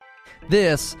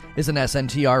This is an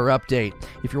SNTR update.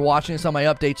 If you're watching this on my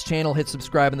updates channel, hit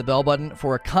subscribe and the bell button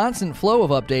for a constant flow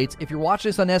of updates. If you're watching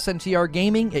this on SNTR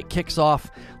Gaming, it kicks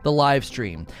off the live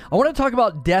stream. I want to talk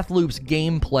about Deathloop's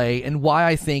gameplay and why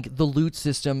I think the loot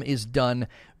system is done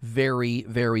very,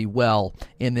 very well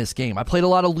in this game. I played a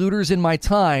lot of looters in my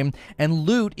time, and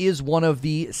loot is one of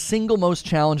the single most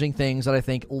challenging things that I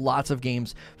think lots of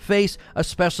games face,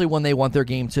 especially when they want their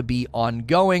game to be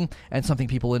ongoing and something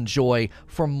people enjoy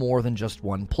for more than just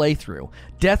one playthrough.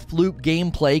 Deathloop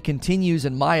gameplay continues,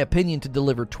 in my opinion, to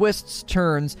deliver twists,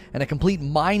 turns, and a complete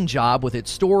mind job with its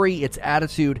story, its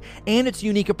attitude, and its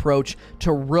unique approach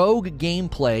to rogue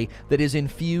gameplay that is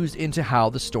infused into how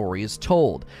the story is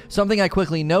told. Something I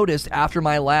quickly noticed after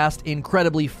my last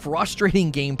incredibly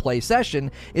frustrating gameplay session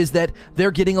is that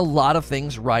they're getting a lot of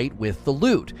things right with the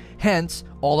loot. Hence,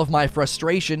 all of my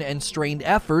frustration and strained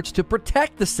efforts to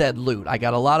protect the said loot. I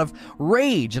got a lot of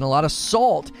rage and a lot of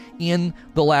salt in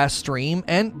the last stream,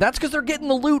 and that's because they're getting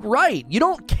the loot right. You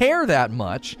don't care that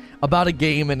much about a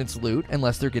game and its loot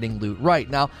unless they're getting loot right.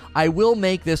 Now, I will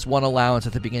make this one allowance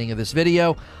at the beginning of this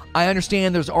video. I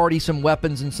understand there's already some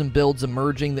weapons and some builds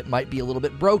emerging that might be a little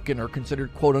bit broken or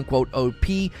considered quote-unquote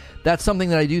OP. That's something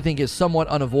that I do think is somewhat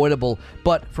unavoidable,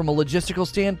 but from a logistical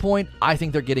standpoint, I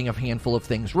think they're getting a handful of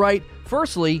things right.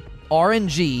 Firstly,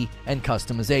 RNG and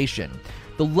customization.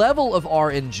 The level of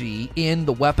RNG in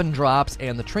the weapon drops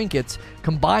and the trinkets,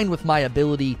 combined with my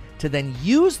ability to then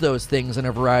use those things in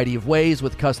a variety of ways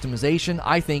with customization,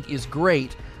 I think is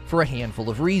great for a handful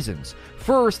of reasons.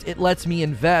 First, it lets me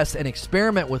invest and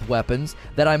experiment with weapons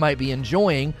that I might be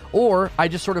enjoying, or I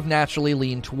just sort of naturally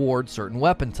lean towards certain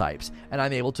weapon types, and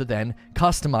I'm able to then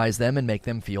customize them and make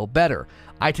them feel better.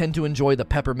 I tend to enjoy the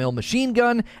Peppermill machine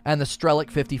gun and the Strelic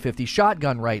 50/50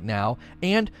 shotgun right now,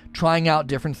 and trying out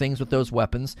different things with those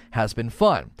weapons has been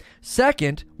fun.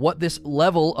 Second, what this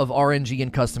level of RNG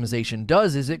and customization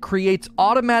does is it creates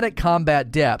automatic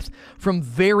combat depth from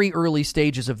very early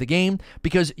stages of the game,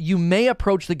 because you may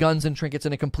approach the guns and trinkets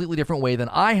in a completely different way than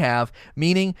I have,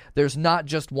 meaning there's not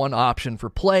just one option for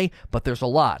play, but there's a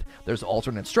lot. There's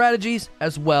alternate strategies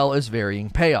as well as varying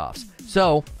payoffs.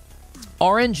 So,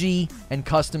 RNG and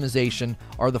customization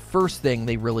are the first thing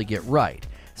they really get right.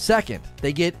 Second,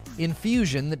 they get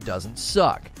infusion that doesn't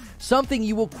suck. Something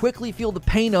you will quickly feel the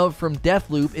pain of from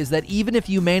Deathloop is that even if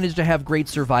you manage to have great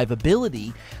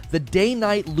survivability, the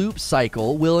day-night loop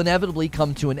cycle will inevitably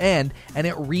come to an end, and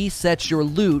it resets your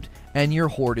loot and your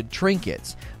hoarded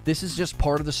trinkets. This is just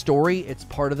part of the story, it's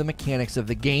part of the mechanics of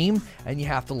the game, and you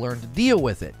have to learn to deal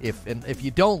with it. If you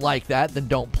don't like that, then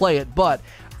don't play it, but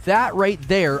that right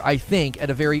there, I think, at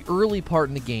a very early part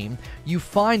in the game, you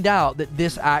find out that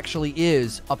this actually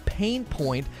is a pain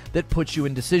point that puts you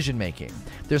in decision making.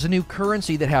 There's a new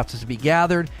currency that has to be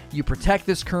gathered. You protect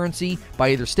this currency by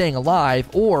either staying alive,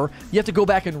 or you have to go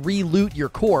back and re-loot your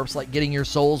corpse, like getting your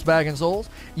souls back in Souls.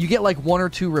 You get like 1 or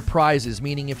 2 reprises,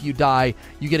 meaning if you die,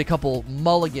 you get a couple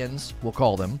mulligans, we'll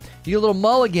call them. You get little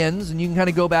mulligans, and you can kind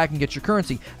of go back and get your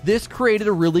currency. This created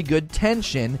a really good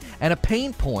tension and a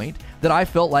pain point that I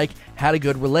felt like had a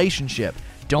good relationship.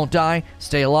 Don't die,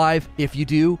 stay alive. If you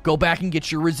do, go back and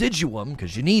get your residuum,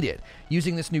 because you need it.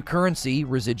 Using this new currency,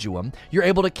 residuum, you're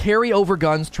able to carry over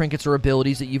guns, trinkets, or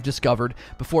abilities that you've discovered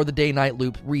before the day-night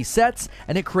loop resets,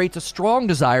 and it creates a strong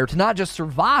desire to not just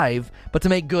survive, but to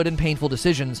make good and painful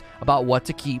decisions about what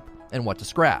to keep and what to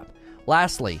scrap.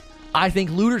 Lastly, I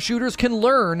think looter shooters can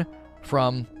learn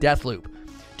from Deathloop.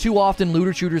 Too often,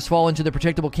 looter shooters fall into the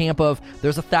predictable camp of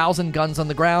there's 1,000 guns on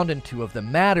the ground and 2 of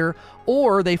them matter,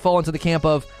 or they fall into the camp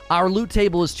of our loot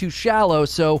table is too shallow,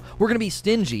 so we're going to be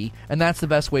stingy, and that's the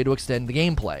best way to extend the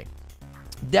gameplay.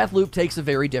 Deathloop takes a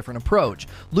very different approach.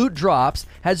 Loot Drops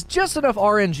has just enough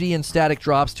RNG and static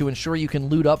drops to ensure you can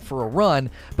loot up for a run,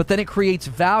 but then it creates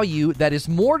value that is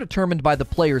more determined by the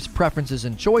player's preferences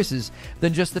and choices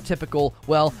than just the typical,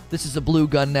 well, this is a blue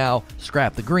gun now,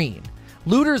 scrap the green.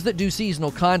 Looters that do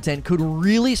seasonal content could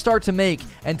really start to make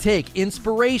and take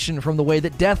inspiration from the way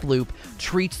that Deathloop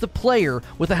treats the player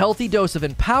with a healthy dose of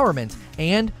empowerment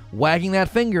and wagging that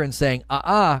finger and saying,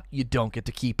 you don't get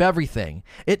to keep everything.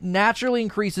 It naturally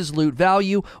increases loot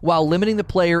value while limiting the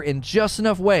player in just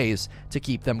enough ways to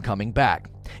keep them coming back.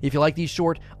 If you like these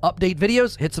short update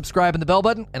videos, hit subscribe and the bell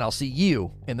button, and I'll see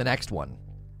you in the next one.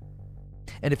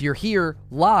 And if you're here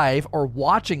live or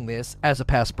watching this as a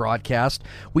past broadcast,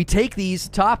 we take these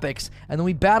topics and then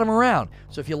we bat them around.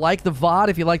 So if you like the VOD,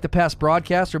 if you like the past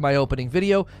broadcast or my opening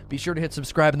video, be sure to hit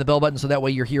subscribe and the bell button so that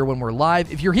way you're here when we're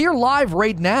live. If you're here live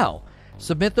right now,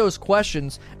 submit those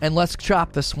questions and let's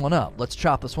chop this one up. Let's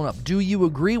chop this one up. Do you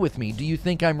agree with me? Do you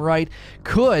think I'm right?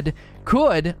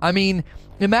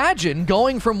 Imagine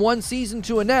going from one season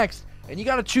to the next, and you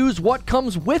got to choose what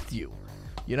comes with you.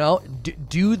 You know,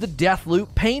 do the death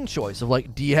loop pain choice of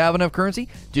like, do you have enough currency?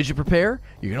 Did you prepare?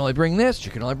 You can only bring this.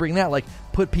 You can only bring that. Like,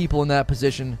 put people in that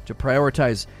position to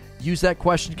prioritize. Use that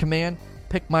question command.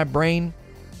 Pick my brain.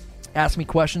 Ask me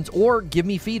questions or give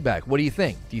me feedback. What do you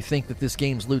think? Do you think that this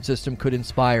game's loot system could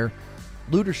inspire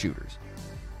looter shooters?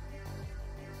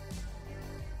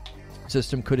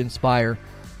 System could inspire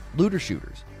looter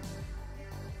shooters.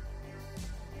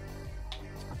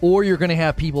 Or you're going to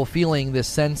have people feeling this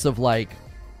sense of like,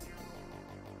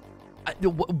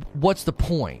 what's the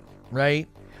point, right?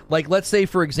 Like, let's say,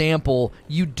 for example,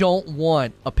 you don't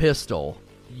want a pistol.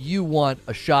 You want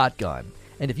a shotgun.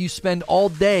 And if you spend all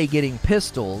day getting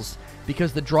pistols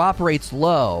because the drop rate's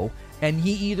low and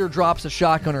he either drops a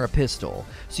shotgun or a pistol.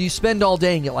 So you spend all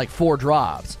day and get like 4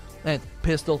 drops. And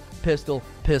pistol, pistol,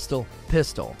 pistol,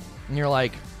 pistol. And you're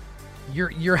like,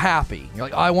 you're happy. You're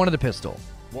like, oh, I wanted a pistol.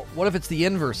 What if it's the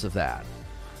inverse of that?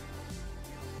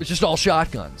 It's just all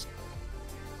shotguns.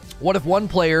 What if one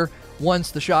player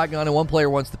wants the shotgun and one player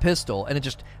wants the pistol,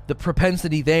 and the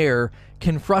propensity there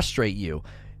can frustrate you?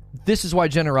 This is why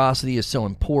generosity is so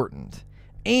important.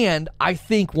 And I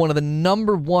think one of the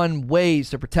number one ways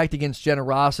to protect against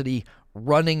generosity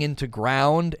running into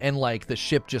ground and like the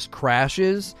ship just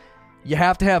crashes, you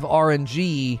have to have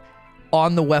RNG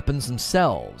on the weapons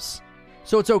themselves.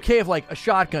 So it's okay if like a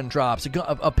shotgun drops,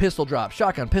 a pistol drops,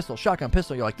 shotgun, pistol,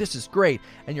 you're like, this is great.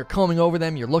 And you're combing over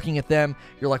them, you're looking at them,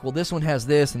 you're like, well, this one has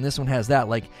this and this one has that.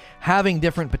 Like having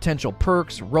different potential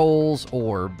perks, rolls,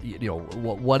 or, you know,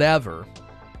 whatever,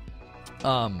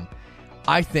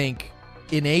 I think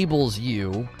enables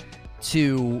you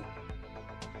to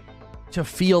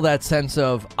feel that sense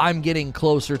of, I'm getting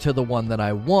closer to the one that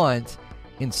I want,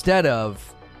 instead of,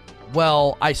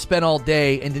 well, I spent all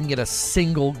day and didn't get a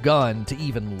single gun to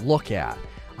even look at.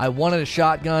 I wanted a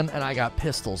shotgun and I got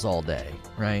pistols all day,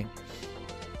 right?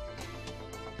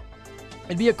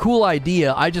 It'd be a cool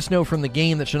idea. I just know from the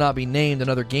game that should not be named and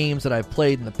other games that I've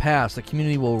played in the past, the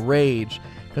community will rage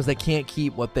because they can't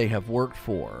keep what they have worked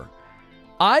for.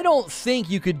 I don't think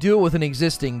you could do it with an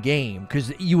existing game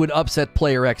because you would upset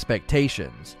player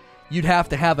expectations. You'd have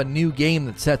to have a new game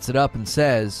that sets it up and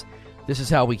says, this is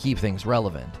how we keep things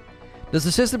relevant. Does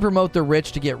the system promote the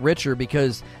rich to get richer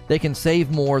because they can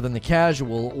save more than the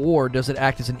casual, or does it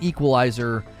act as an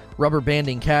equalizer, rubber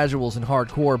banding casuals and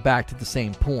hardcore back to the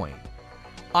same point?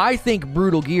 I think,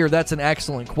 Brutal Gear, that's an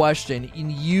excellent question.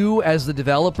 You, as the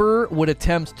developer, would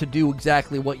attempt to do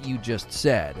exactly what you just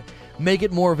said. Make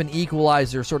it more of an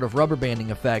equalizer, sort of rubber banding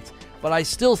effect, but I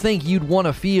still think you'd want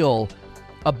to feel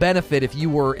a benefit if you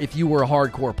were a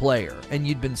hardcore player and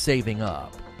you'd been saving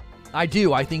up. I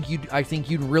do. I think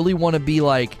you'd really want to be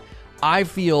like, I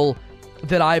feel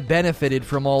that I benefited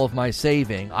from all of my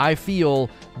saving. I feel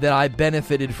that I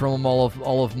benefited from all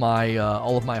of my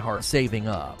heart saving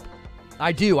up.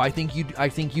 I do. I think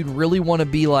you'd really want to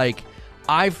be like,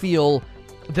 I feel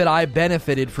that I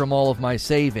benefited from all of my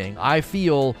saving. I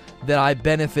feel that I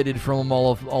benefited from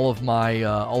all of my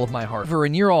heart.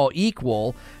 And you're all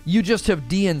equal. You just have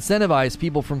de-incentivized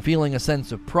people from feeling a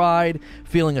sense of pride,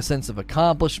 feeling a sense of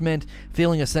accomplishment,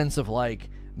 feeling a sense of like,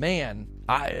 man,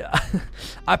 I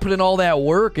put in all that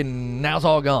work and now it's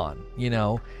all gone. You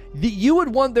know, you would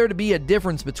want there to be a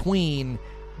difference between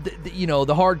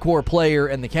the hardcore player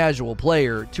and the casual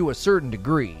player to a certain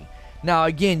degree. Now,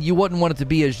 again, you wouldn't want it to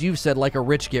be, as you've said, like a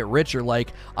rich get richer.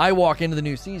 Like, I walk into the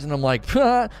new season, I'm like,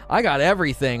 I got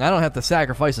everything. I don't have to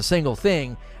sacrifice a single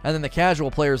thing. And then the casual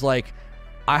player's like,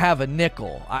 I have a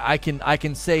nickel. I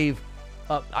can save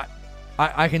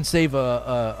I can save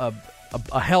a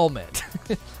helmet.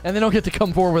 And they don't get to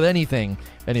come forward with anything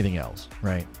else,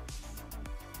 right?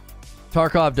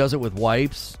 Tarkov does it with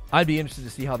wipes. I'd be interested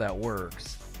to see how that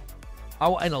works.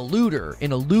 In a looter,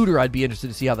 I'd be interested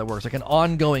to see how that works. Like an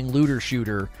ongoing looter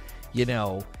shooter, you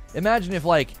know. Imagine if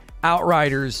like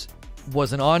Outriders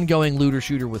was an ongoing looter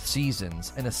shooter with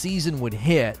seasons, and a season would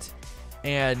hit,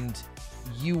 and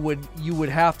you would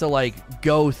have to like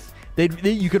go.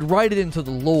 You could write it into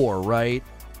the lore, right?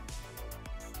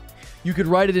 You could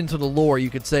write it into the lore.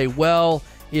 You could say, well,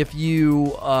 if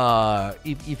you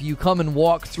come and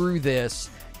walk through this,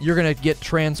 you're going to get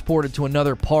transported to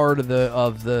another part of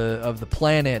the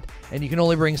planet, and you can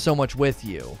only bring so much with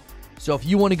you. So if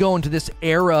you want to go into this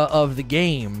era of the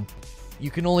game, you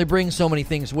can only bring so many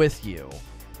things with you.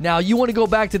 Now, you want to go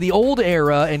back to the old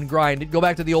era and grind it, go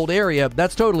back to the old area,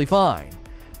 that's totally fine.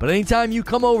 But anytime you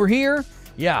come over here,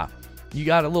 yeah, you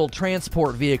got a little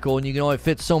transport vehicle, and you can only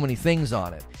fit so many things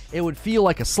on it. It would feel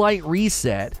like a slight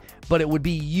reset, but it would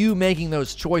be you making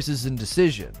those choices and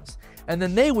decisions. And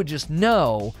then they would just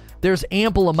know there's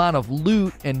ample amount of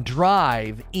loot and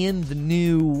drive in the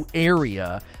new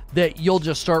area that you'll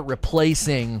just start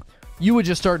replacing. You would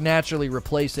just start naturally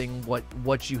replacing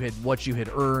what you had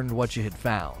earned, what you had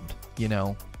found, you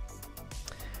know.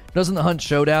 Doesn't the Hunt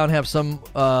Showdown have some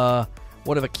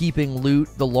whatever keeping loot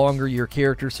the longer your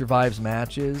character survives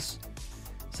matches?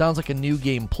 Sounds like a new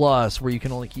game plus where you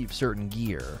can only keep certain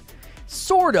gear.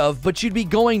 Sort of, but you'd be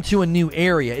going to a new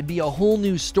area. It'd be a whole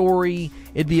new story.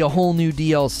 It'd be a whole new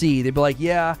DLC. They'd be like,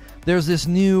 yeah, there's this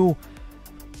new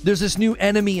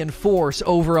enemy and force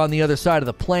over on the other side of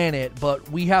the planet, but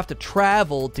we have to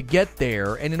travel to get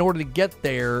there. And in order to get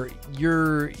there,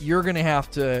 you're gonna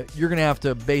have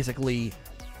to basically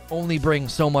only bring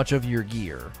so much of your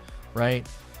gear, right?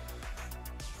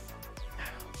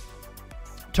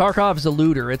 Tarkov's a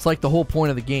looter. It's like the whole point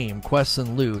of the game, quests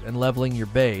and loot and leveling your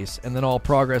base, and then all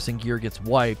progress and gear gets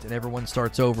wiped and everyone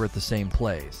starts over at the same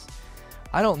place.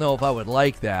 I don't know if I would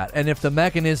like that. And if the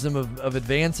mechanism of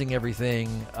advancing everything,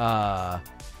 is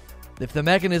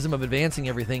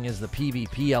the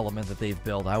PvP element that they've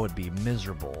built, I would be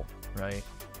miserable, right?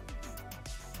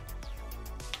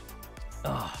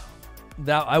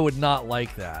 I would not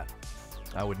like that.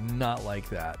 I would not like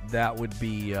that. That would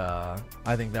be,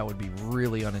 I think that would be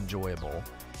really unenjoyable.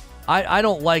 I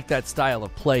don't like that style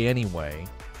of play anyway.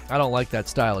 I don't like that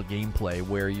style of gameplay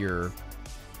where you're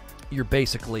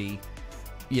basically,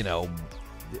 you know,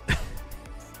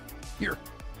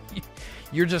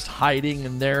 you're just hiding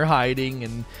and they're hiding,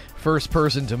 and first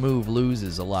person to move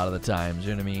loses a lot of the times,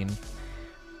 you know what I mean?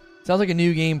 Sounds like a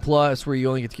new game plus where you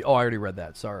only get to... Oh, I already read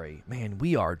that. Sorry. Man,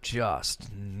 we are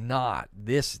just not...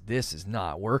 This is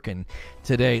not working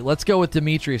today. Let's go with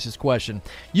Demetrius's question.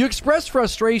 You express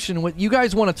frustration with... You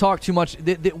guys want to talk too much.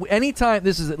 Anytime...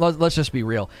 Let's just be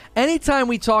real. Anytime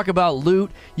we talk about loot,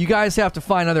 you guys have to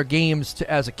find other games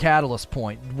as a catalyst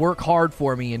point. Work hard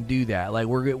for me and do that. Like,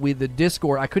 the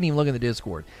Discord... I couldn't even look in the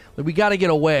Discord. Like, we got to get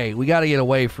away. We got to get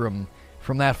away from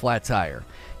that flat tire.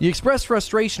 You express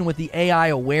frustration with the AI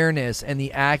awareness and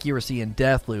the accuracy in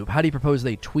Deathloop. How do you propose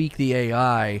they tweak the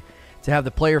AI to have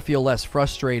the player feel less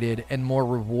frustrated and more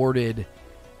rewarded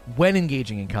when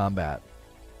engaging in combat?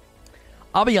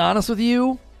 I'll be honest with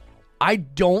you, I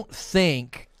don't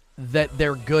think that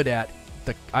they're good at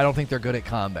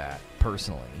combat,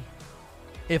 personally.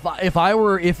 If I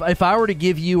were to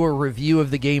give you a review of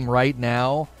the game right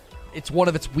now, it's one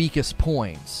of its weakest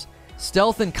points.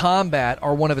 Stealth and combat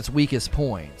are one of its weakest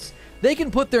points. They can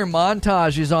put their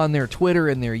montages on their Twitter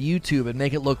and their YouTube and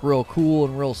make it look real cool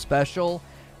and real special.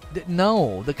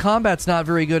 No, the combat's not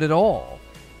very good at all.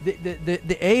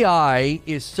 The AI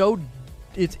is so...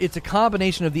 It's a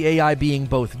combination of the AI being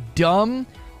both dumb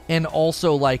and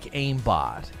also like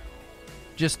aimbot.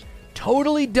 Just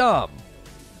totally dumb.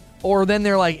 Or then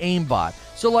they're like aimbot.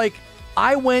 So like,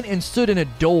 I went and stood in a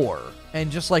door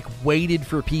and just like waited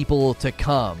for people to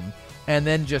come, and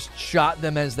then just shot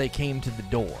them as they came to the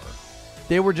door.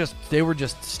 They were just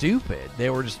stupid. They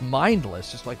were just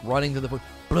mindless, just like running to the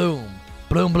bloom,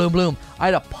 bloom, bloom, bloom. I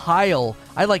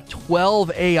had like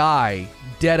 12 AI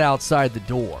dead outside the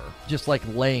door, just like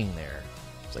laying there.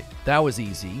 It's like, that was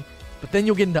easy. But then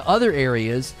you'll get into other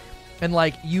areas, and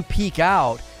like you peek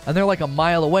out, and they're like a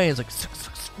mile away, and it's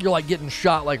like you're like getting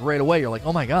shot like right away. You're like,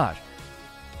 oh my gosh.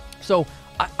 So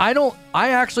I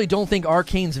actually don't think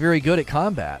Arcane's very good at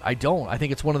combat. I don't. I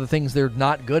think it's one of the things they're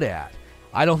not good at.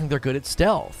 I don't think they're good at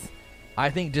stealth.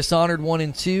 I think Dishonored 1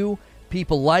 and 2,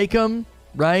 people like them,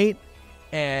 right?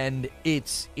 And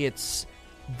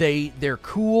they're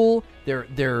cool,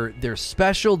 they're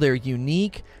special, they're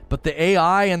unique, but the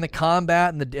AI and the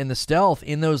combat and the stealth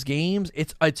in those games,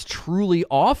 it's truly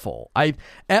awful. I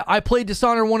played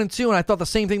Dishonored 1 and 2 and I thought the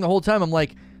same thing the whole time. I'm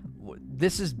like,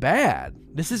 this is bad.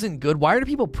 This isn't good. Why do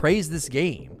people praise this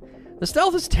game? The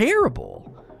stealth is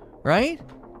terrible, right?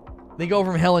 They go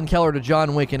from Helen Keller to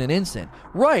John Wick in an instant.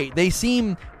 Right, they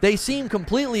seem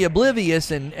completely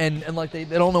oblivious and like they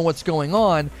don't know what's going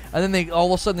on, and then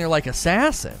all of a sudden they're like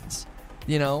assassins.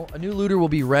 You know, a new looter will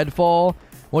be Redfall.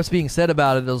 What's being said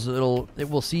about it is it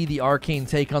will see the Arcane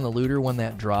take on the looter when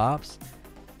that drops.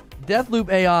 Deathloop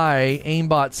AI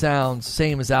aimbot sounds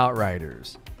same as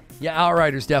Outriders. Yeah,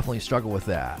 Outriders definitely struggle with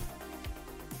that.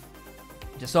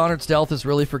 Dishonored stealth is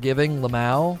really forgiving,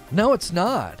 Lamau? No, it's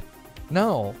not.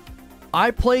 No. I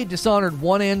played Dishonored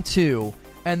 1 and 2,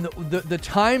 and the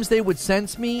times they would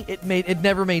sense me, it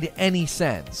never made any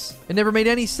sense. It never made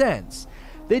any sense.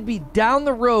 They'd be down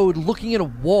the road looking at a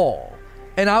wall,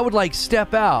 and I would like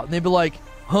step out, and they'd be like,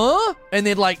 huh? And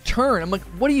they'd like turn. I'm like,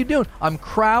 what are you doing? I'm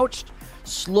crouched,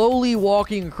 slowly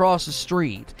walking across the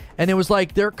street, and it was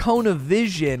like their cone of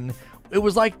vision it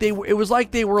was like they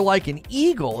were like an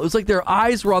eagle. It was like their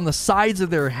eyes were on the sides of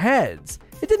their heads.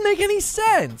 It didn't make any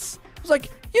sense. It was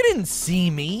like, you didn't see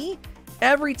me.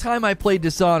 Every time I played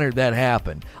Dishonored, that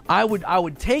happened. I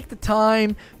would take the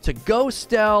time to go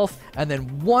stealth, and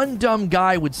then one dumb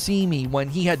guy would see me when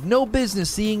he had no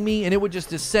business seeing me, and it would just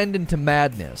descend into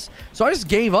madness. So I just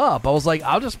gave up. I was like,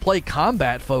 I'll just play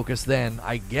combat focus then,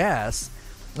 I guess.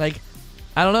 Like,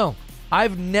 I don't know.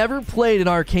 I've never played an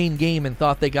Arcane game and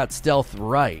thought they got stealth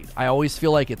right. I always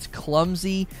feel like it's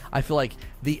clumsy. I feel like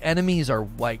the enemies are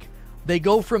like, they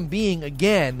go from being,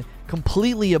 again,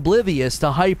 completely oblivious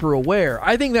to hyper aware.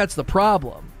 I think that's the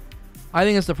problem.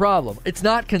 It's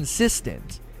not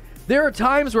consistent. There are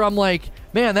times where I'm like,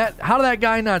 man, how did that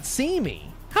guy not see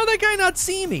me?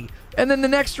 And then the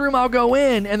next room I'll go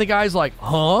in and the guy's like,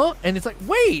 huh? And it's like,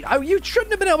 wait, you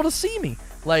shouldn't have been able to see me.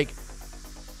 Like,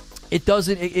 it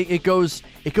doesn't, it goes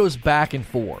back and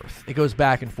forth. It goes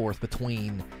back and forth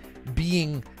between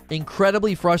being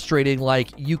incredibly frustrating, like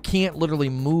you can't literally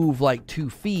move like 2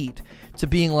 feet, to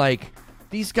being like,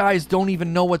 these guys don't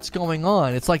even know what's going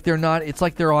on. It's like they're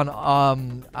on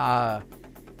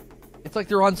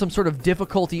some sort of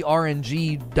difficulty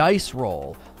RNG dice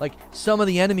roll. Like, some of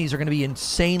the enemies are going to be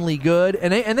insanely good,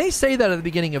 and they say that at the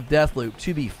beginning of Deathloop.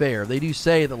 To be fair, they do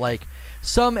say that, like,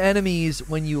 some enemies,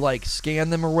 when you like scan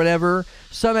them or whatever,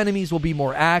 some enemies will be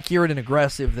more accurate and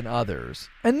aggressive than others,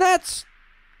 and that's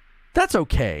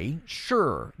okay.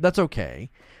 Sure, that's okay,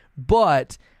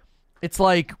 but it's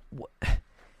like,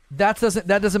 that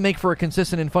doesn't make for a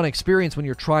consistent and fun experience when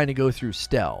you're trying to go through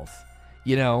stealth.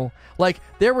 You know, like,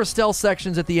 there were stealth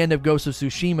sections at the end of Ghost of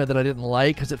Tsushima that I didn't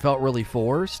like because it felt really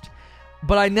forced.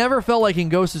 But I never felt like in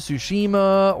Ghost of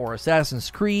Tsushima or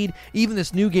Assassin's Creed, even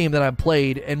this new game that I've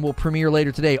played and will premiere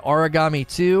later today, Origami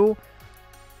 2,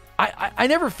 I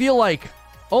never feel like,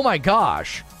 oh my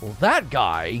gosh, well, that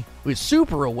guy was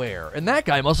super aware, and that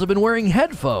guy must have been wearing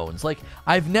headphones. Like,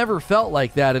 I've never felt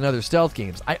like that in other stealth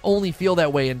games. I only feel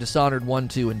that way in Dishonored 1,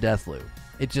 2, and Deathloop.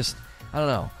 It just, I don't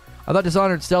know. I thought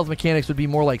Dishonored stealth mechanics would be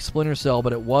more like Splinter Cell,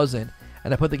 but it wasn't,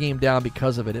 and I put the game down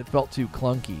because of it. It felt too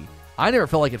clunky. I never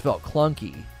felt like it felt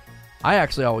clunky. I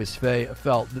actually always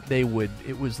felt that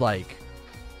it was like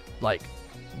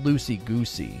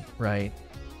loosey-goosey, right?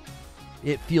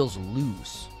 It feels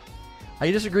loose. I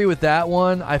disagree with that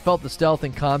one. I felt the stealth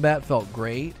and combat felt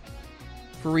great.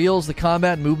 For reals, the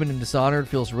combat and movement in Dishonored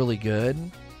feels really good.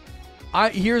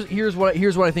 Here's what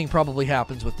I think probably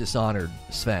happens with Dishonored,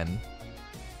 Sven.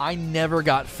 I never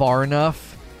got far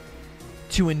enough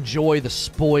to enjoy the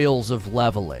spoils of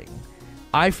leveling.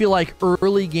 I feel like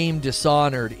early game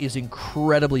Dishonored is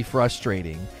incredibly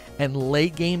frustrating, and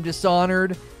late game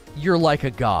Dishonored, you're like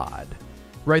a god,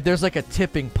 right? There's like a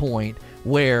tipping point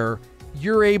where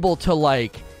you're able to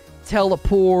like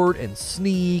teleport and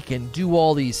sneak and do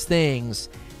all these things,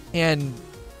 and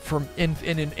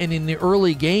in the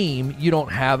early game you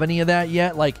don't have any of that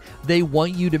yet. Like,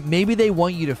 maybe they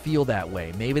want you to feel that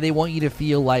way. Maybe they want you to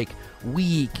feel like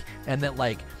weak, and that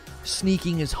like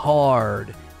sneaking is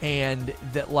hard, and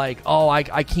that like, oh,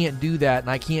 I can't do that,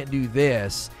 and I can't do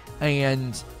this,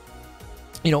 and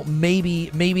you know,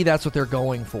 maybe that's what they're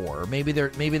going for. Maybe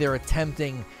they're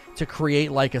attempting to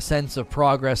create like a sense of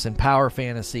progress and power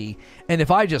fantasy. And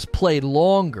if I just played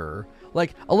longer,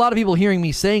 like, a lot of people hearing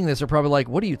me saying this are probably like,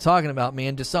 what are you talking about,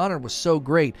 man? Dishonored was so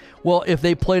great. Well, if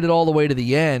they played it all the way to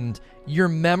the end, your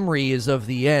memory is of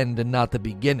the end and not the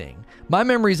beginning. My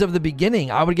memory is of the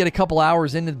beginning. I would get a couple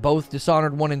hours into both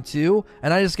Dishonored 1 and 2,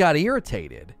 and I just got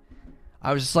irritated.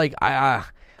 I was just like,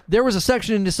 there was a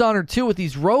section in Dishonored 2 with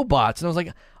these robots, and I was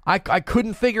like, I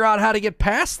couldn't figure out how to get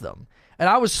past them. And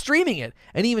I was streaming it,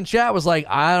 and even chat was like,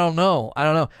 I don't know.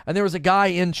 And there was a guy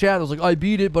in chat that was like, I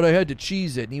beat it, but I had to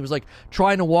cheese it. And he was like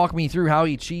trying to walk me through how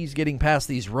he cheesed getting past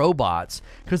these robots,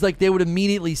 because like they would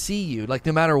immediately see you, like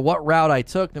no matter what route I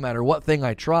took, no matter what thing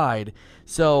I tried.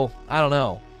 So I don't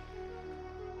know.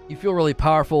 You feel really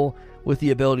powerful with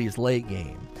the abilities late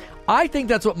game. I think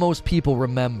that's what most people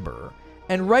remember.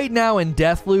 And right now in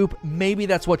Deathloop, maybe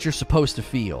that's what you're supposed to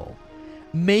feel.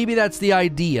 Maybe that's the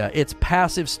idea. It's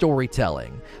passive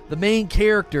storytelling. The main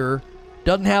character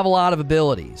doesn't have a lot of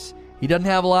abilities. He doesn't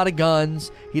have a lot of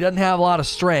guns. He doesn't have a lot of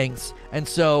strengths. And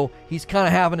so he's kind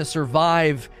of having to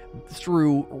survive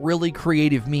through really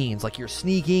creative means. Like, you're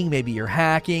sneaking, maybe you're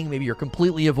hacking, maybe you're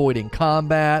completely avoiding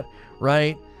combat,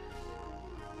 right?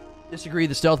 Disagree.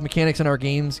 The stealth mechanics in our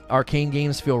arcane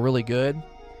games feel really good.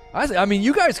 I mean,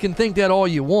 you guys can think that all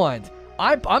you want.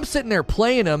 I'm sitting there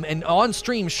playing them and on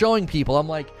stream showing people. I'm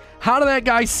like, how did that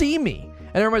guy see me?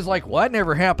 And everybody's like, well, that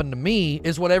never happened to me,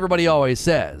 is what everybody always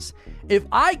says. If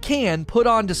I can put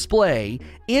on display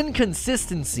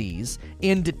inconsistencies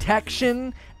in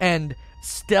detection and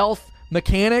stealth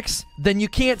mechanics, then you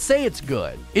can't say it's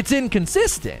good. It's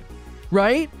inconsistent,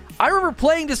 right? I remember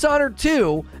playing Dishonored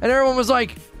 2, and everyone was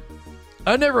like,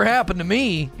 that never happened to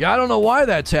me. Yeah, I don't know why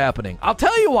that's happening. I'll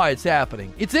tell you why it's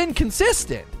happening. It's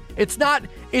inconsistent. It's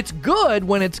good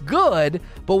when it's good,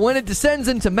 but when it descends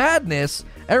into madness,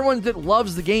 everyone that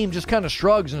loves the game just kind of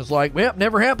shrugs and is like, well,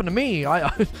 never happened to me. I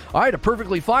had a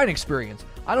perfectly fine experience.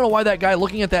 I don't know why that guy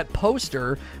looking at that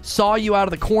poster saw you out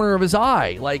of the corner of his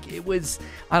eye. Like, it was,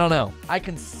 I don't know. I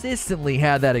consistently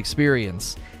had that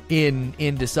experience in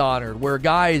Dishonored, where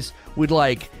guys would,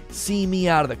 like, see me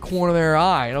out of the corner of their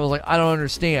eye, and I was like, I don't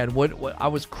understand. What I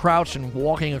was crouching,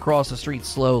 walking across the street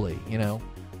slowly, you know?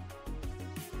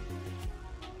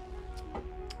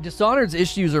 Dishonored's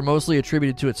issues are mostly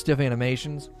attributed to its stiff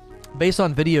animations. Based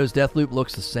on videos, Deathloop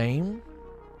looks the same.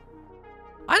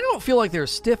 I don't feel like there's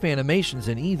stiff animations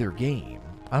in either game.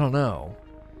 I don't know.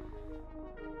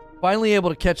 Finally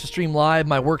able to catch the stream live.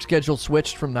 My work schedule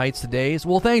switched from nights to days.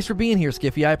 Well, thanks for being here,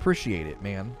 Skiffy. I appreciate it,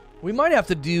 man. We might have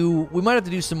to do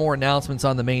some more announcements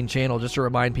on the main channel just to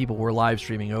remind people we're live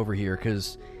streaming over here,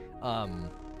 because I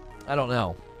don't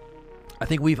know. I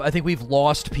think we've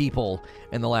lost people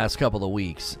in the last couple of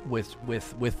weeks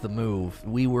with the move.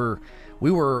 We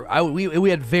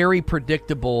had very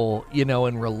predictable, you know,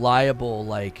 and reliable,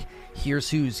 like, here's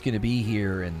who's going to be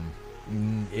here,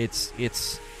 and it's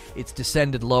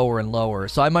descended lower and lower.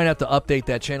 So I might have to update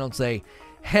that channel and say,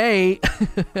 hey,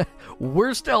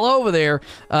 we're still over there.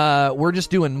 We're just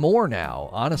doing more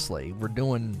now. Honestly, we're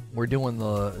doing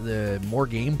the more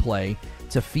gameplay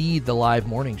to feed the live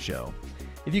morning show.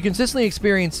 If you consistently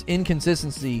experience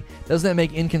inconsistency, doesn't that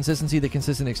make inconsistency the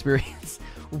consistent experience?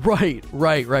 Right.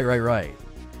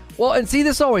 Well, and see,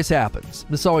 this always happens.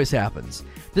 This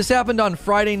happened on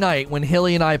Friday night when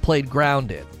Hilly and I played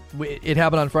Grounded. It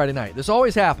happened on Friday night. This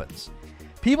always happens.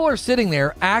 People are sitting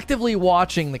there actively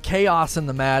watching the chaos and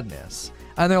the madness,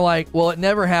 and they're like, well, it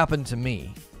never happened to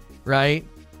me, right?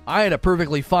 I had a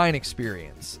perfectly fine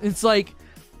experience. It's like,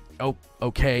 oh,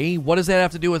 okay, what does that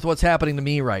have to do with what's happening to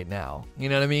me right now? You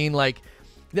know what I mean? Like,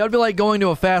 that would be like going to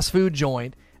a fast food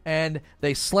joint, and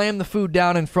they slam the food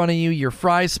down in front of you, your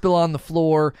fries spill on the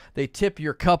floor, they tip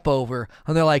your cup over,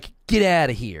 and they're like, get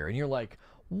out of here. And you're like,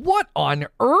 what on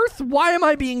earth? Why am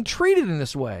I being treated in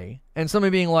this way? And somebody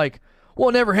being like, well,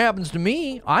 it never happens to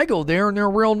me. I go there and they're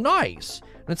real nice.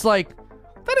 And it's like,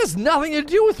 that has nothing to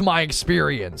do with my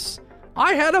experience.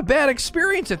 I had a bad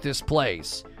experience at this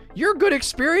place. Your good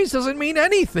experience doesn't mean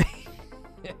anything.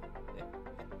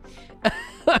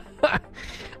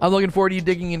 I'm looking forward to you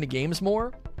digging into games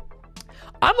more.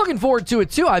 I'm looking forward to it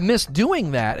too. I miss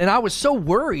doing that, and I was so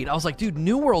worried. I was like, dude,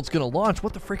 New World's gonna launch.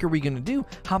 What the frick are we gonna do?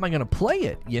 How am I gonna play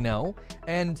it, you know?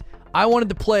 And I wanted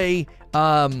to play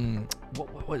Ghost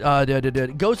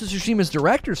of Tsushima's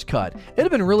Director's Cut. It'd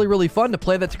have been really, really fun to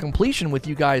play that to completion with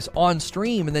you guys on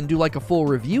stream and then do like a full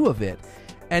review of it.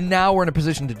 And now we're in a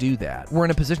position to do that. We're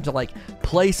in a position to, like,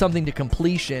 play something to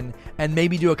completion and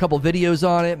maybe do a couple videos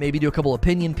on it, maybe do a couple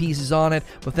opinion pieces on it,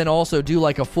 but then also do,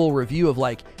 like, a full review of,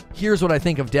 like, here's what I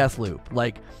think of Deathloop.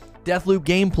 Like, Deathloop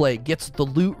gameplay gets the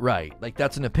loot right. Like,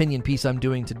 that's an opinion piece I'm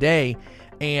doing today.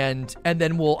 And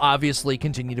then we'll obviously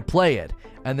continue to play it.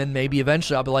 And then maybe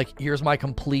eventually I'll be like, here's my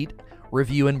complete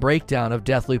review and breakdown of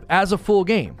Deathloop as a full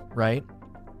game, right?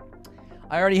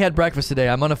 I already had breakfast today.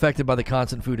 I'm unaffected by the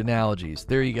constant food analogies.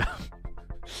 There you go.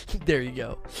 There you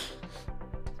go.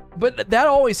 But that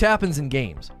always happens in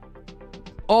games.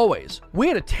 Always. We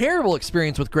had a terrible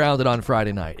experience with Grounded on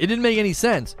Friday night. It didn't make any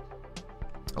sense.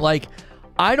 Like,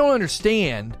 I don't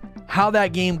understand how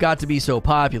that game got to be so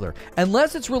popular.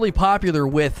 Unless it's really popular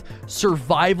with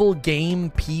survival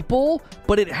game people,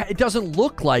 but it doesn't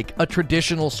look like a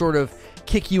traditional sort of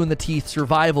kick you in the teeth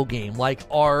survival game like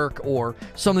Ark or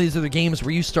some of these other games where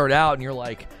you start out and you're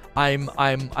like, I'm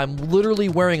literally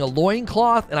wearing a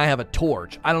loincloth and I have a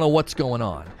torch. I don't know what's going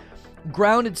on.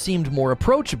 Grounded seemed more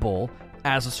approachable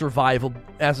as a survival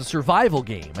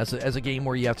game, as a game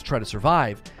where you have to try to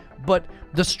survive. But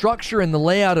the structure and the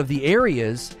layout of the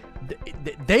areas,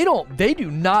 they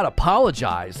do not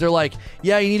apologize. They're like,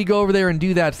 yeah, you need to go over there and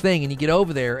do that thing, and you get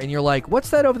over there and you're like, what's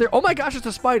that over there? Oh my gosh, it's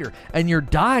a spider. And you're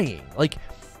dying. Like,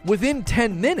 within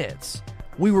 10 minutes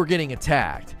we were getting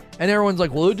attacked, and everyone's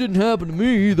like, well, it didn't happen to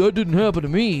me, that didn't happen to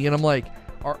me. And I'm like,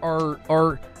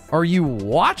 are you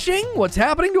watching what's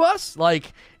happening to us?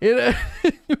 Like,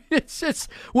 it's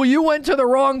well, you went to the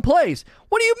wrong place.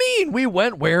 What do you mean? We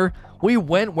went where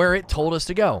it told us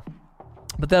to go.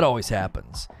 But that always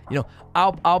happens. You know,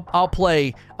 I'll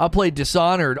play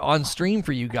Dishonored on stream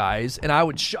for you guys, and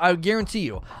I guarantee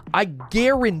you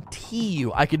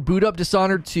I could boot up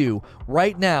Dishonored 2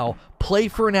 right now, play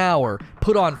for an hour,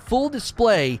 put on full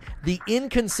display the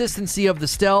inconsistency of the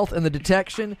stealth and the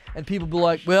detection, and people be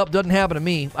like, well, it doesn't happen to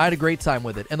me. I had a great time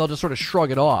with it. And they'll just sort of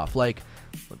shrug it off. Like,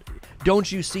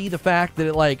 don't you see the fact that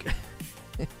it, like,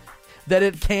 that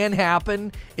it can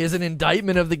happen is an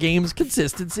indictment of the game's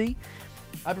consistency?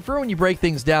 I prefer when you break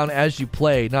things down as you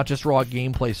play, not just raw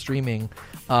gameplay streaming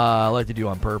like they do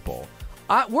on Purple.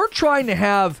 We're trying to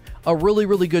have a really,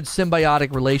 really good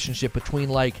symbiotic relationship between,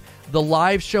 like, the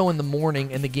live show in the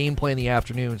morning and the gameplay in the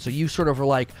afternoon. So you sort of are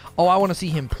like, oh, I want to see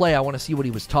him play. I want to see what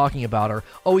he was talking about. Or,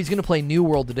 oh, he's going to play New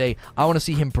World today. I want to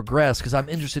see him progress because I'm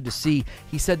interested to see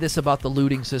he said this about the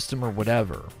looting system or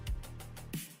whatever.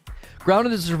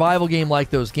 Grounded is a survival game like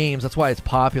those games. That's why it's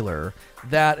popular.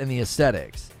 That and the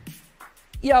aesthetics.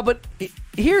 Yeah, but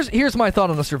here's my thought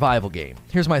on a survival game.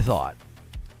 Here's my thought.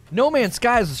 No Man's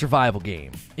Sky is a survival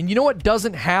game. And you know what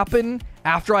doesn't happen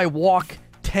after I walk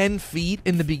 10 feet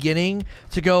in the beginning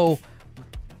to go,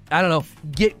 I don't know,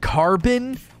 get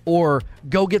carbon or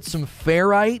go get some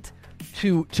ferrite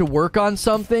to work on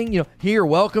something? You know, here,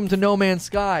 welcome to No Man's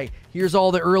Sky. Here's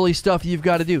all the early stuff you've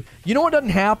got to do. You know what doesn't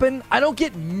happen? I don't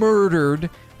get murdered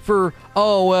for,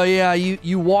 oh, well, yeah,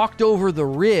 you walked over the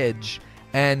ridge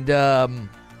and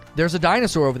there's a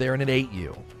dinosaur over there and it ate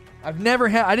you. I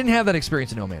didn't have that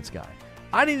experience in No Man's Sky.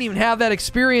 I didn't even have that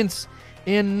experience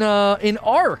in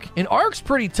Ark. And Ark's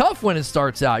pretty tough when it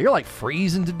starts out. You're like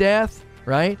freezing to death,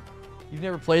 right? You've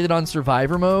never played it on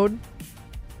survivor mode?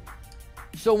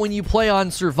 So when you play on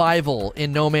survival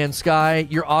in No Man's Sky,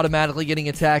 you're automatically getting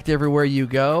attacked everywhere you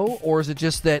go? Or is it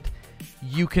just that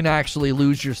you can actually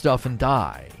lose your stuff and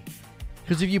die?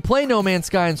 Because if you play No Man's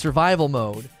Sky in survival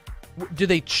mode, do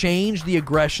they change the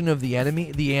aggression of the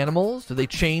enemy, the animals? Do they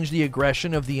change the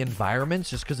aggression of the environments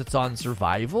just because it's on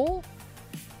survival?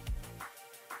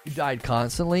 You died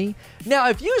constantly. Now,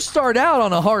 if you start out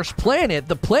on a harsh planet,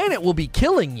 the planet will be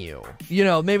killing you. You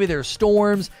know, maybe there's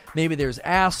storms, maybe there's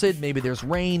acid, maybe there's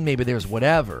rain, maybe there's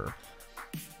whatever.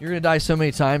 You're going to die so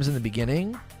many times in the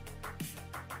beginning.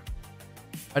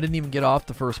 I didn't even get off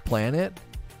the first planet.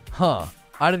 Huh.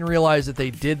 I didn't realize that they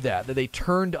did that they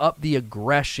turned up the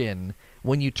aggression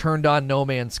when you turned on No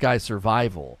Man's Sky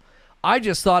Survival. I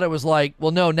just thought it was like,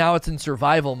 well, no, now it's in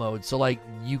survival mode, so like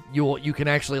you can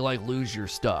actually like lose your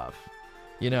stuff.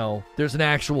 You know, there's an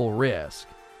actual risk.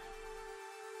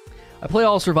 I play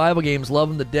all survival games, love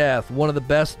them to death. One of the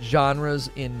best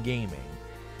genres in gaming.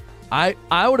 I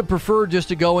would have preferred just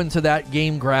to go into that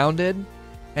game Grounded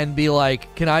and be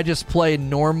like, can I just play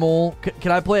normal?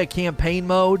 Can I play a campaign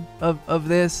mode of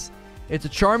this? It's a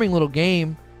charming little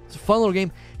game. It's a fun little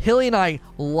game. Hilly and I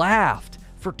laughed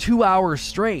for 2 hours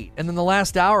straight. And then the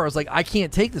last hour, I was like, I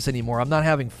can't take this anymore. I'm not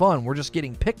having fun. We're just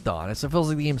getting picked on. It feels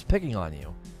like the game's picking on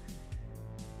you.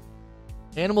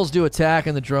 Animals do attack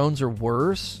and the drones are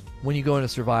worse when you go into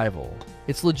survival.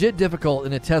 It's legit difficult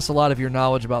and it tests a lot of your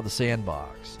knowledge about the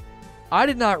sandbox. I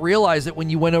did not realize that when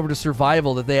you went over to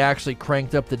survival that they actually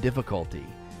cranked up the difficulty.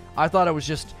 I thought it was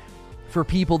just for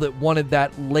people that wanted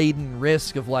that laden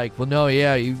risk of like, well, no,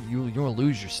 yeah, you're going to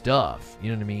lose your stuff. You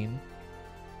know what I mean?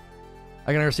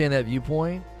 I can understand that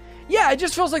viewpoint. Yeah, it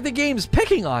just feels like the game's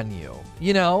picking on you,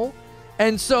 you know?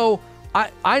 And so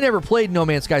I never played No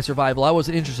Man's Sky Survival. I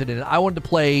wasn't interested in it. I wanted to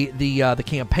play the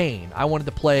campaign. I wanted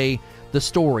to play the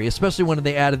story, especially when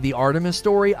they added the Artemis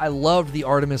story. I loved the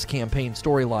Artemis campaign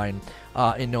storyline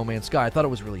in No Man's Sky. I thought it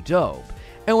was really dope.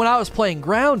 And when I was playing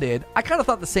Grounded, I kind of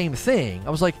thought the same thing. I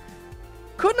was like,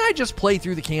 couldn't I just play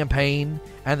through the campaign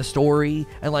and the story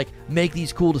and like make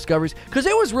these cool discoveries? Because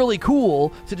it was really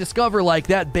cool to discover like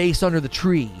that base under the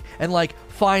tree and like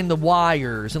find the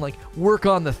wires and like work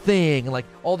on the thing and like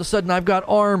all of a sudden I've got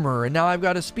armor and now I've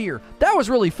got a spear. That was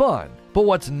really fun. But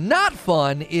what's not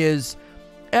fun is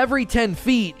every 10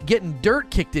 feet getting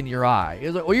dirt kicked in your eye.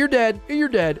 It's like, oh, you're dead. You're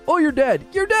dead. Oh, you're dead.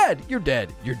 You're dead. You're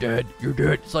dead. You're dead. You're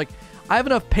dead. It's like, I have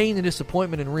enough pain and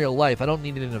disappointment in real life. I don't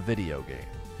need it in a video game,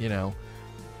 you know?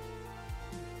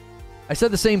 I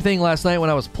said the same thing last night when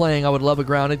I was playing. I would love a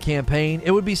Grounded campaign.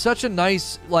 It would be such a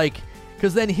nice, like,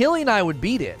 because then Hilly and I would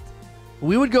beat it.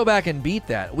 We would go back and beat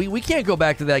that. We can't go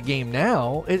back to that game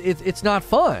now. It's not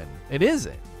fun. It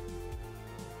isn't.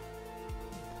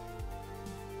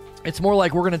 It's more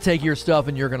like we're going to take your stuff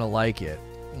and you're going to like it.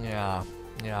 Yeah,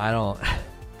 I don't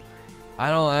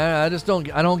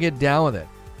get down with it.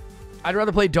 I'd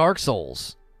rather play Dark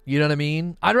Souls. You know what I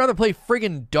mean? I'd rather play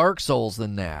friggin' Dark Souls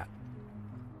than that.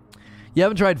 You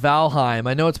haven't tried Valheim.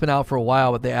 I know it's been out for a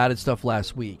while, but they added stuff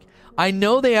last week. I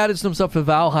know they added some stuff to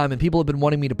Valheim, and people have been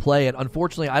wanting me to play it.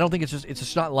 Unfortunately, I don't think it's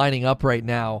just not lining up right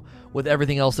now with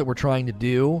everything else that we're trying to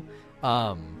do.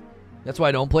 That's why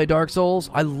I don't play Dark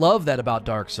Souls. I love that about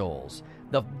Dark Souls.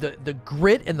 The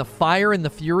grit and the fire and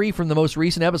the fury from the most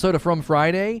recent episode of From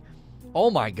Friday. Oh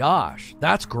my gosh,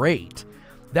 that's great.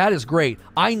 That is great.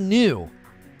 I knew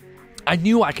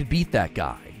I could beat that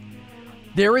guy.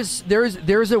 There is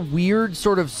a weird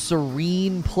sort of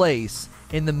serene place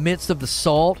in the midst of the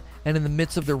salt and in the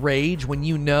midst of the rage when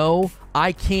you know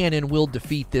I can and will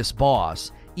defeat this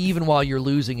boss, even while you're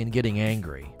losing and getting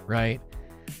angry, right?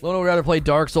 Lono would rather play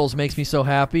Dark Souls, makes me so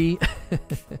happy.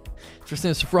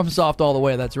 Tristan is FromSoft all the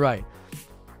way, that's right.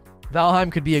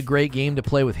 Valheim could be a great game to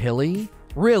play with Hilly.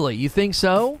 Really? You think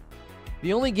so?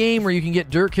 The only game where you can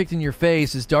get dirt kicked in your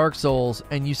face is Dark Souls,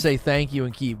 and you say thank you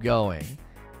and keep going.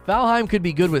 Valheim could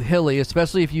be good with Hilly,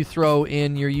 especially if you throw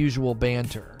in your usual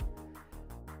banter.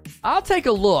 I'll take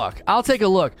a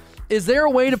look. Is there a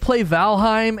way to play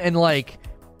Valheim and, like,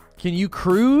 can you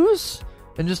cruise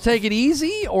and just take it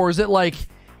easy? Or is it like,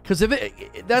 because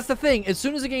that's the thing. As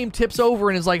soon as the game tips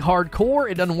over and is like hardcore,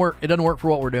 it doesn't work. It doesn't work for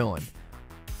what we're doing.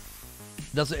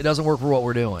 It doesn't work for what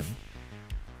we're doing.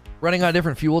 Running on a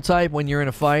different fuel type when you're in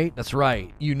a fight, that's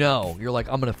right. You're like,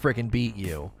 I'm going to frickin' beat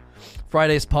you.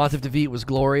 Friday's Pontiff defeat was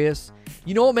glorious.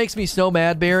 You know what makes me so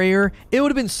mad, Barrier? It would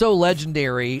have been so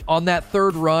legendary on that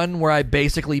third run where I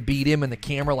basically beat him and the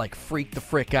camera like freaked the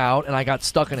frick out and I got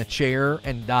stuck in a chair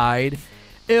and died.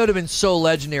 It would have been so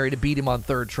legendary to beat him on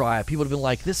third try. People would have been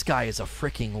like, this guy is a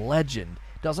freaking legend.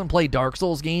 Doesn't play Dark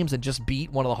Souls games and just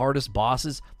beat one of the hardest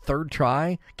bosses third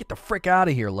try? Get the frick out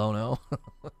of here, Lono.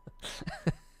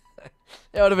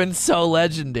 It would have been so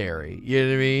legendary. You know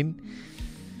what I mean?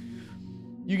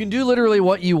 You can do literally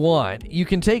what you want. You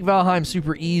can take Valheim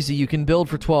super easy. You can build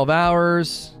for 12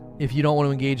 hours if you don't want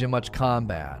to engage in much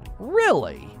combat.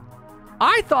 Really?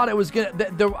 I thought it was going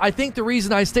to... I think the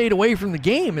reason I stayed away from the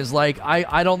game is like,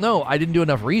 I don't know. I didn't do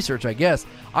enough research, I guess.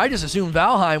 I just assumed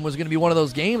Valheim was going to be one of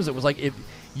those games that was like, if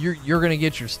you're going to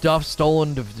get your stuff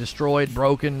stolen, destroyed,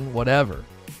 broken, whatever.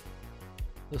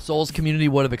 The Souls community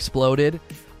would have exploded.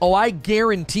 Oh, I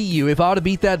guarantee you, if I would have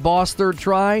beat that boss third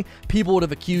try, people would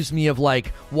have accused me of,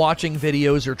 like, watching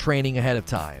videos or training ahead of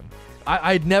time.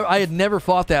 I had never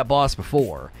fought that boss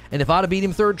before. And if I'd have beat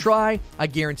him third try, I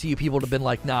guarantee you people would have been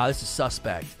like, nah, this is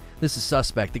suspect.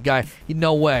 The guy,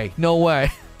 no way.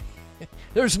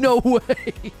 There's no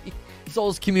way.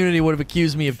 Souls community would have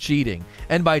accused me of cheating.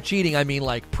 And by cheating, I mean,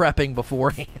 like, prepping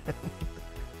beforehand.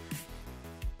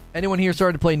 Anyone here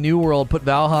started to play New World, put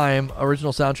Valheim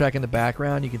original soundtrack in the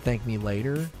background. You can thank me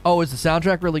later. Oh, is the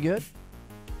soundtrack really good?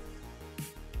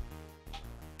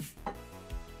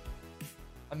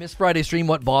 I missed Friday's stream.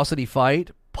 What boss did he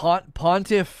fight?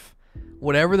 Pontiff,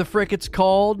 whatever the frick it's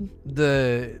called.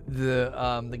 The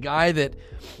guy that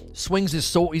swings his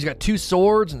sword. He's got two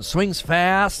swords and swings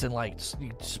fast and like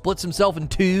he splits himself in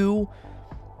two.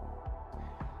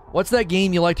 What's that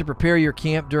game you like to prepare your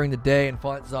camp during the day and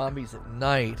fight zombies at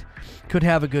night? Could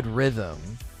have a good rhythm.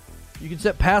 You can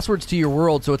set passwords to your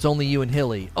world so it's only you and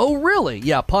Hilly. Oh, really?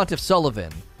 Yeah, Pontiff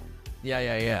Sullivan.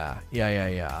 Yeah.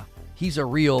 He's a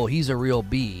real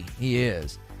B. He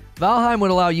is. Valheim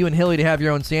would allow you and Hilly to have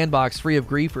your own sandbox free of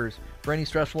griefers for any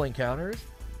stressful encounters.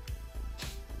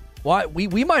 Why?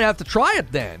 We might have to try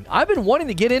it then. I've been wanting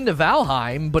to get into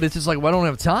Valheim, but it's just like, well, I don't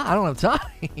have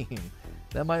time.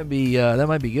 That might be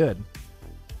good.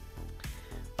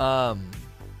 The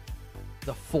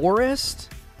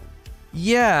Forest?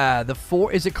 Yeah,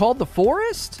 is it called The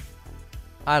Forest?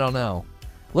 I don't know.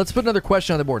 Let's put another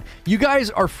question on the board. You guys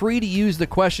are free to use the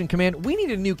question command. We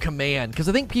need a new command, because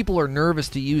I think people are nervous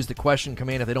to use the question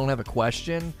command if they don't have a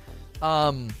question.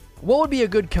 What would be a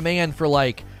good command for,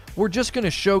 like, we're just going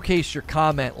to showcase your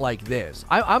comment like this?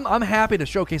 I'm happy to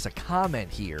showcase a comment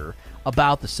here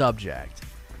about the subject.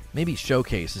 Maybe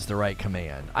showcase is the right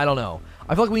command. I don't know.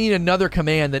 I feel like we need another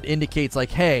command that indicates, like,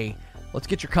 hey, let's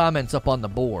get your comments up on the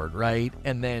board, right?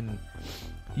 And then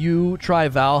you try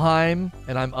Valheim,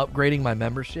 and I'm upgrading my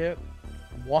membership.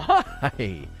 Why?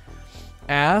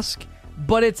 Ask.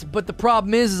 But the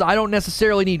problem is I don't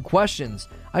necessarily need questions.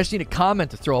 I just need a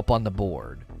comment to throw up on the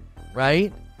board,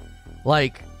 right?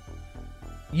 Like,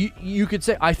 you could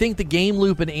say, I think the game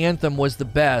loop in Anthem was the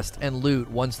best, and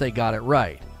loot once they got it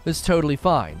right. This is totally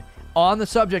fine. On the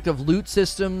subject of loot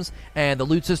systems and the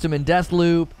loot system in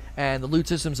Deathloop and the loot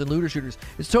systems in looter shooters,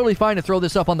 it's totally fine to throw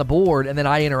this up on the board and then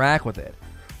I interact with it.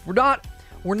 We're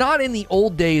not in the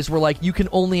old days where, like, you can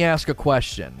only ask a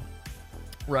question,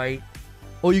 right?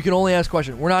 Oh, you can only ask a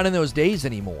question. We're not in those days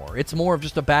anymore. It's more of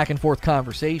just a back and forth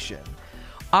conversation.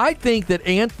 I think that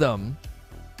Anthem,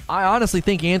 I honestly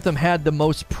think Anthem had the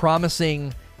most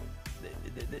promising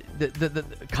the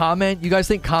comment. You guys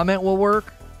think comment will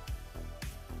work?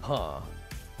 Huh.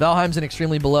 Valheim's an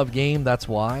extremely beloved game, that's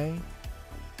why.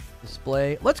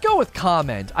 Display. Let's go with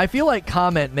comment. I feel like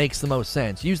comment makes the most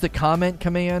sense. Use the comment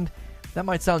command. That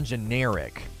might sound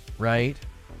generic, right?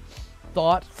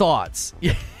 Thoughts.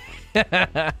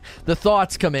 The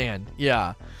thoughts command.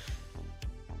 Yeah.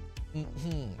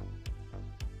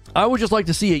 I would just like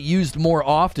to see it used more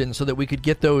often so that we could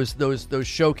get those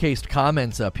showcased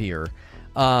comments up here.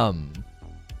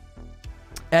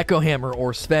 Echo Hammer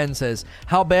or Sven says,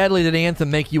 how badly did Anthem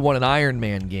make you want an Iron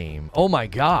Man game? Oh my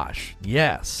gosh.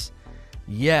 Yes.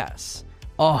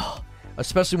 Oh,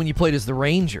 especially when you played as the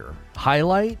Ranger.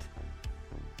 Highlight?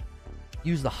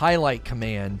 Use the highlight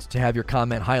command to have your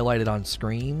comment highlighted on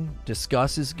screen.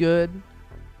 Discuss is good.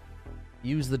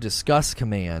 Use the discuss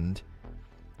command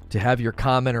to have your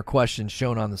comment or question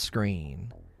shown on the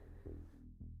screen.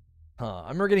 I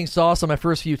remember getting sauce on my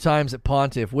first few times at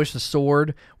Pontiff. Wish the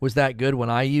sword was that good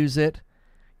when I use it.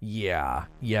 Yeah.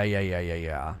 You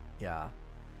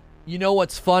know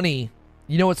what's funny?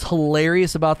 You know what's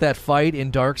hilarious about that fight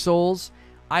in Dark Souls?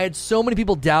 I had so many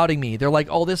people doubting me. They're like,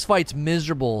 oh, this fight's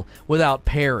miserable without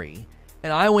parry.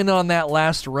 And I went on that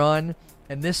last run,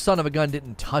 and this son of a gun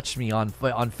didn't touch me on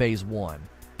phase 1.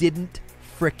 Didn't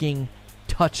freaking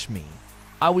touch me.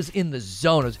 I was in the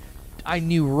zone. I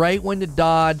knew right when to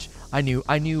dodge. I knew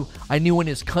when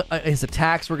his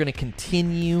attacks were going to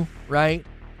continue, right?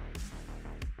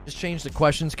 Just change the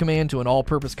questions command to an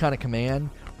all-purpose kind of command.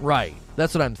 Right.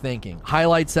 That's what I'm thinking.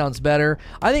 Highlight sounds better.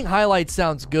 I think highlight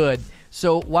sounds good.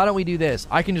 So why don't we do this?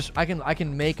 I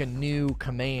can make a new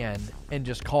command and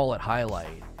just call it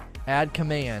highlight. Add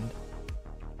command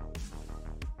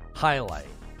highlight.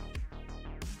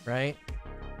 Right?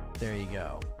 There you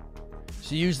go.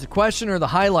 So use the question or the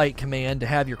highlight command to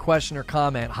have your question or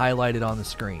comment highlighted on the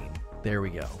screen. There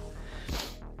we go.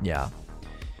 Yeah.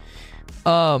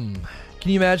 Can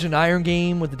you imagine an Iron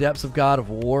game with the depths of God of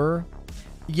War?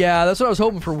 Yeah, that's what I was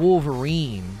hoping for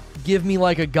Wolverine. Give me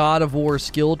like a God of War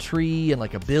skill tree and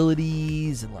like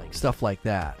abilities and like stuff like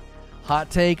that.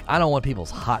 Hot take? I don't want people's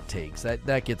hot takes.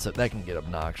 That can get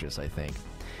obnoxious, I think.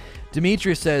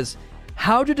 Demetrius says,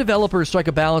 how do developers strike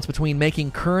a balance between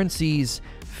making currency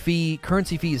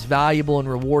fees valuable and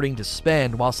rewarding to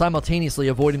spend while simultaneously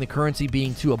avoiding the currency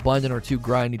being too abundant or too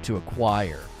grindy to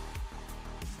acquire?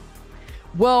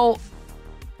 Well,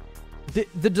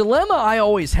 the dilemma I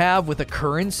always have with a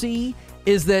currency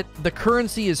is that the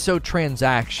currency is so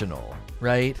transactional,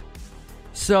 right?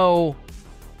 So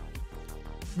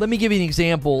let me give you an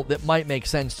example that might make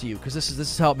sense to you, because this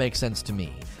is how it makes sense to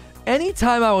me.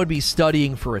 Anytime I would be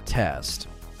studying for a test,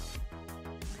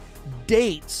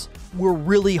 dates were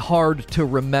really hard to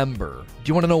remember. Do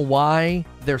you want to know why?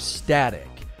 They're static.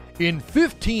 In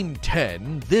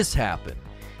 1510, this happened.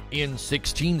 In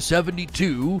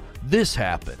 1672, this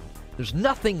happened. There's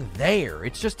nothing there.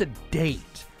 It's just a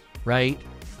date, right?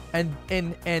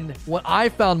 And what I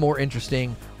found more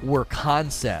interesting were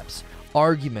concepts,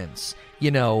 arguments,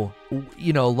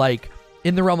 like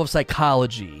in the realm of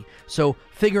psychology. So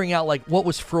figuring out like what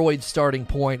was Freud's starting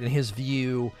point and his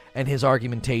view and his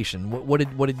argumentation. What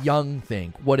did Jung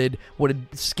think? What did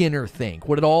Skinner think?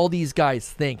 What did all these guys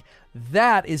think?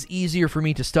 That is easier for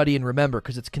me to study and remember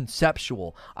because it's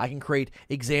conceptual. I can create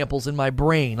examples in my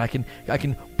brain. I can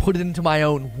put it into my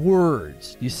own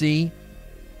words. You see?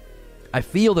 I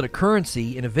feel that a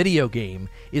currency in a video game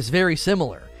is very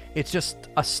similar. It's just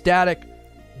a static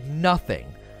nothing.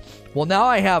 Well, now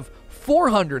I have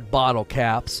 400 bottle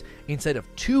caps instead of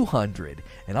 200,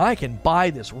 and I can buy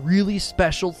this really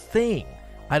special thing.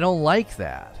 I don't like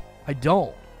that. I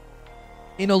don't.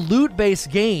 In a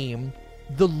loot-based game,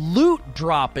 the loot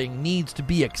dropping needs to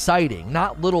be exciting,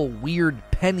 not little weird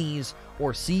pennies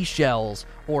or seashells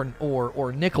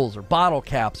or nickels or bottle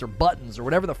caps or buttons or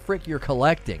whatever the frick you're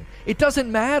collecting. It doesn't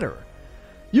matter.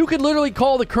 You could literally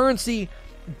call the currency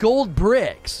gold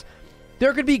bricks.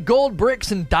 There could be gold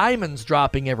bricks and diamonds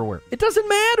dropping everywhere. It doesn't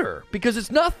matter because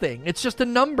it's nothing. It's just a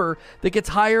number that gets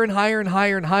higher and higher and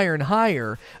higher and higher and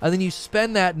higher, and then you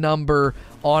spend that number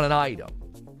on an item.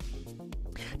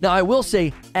 Now, I will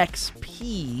say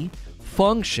XP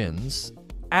functions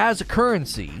as a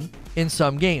currency in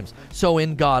some games. So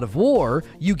in God of War,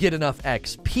 you get enough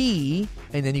XP,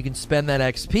 and then you can spend that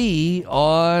XP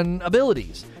on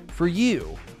abilities for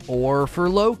you or for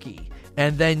Loki.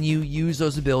 And then you use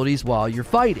those abilities while you're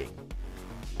fighting.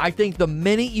 I think the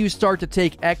minute you start to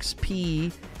take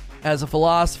XP as a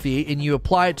philosophy and you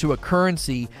apply it to a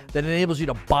currency that enables you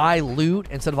to buy loot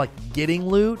instead of like getting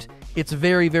loot, it's a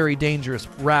very, very dangerous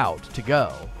route to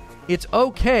go. it's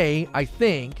okay, I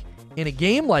think, in a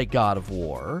game like God of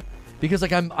War, because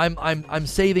like I'm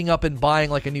saving up and buying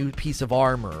like a new piece of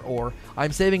armor, or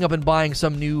I'm saving up and buying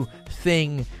some new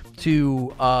thing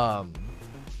to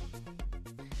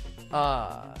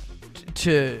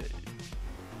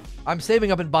I'm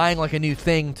saving up and buying like a new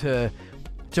thing to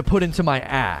put into my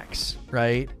axe,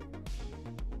 right?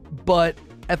 But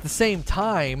at the same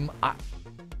time,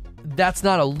 that's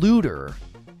not a looter,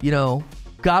 you know?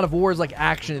 God of War is like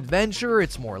action adventure.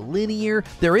 It's more linear.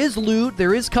 There is loot.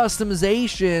 There is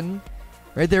customization,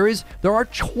 right? There are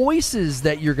choices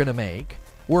that you're going to make.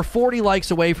 We're 40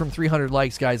 likes away from 300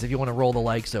 likes, guys, if you want to roll the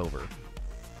likes over.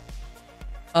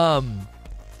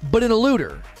 But in a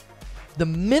looter, the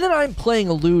minute I'm playing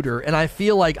a looter and I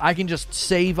feel like I can just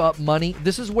save up money,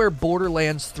 this is where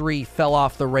Borderlands 3 fell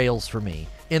off the rails for me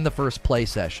in the first play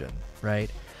session,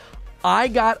 right? I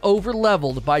got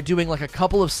over-leveled by doing like a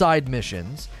couple of side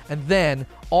missions, and then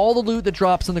all the loot that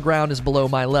drops on the ground is below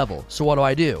my level. So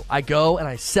what do? I go and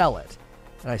I sell it.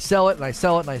 And I sell it, and I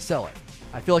sell it, and I sell it.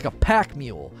 I feel like a pack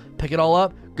mule. Pick it all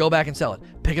up, go back and sell it.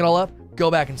 Pick it all up, go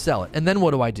back and sell it. And then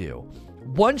what do?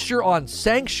 Once you're on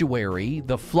Sanctuary,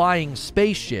 the flying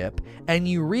spaceship, and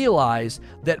you realize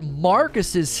that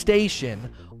Marcus's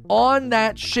station on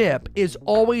that ship is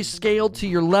always scaled to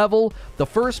your level, the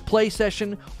first play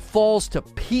session falls to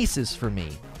pieces for me.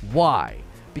 Why?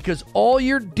 Because all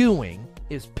you're doing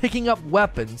is picking up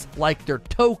weapons like they're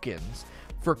tokens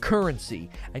for currency,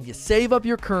 and you save up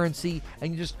your currency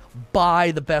and you just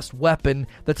buy the best weapon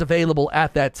that's available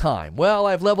at that time. Well,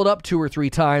 I've leveled up 2 or 3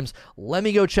 times. Let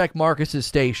me go check Marcus's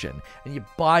station, and you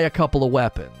buy a couple of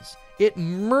weapons. It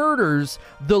murders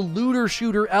the looter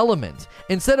shooter element.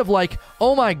 Instead of like,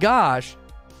 oh my gosh,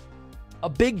 a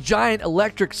big giant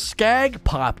electric skag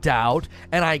popped out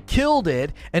and I killed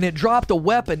it and it dropped a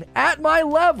weapon at my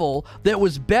level that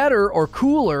was better or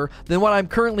cooler than what I'm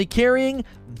currently carrying.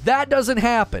 That doesn't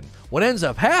happen. What ends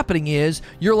up happening is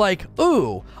you're like,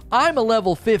 ooh, I'm a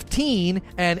level 15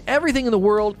 and everything in the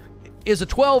world is a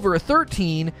 12 or a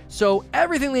 13, so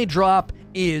everything they drop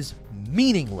is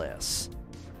meaningless.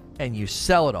 And you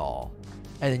sell it all,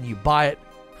 and then you buy it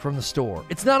from the store.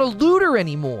 It's not a looter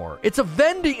anymore. It's a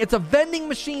vending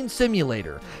machine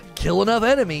simulator. Kill enough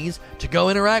enemies to go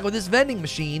interact with this vending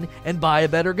machine and buy a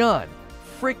better gun.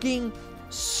 Freaking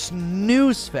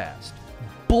snooze fest.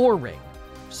 Boring.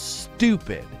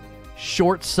 Stupid.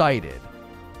 Short-sighted.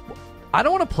 I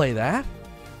don't want to play that.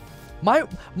 My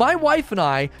wife and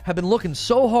I have been looking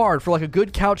so hard for like a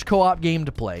good couch co-op game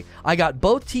to play. I got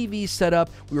both TVs set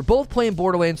up. We were both playing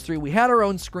Borderlands 3. We had our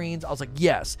own screens. I was like,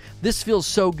 yes, this feels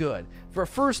so good. For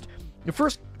the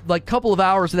first like couple of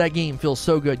hours of that game feels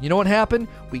so good. You know what happened?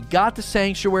 We got to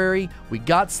Sanctuary. We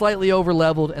got slightly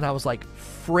over-leveled, and I was like,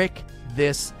 frick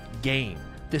this game.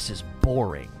 This is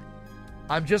boring.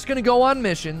 I'm just going to go on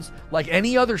missions like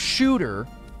any other shooter,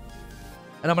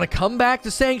 and I'm going to come back to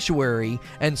Sanctuary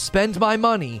and spend my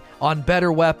money on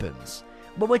better weapons.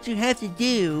 But what you have to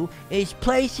do is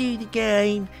play through the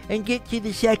game and get to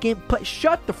the second...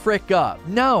 Shut the frick up.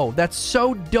 No, that's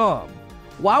so dumb.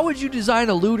 Why would you design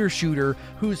a looter shooter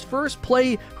whose first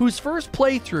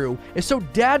playthrough is so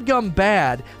dadgum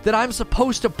bad that I'm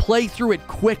supposed to play through it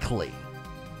quickly?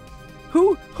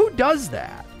 Who does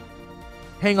that?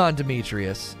 Hang on,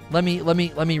 Demetrius. Let me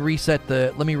reset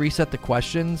the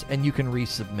questions, and you can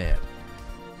resubmit.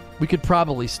 We could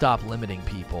probably stop limiting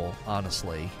people,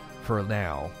 honestly, for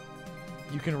now.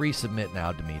 You can resubmit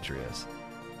now, Demetrius.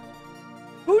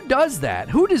 Who does that?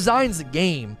 Who designs a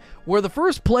game where the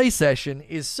first play session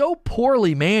is so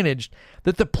poorly managed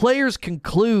that the players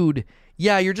conclude,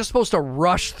 yeah, you're just supposed to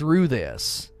rush through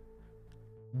this?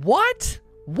 What?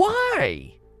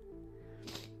 Why?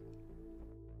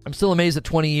 I'm still amazed that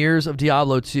 20 years of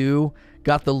Diablo 2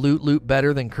 got the loot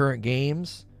better than current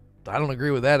games. I don't agree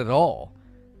with that at all.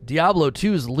 Diablo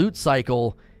 2's loot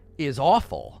cycle is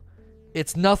awful.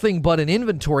 It's nothing but an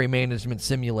inventory management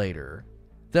simulator.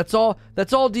 That's all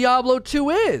Diablo 2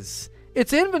 is.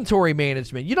 It's inventory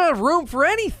management. You don't have room for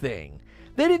anything.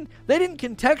 They didn't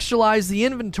contextualize the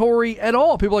inventory at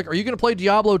all. People are like, are you going to play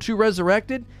Diablo 2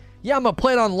 Resurrected? Yeah, I'm going to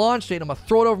play it on launch date. I'm going to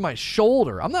throw it over my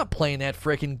shoulder. I'm not playing that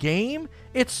freaking game.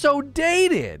 It's so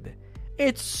dated.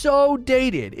 It's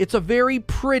a very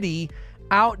pretty,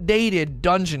 outdated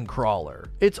dungeon crawler.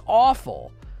 It's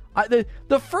awful.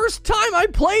 The first time I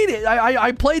played it,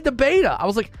 I played the beta. I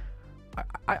was like,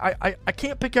 I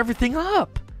can't pick everything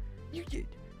up.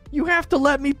 You have to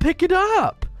let me pick it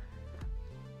up.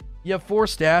 You have 4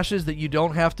 stashes that you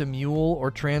don't have to mule or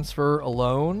transfer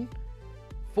alone.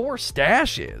 4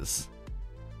 stashes.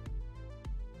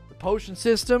 potion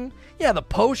system. Yeah, the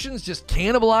potions just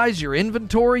cannibalize your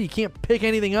inventory. You can't pick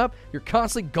anything up. You're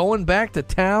constantly going back to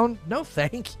town. No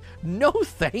thank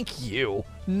you.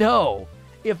 No.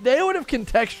 If they would have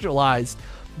contextualized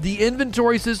the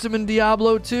inventory system in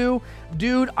Diablo 2,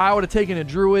 dude, I would have taken a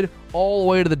druid all the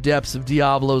way to the depths of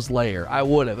Diablo's lair. I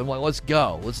would have. I'm like, let's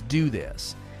go. Let's do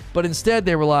this. But instead,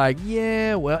 they were like,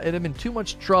 yeah, well, it'd have been too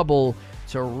much trouble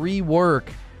to rework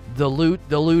the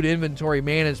loot inventory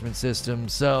management system.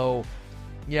 So,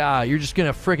 yeah, you're just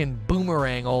gonna freaking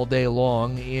boomerang all day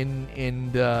long,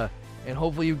 and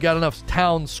hopefully you've got enough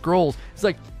town scrolls. It's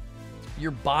like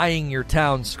you're buying your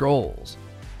town scrolls.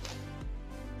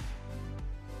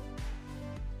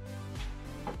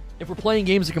 If we're playing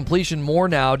games of completion more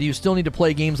now, do you still need to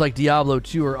play games like Diablo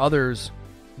 2 or others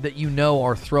that you know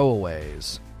are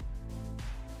throwaways?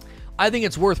 I think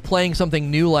it's worth playing something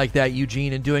new like that,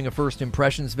 Eugene, and doing a first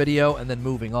impressions video and then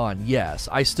moving on. Yes,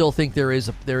 I still think there is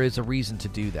a reason to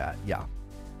do that. Yeah.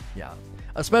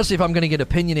 Especially if I'm going to get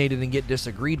opinionated and get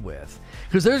disagreed with.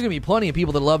 Because there's going to be plenty of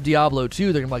people that love Diablo 2.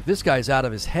 They're going to be like, this guy's out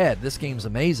of his head. This game's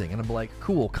amazing. And I'm like,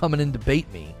 cool, come in and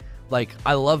debate me. Like,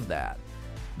 I love that.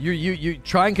 You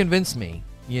try and convince me,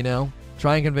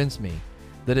 Try and convince me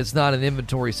that it's not an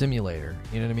inventory simulator.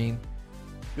 You know what I mean?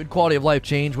 Good quality of life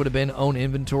change would have been own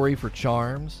inventory for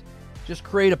charms. Just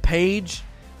create a page.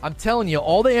 I'm telling you,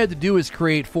 all they had to do is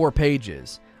create 4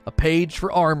 pages. A page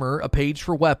for armor, a page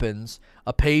for weapons,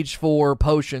 a page for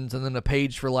potions, and then a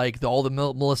page for all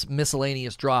the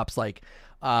miscellaneous drops like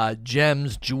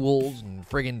gems, jewels, and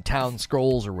friggin' town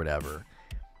scrolls or whatever.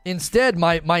 Instead,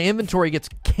 my inventory gets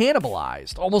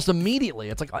cannibalized almost immediately.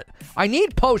 It's like, I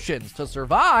need potions to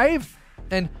survive.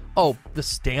 And, the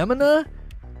stamina?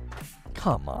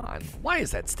 Come on. Why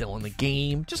is that still in the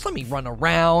game? Just let me run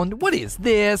around. What is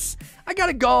this? I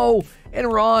gotta go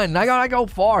and run. I gotta go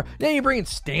far. Then you bring in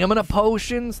stamina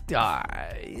potions?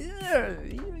 Why?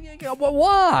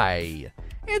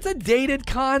 It's a dated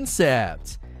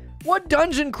concept. What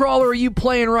dungeon crawler are you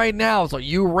playing right now? It's like,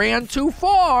 you ran too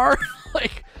far.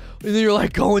 And then you're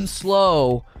going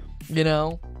slow,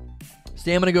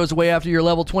 Stamina goes away after you're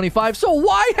level 25, so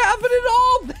why have it at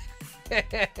all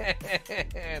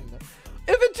then?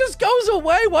 If it just goes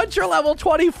away once you're level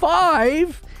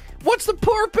 25, what's the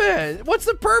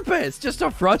purpose? Just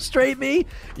to frustrate me?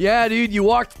 Yeah, dude, you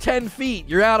walked 10 feet.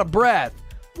 You're out of breath.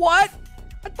 What?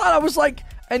 I thought I was like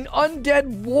an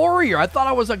undead warrior. I thought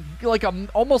I was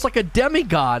almost like a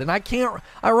demigod, and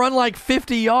I run like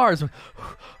 50 yards.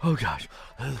 Oh gosh.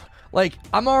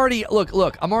 I'm already a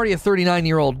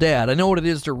 39-year-old dad. I know what it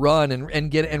is to run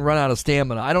and run out of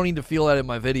stamina. I don't need to feel that in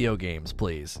my video games,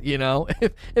 please.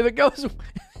 If it goes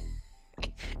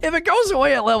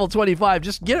away at level 25,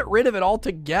 just get rid of it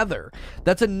altogether.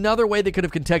 That's another way they could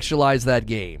have contextualized that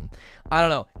game. I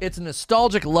don't know. It's a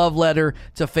nostalgic love letter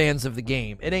to fans of the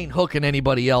game. It ain't hooking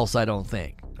anybody else, I don't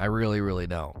think. I really, really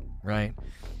don't, right?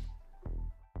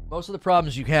 Most of the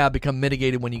problems you have become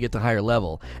mitigated when you get to higher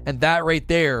level. And that right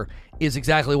there is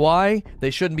exactly why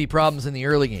they shouldn't be problems in the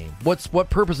early game. What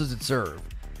purpose does it serve?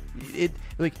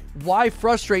 Why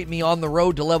frustrate me on the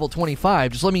road to level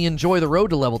 25? Just let me enjoy the road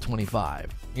to level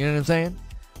 25. You know what I'm saying?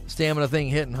 Stamina thing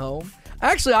hitting home.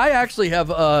 Actually, I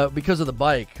have because of the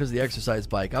bike, because of the exercise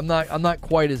bike, I'm not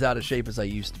quite as out of shape as I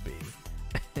used to be.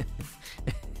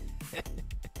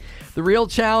 The real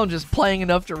challenge is playing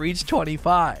enough to reach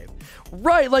 25.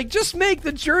 Right, just make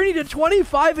the journey to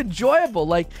 25 enjoyable.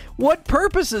 What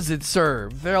purpose does it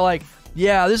serve? They're like,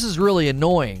 yeah, this is really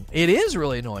annoying. It is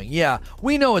really annoying. Yeah,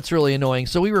 we know it's really annoying,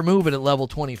 so we remove it at level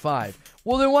 25.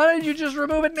 Well, then why did you just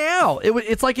remove it now?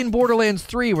 It's like in Borderlands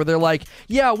 3 where they're like,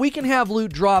 yeah, we can have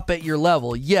loot drop at your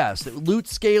level. Yes, loot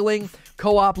scaling,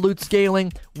 co-op loot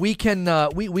scaling, we can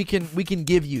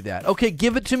give you that. Okay,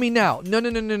 give it to me now.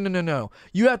 No.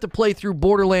 You have to play through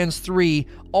Borderlands 3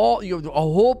 a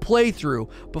whole playthrough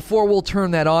before we'll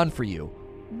turn that on for you.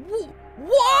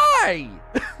 Why?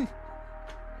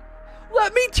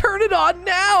 Let me turn it on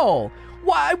now.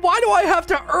 Why do I have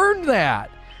to earn that?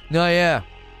 No, yeah.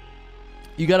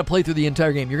 You got to play through the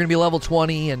entire game. You're going to be level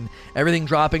 20, and everything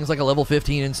dropping is like a level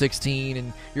 15 and 16,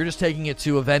 and you're just taking it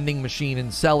to a vending machine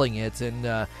and selling it,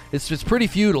 and it's just pretty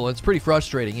futile. It's pretty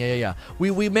frustrating. Yeah.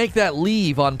 We make that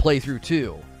leave on playthrough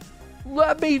 2.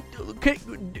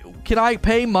 Can I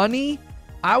pay money?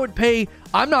 I would pay.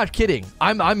 I'm not kidding.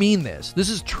 I mean this. This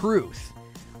is truth.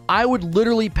 I would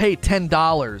literally pay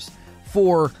 $10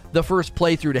 for the first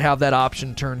playthrough to have that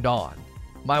option turned on.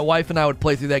 My wife and I would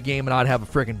play through that game, and I'd have a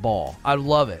freaking ball. I'd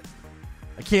love it.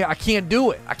 I can't do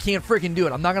it. I can't freaking do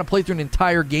it. I'm not going to play through an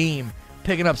entire game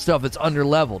picking up stuff that's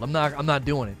underleveled. I'm not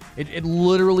doing it. It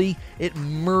literally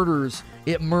murders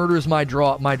my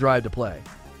drive to play,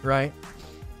 right?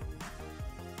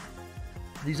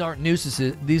 These aren't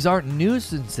nuisances,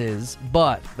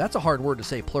 but that's a hard word to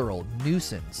say plural.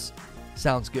 Nuisance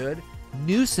sounds good.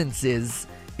 Nuisances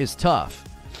is tough.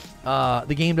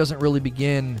 The game doesn't really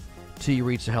begin till you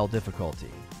reach the hell difficulty.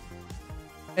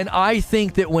 And I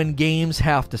think that when games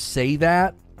have to say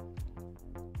that,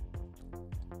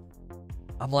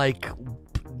 I'm like,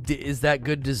 is that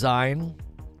good design?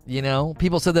 You know,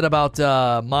 people said that about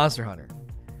Monster Hunter.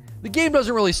 The game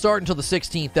doesn't really start until the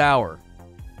 16th hour.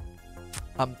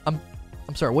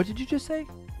 I'm sorry, what did you just say?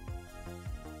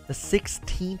 The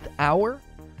 16th hour?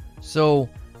 So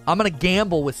I'm going to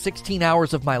gamble with 16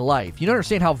 hours of my life. You don't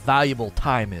understand how valuable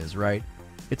time is, right?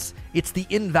 It's the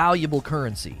invaluable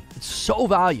currency. It's so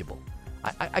valuable.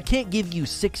 I can't give you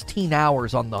 16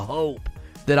 hours on the hope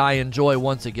that I enjoy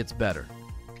once it gets better.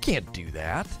 I can't do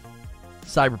that.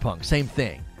 Cyberpunk, same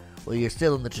thing. Well, you're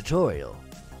still in the tutorial.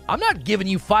 I'm not giving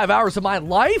you 5 hours of my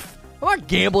life. I'm not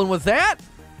gambling with that.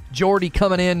 Jordy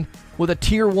coming in with a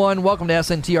tier 1. Welcome to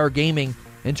SNTR Gaming.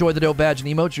 Enjoy the dope badge and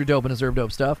emotes. You're dope and deserve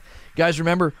dope stuff. Guys,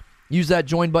 remember, use that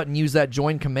join button. Use that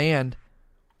join command.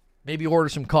 Maybe order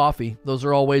some coffee. Those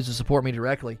are all ways to support me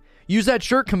directly. Use that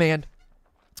shirt command.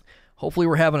 Hopefully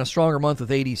we're having a stronger month with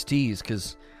 80s Tees,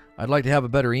 because I'd like to have a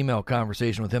better email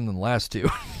conversation with him than the last two.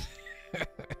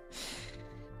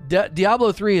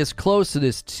 Diablo 3 is close to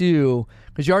this too,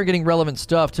 because you aren't getting relevant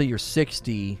stuff till you're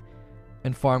 60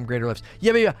 and farm greater lives.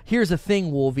 Yeah, but here's the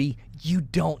thing, Wolvie. You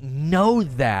don't know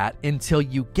that until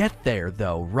you get there,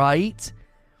 though, right?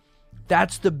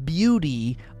 That's the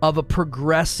beauty of a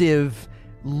progressive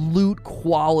loot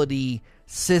quality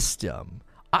system.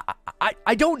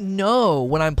 I don't know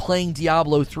when I'm playing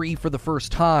Diablo 3 for the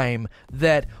first time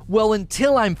that, well,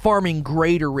 until I'm farming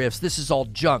greater rifts, this is all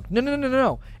junk.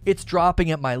 No. It's dropping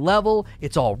at my level.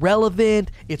 It's all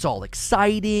relevant. It's all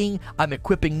exciting. I'm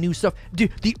equipping new stuff.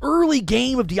 Dude, the early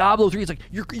game of Diablo 3, it's like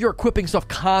you're equipping stuff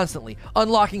constantly,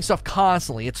 unlocking stuff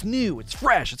constantly. It's new. It's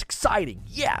fresh. It's exciting.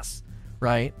 Yes.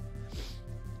 Right?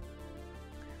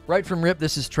 Right from rip,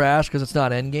 this is trash because it's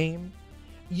not endgame.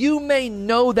 You may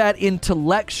know that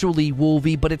intellectually,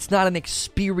 Wolvie, but it's not an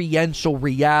experiential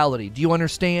reality. Do you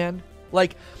understand?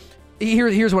 Like,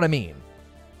 here's what I mean.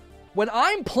 When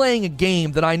I'm playing a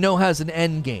game that I know has an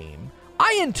end game,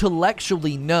 I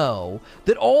intellectually know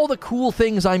that all the cool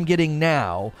things I'm getting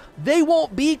now, they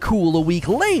won't be cool a week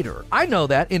later. I know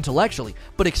that intellectually,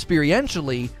 but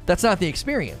experientially, that's not the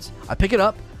experience. I pick it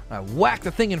up, I whack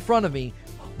the thing in front of me.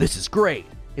 This is great.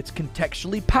 It's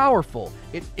contextually powerful.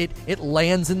 It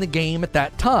lands in the game at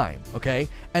that time, okay?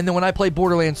 And then when I play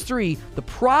Borderlands 3, the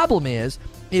problem is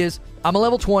I'm a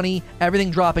level 20, everything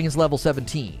dropping is level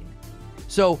 17.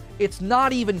 So it's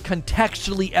not even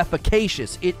contextually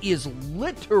efficacious. It is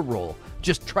literal.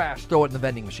 Just trash, throw it in the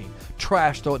vending machine.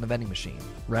 Trash, throw it in the vending machine,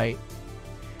 right?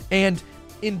 And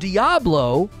in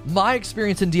Diablo, my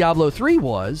experience in Diablo 3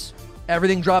 was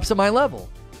everything drops at my level.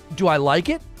 Do I like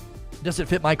it? Does it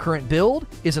fit my current build?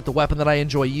 Is it the weapon that I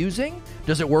enjoy using?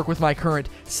 Does it work with my current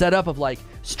setup of like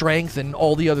strength and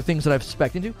all the other things that I've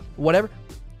spec'd into? Whatever.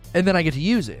 And then I get to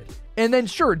use it. And then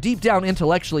sure, deep down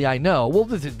intellectually I know, well,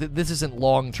 this isn't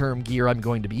long-term gear I'm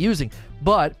going to be using,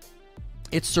 but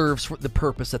it serves for the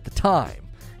purpose at the time.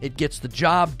 It gets the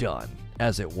job done,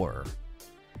 as it were.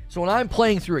 So when I'm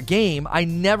playing through a game, I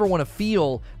never want to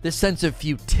feel this sense of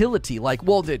futility, like,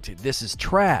 well, this is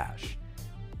trash.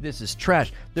 This is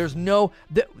trash. There's no...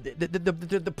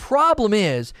 The problem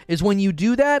is when you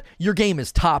do that, your game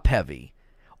is top-heavy.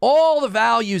 All the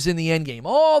values in the end game,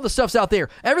 all the stuff's out there.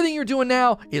 Everything you're doing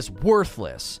now is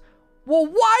worthless. Well,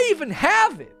 why even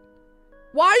have it?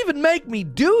 Why even make me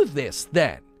do this,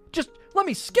 then? Just let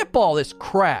me skip all this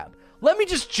crap. Let me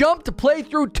just jump to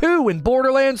playthrough 2 in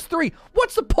Borderlands 3.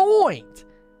 What's the point?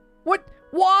 What?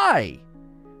 Why?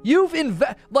 You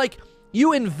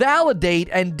invalidate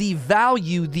and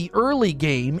devalue the early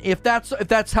game if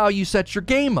that's how you set your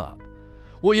game up.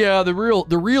 Well, yeah, the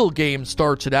real game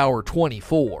starts at hour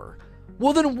 24.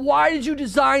 Well, then why did you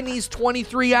design these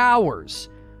 23 hours?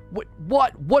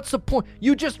 What's the point?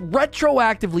 You just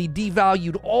retroactively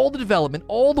devalued all the development,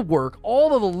 all the work,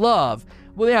 all of the love.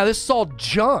 Well, yeah, this is all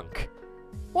junk.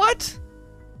 What?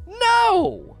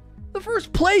 No! The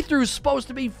first playthrough is supposed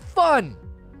to be fun,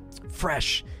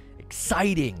 fresh,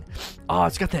 exciting. Oh,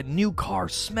 it's got that new car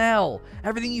smell.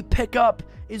 Everything you pick up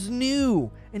is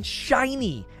new and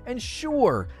shiny. And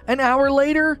sure, an hour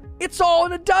later, it's all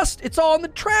in the dust. It's all in the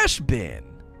trash bin.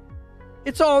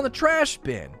 It's all in the trash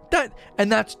bin.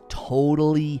 That's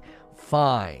totally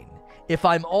fine. If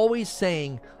I'm always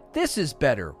saying, This is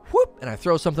better. Whoop, and I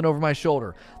throw something over my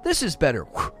shoulder. This is better.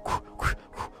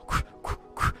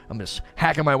 I'm just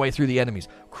hacking my way through the enemies.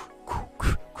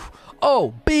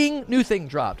 Oh, bing, new thing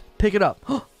dropped. Pick it up.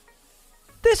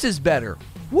 This is better.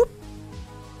 Whoop.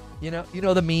 You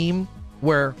know the meme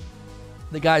where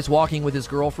the guy's walking with his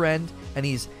girlfriend and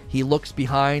he looks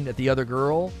behind at the other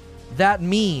girl? That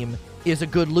meme is a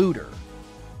good looter.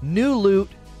 New loot,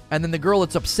 and then the girl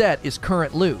that's upset is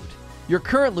current loot. Your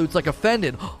current loot's like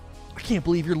offended. I can't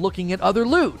believe you're looking at other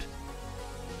loot.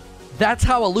 That's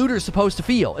how a looter's supposed to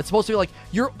feel. It's supposed to be like,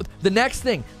 you're the next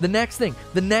thing, the next thing,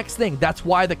 the next thing. That's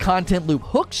why the content loop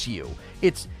hooks you.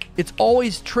 It's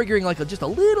always triggering like just a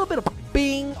little bit of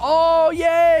bing. Oh,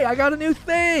 yay, I got a new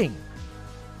thing.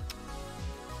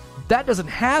 That doesn't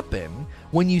happen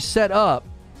when you set up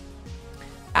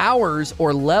hours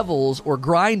or levels or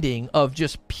grinding of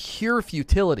just pure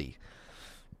futility.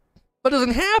 That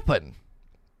doesn't happen.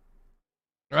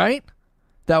 Right?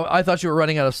 I thought you were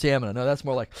running out of stamina. No, that's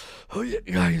more like, oh yeah,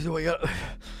 guys,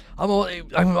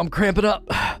 I'm cramping up.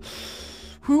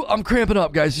 I'm cramping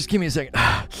up, guys. Just give me a second.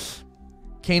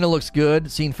 Kena looks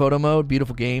good. Seen photo mode,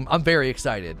 beautiful game. I'm very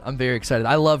excited.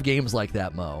 I love games like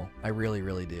that, Mo. I really,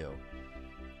 really do.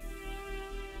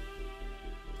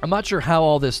 I'm not sure how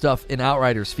all this stuff in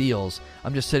Outriders feels.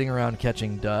 I'm just sitting around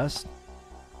catching dust.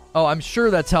 Oh, I'm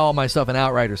sure that's how all my stuff in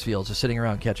Outriders feels, just sitting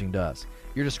around catching dust.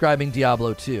 You're describing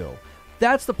Diablo 2.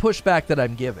 That's the pushback that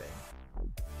I'm giving.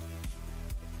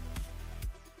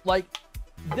 Like,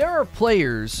 there are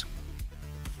players...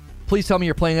 Please tell me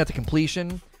you're playing that to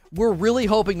completion. We're really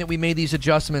hoping that we made these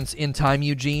adjustments in time,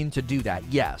 Eugene, to do that.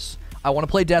 Yes. I want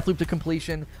to play Deathloop to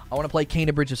completion. I want to play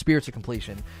Kena Bridge of Spirits to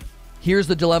completion. Here's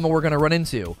the dilemma we're going to run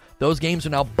into. Those games are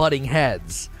now butting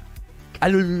heads. I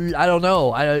don't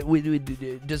know.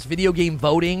 Does video game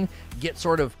voting get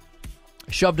sort of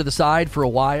shoved to the side for a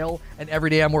while, and every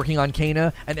day I'm working on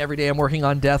Kena, and every day I'm working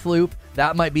on Deathloop?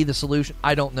 That might be the solution.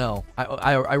 I don't know.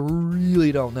 I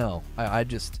really don't know. I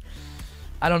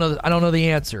don't know. I don't know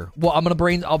the answer. Well,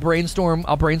 I'll brainstorm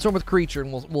with Creature,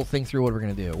 and we'll think through what we're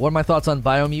gonna do. What are my thoughts on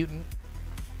Biomutant?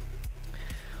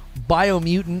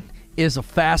 Biomutant is a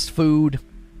fast food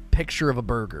picture of a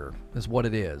burger, is what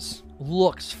it is.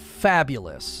 Looks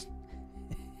fabulous,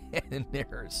 and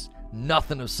there's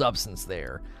nothing of substance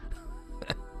there.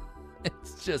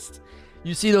 It's just,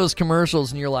 you see those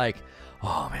commercials and you're like,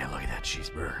 oh man, look at that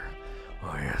cheeseburger.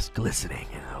 Oh yeah, it's glistening,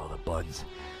 and the bun's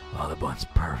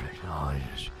perfect. Oh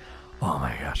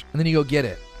my gosh. And then you go get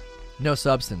it. No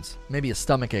substance. Maybe a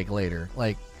stomachache later.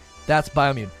 Like, that's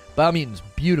Biomutant. Biomutant's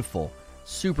beautiful,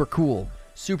 super cool,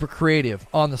 super creative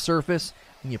on the surface.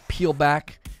 And you peel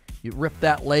back, you rip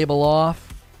that label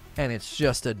off, and it's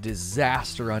just a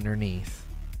disaster underneath.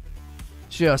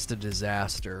 Just a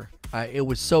disaster. It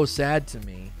was so sad to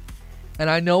me. And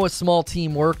I know a small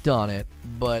team worked on it,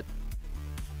 but...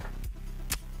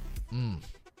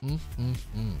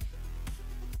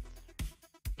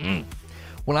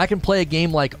 When I can play a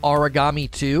game like Origami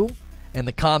 2, and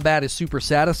the combat is super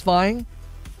satisfying,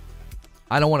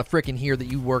 I don't want to frickin' hear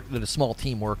that a small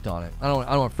team worked on it. I don't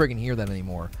want to frickin' hear that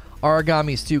anymore.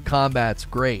 Origami's 2 combat's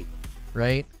great,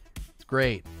 right? It's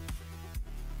great.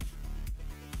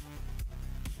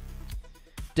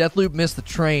 Deathloop missed the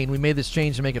train. We made this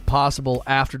change to make it possible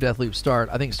after Deathloop start.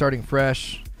 I think starting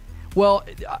fresh. Well,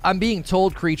 I'm being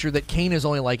told, Creature, that Kena is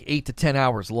only like 8 to 10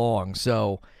 hours long.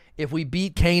 So if we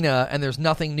beat Kena and there's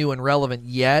nothing new and relevant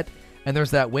yet, and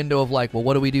there's that window of like, well,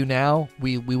 what do we do now?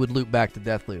 We would loop back to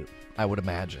Deathloop, I would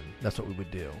imagine. That's what we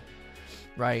would do,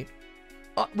 right?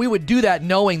 We would do that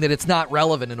knowing that it's not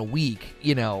relevant in a week,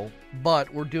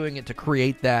 but we're doing it to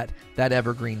create that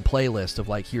evergreen playlist of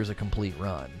like, here's a complete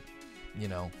run.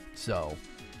 So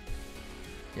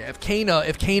yeah, if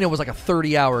Kena was like a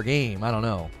 30-hour game, I don't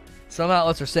know. Some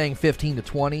outlets are saying 15 to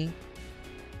 20.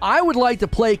 I would like to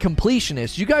play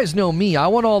Completionist. You guys know me. I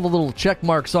want all the little check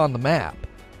marks on the map.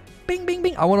 Bing, bing,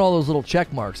 bing. I want all those little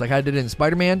check marks like I did in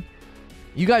Spider-Man.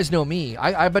 You guys know me.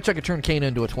 I bet you I could turn Kena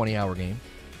into a 20-hour game.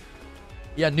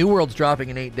 Yeah, New World's dropping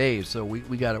in 8 days, so we're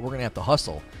going to have to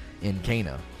hustle in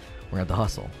Kena. We're going to have to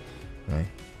hustle. Right?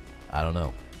 I don't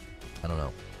know.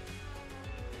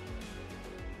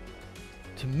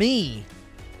 To me,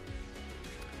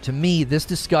 this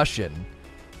discussion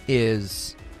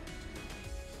is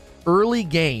early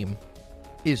game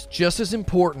is just as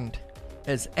important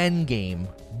as end game,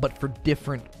 but for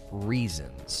different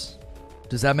reasons.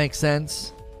 Does that make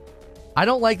sense? I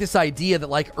don't like this idea that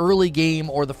like early game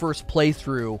or the first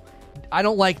playthrough, I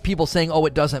don't like people saying, oh,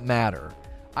 it doesn't matter.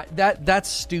 That's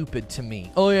stupid to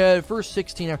me. Oh yeah, first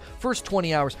 16 hours, first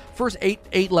 20 hours, first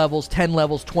 8 levels, 10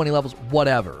 levels, 20 levels,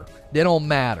 whatever. They don't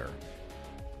matter.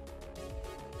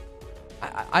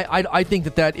 I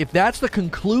think that if that's the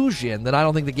conclusion, then I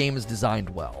don't think the game is designed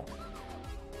well.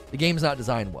 The game's not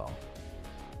designed well.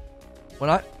 When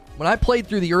I played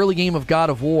through the early game of God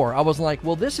of War, I was like,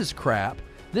 well, this is crap.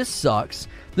 This sucks.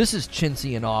 This is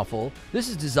chintzy and awful. This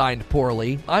is designed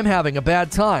poorly. I'm having a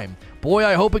bad time. Boy,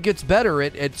 I hope it gets better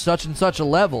at such and such a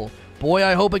level. Boy,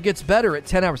 I hope it gets better at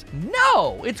 10 hours.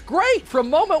 No, it's great from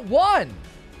moment one.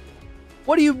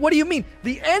 What do you mean?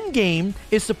 The end game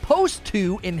is supposed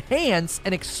to enhance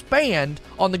and expand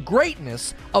on the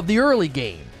greatness of the early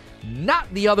game,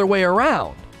 not the other way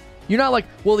around. You're not like,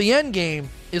 well, the end game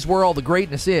is where all the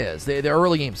greatness is. The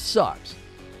early game sucks.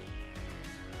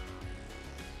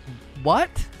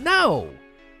 What? No.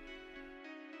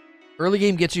 Early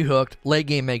game gets you hooked. Late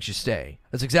game makes you stay.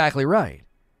 That's exactly right.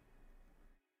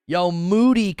 Yo,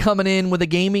 Moody coming in with a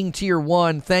gaming tier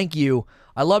 1. Thank you.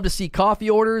 I love to see coffee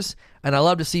orders, and I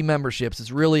love to see memberships.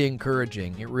 It's really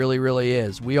encouraging. It really, really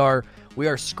is. We are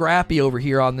scrappy over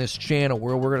here on this channel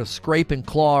where we're going to scrape and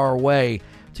claw our way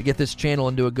to get this channel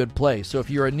into a good place. So if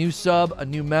you're a new sub, a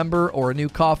new member, or a new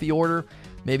coffee order,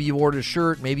 maybe you've ordered a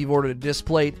shirt, maybe you've ordered a disc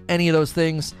plate, any of those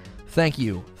things, thank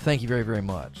you. Thank you very, very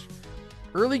much.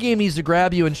 Early game needs to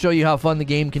grab you and show you how fun the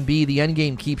game can be. The end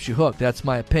game keeps you hooked. That's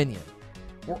my opinion.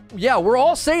 We're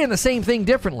all saying the same thing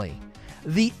differently.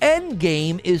 The end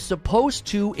game is supposed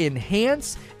to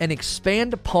enhance and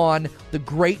expand upon the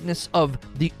greatness of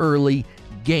the early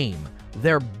game.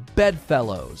 They're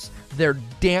bedfellows. They're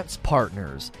dance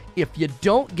partners. If you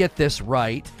don't get this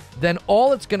right, then all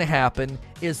that's going to happen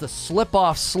is the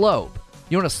slip-off slope.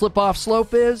 You know what a slip-off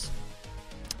slope is?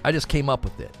 I just came up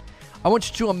with it. I want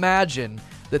you to imagine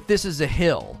that this is a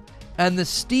hill, and the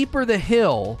steeper the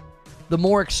hill, the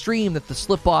more extreme that the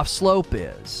slip-off slope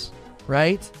is,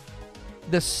 right?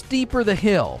 The steeper the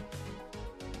hill.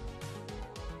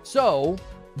 So,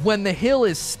 when the hill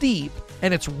is steep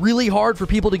and it's really hard for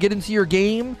people to get into your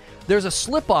game, there's a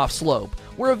slip-off slope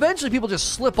where eventually people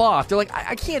just slip off. They're like,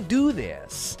 I can't do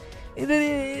this.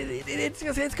 It's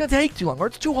going to take too long, or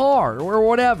it's too hard, or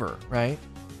whatever, right?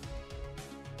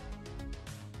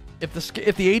 If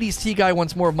the 80s T guy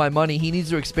wants more of my money, he needs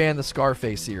to expand the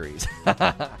Scarface series.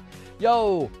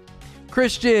 Yo,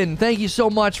 Christian, thank you so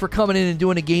much for coming in and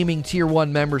doing a gaming tier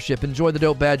 1 membership. Enjoy the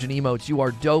dope badge and emotes. You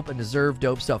are dope and deserve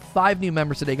dope stuff. 5 new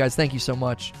members today, guys. Thank you so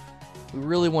much. We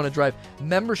really want to drive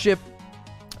membership.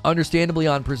 Understandably,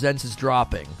 on Presents is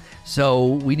dropping, so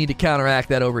we need to counteract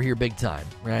that over here big time,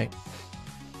 right?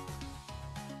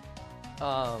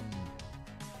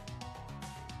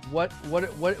 What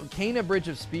Cana Bridge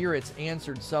of Spirits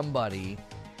answered somebody.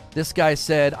 This guy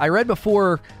said, I read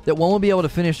before that one will be able to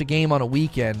finish a game on a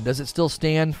weekend. Does it still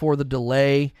stand for the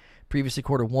delay? Previously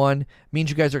Q1 means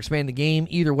you guys are expanding the game.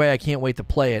 Either way, I can't wait to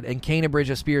play it. And Cana Bridge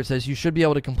of Spirits says you should be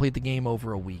able to complete the game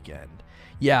over a weekend.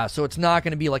 Yeah, so it's not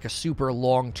going to be like a super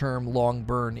long-term,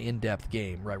 long-burn, in-depth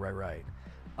game. Right. Right.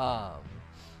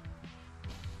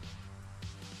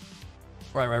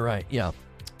 Yeah.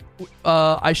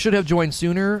 I should have joined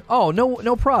sooner. Oh,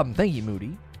 no problem. Thank you,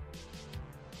 Moody.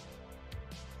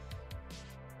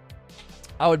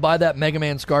 I would buy that Mega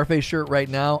Man Scarface shirt right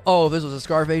now. Oh, if this was a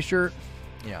Scarface shirt?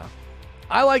 Yeah.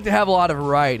 I like to have a lot of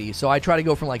variety, so I try to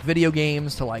go from like video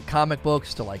games to like comic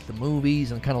books to like the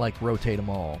movies and kind of like rotate them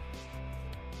all.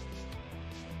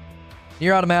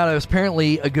 Nier Automata is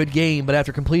apparently a good game, but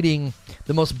after completing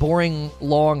the most boring,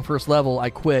 long first level, I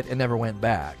quit and never went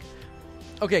back.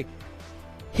 Okay,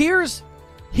 here's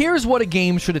what a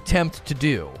game should attempt to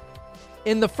do.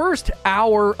 In the first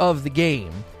hour of the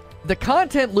game, the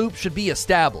content loop should be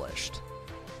established.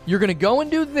 You're going to go and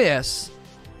do this,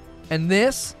 and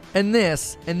this, and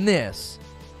this, and this.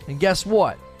 And guess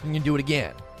what? You can do it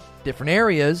again. Different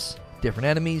areas, different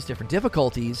enemies, different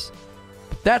difficulties.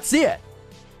 But that's it.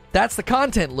 That's the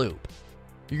content loop.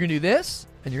 You're going to do this,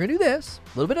 and you're going to do this, a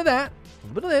little bit of that, a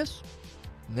little bit of this,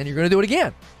 and then you're going to do it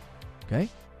again. Okay?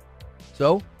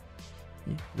 So,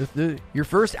 your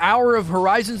first hour of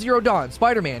Horizon Zero Dawn,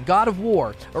 Spider-Man, God of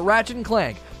War, or Ratchet and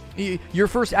Clank, your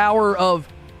first hour of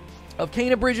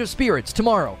Cana Bridge of Spirits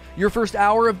tomorrow, your first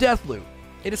hour of Deathloop.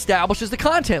 It establishes the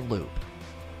content loop.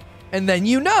 And then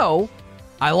you know,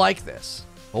 I like this.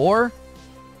 Or,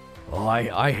 oh,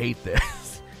 I hate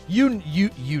this. You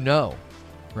know,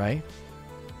 right?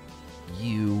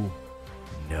 You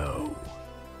know.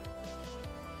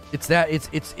 It's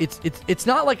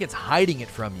not like it's hiding it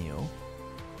from you.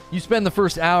 You spend the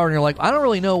first hour and you're like, I don't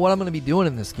really know what I'm going to be doing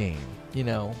in this game. You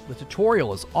know, the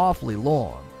tutorial is awfully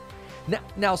long.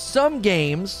 Now some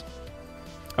games,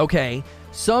 it's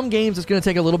going to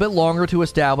take a little bit longer to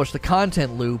establish the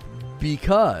content loop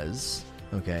because,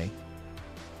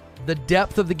 the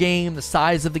depth of the game, the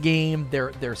size of the game,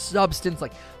 their substance,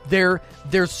 like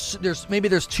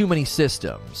there's too many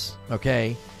systems,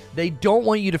 okay? They don't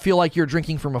want you to feel like you're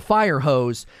drinking from a fire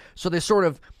hose, so they sort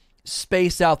of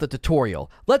space out the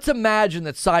tutorial. Let's imagine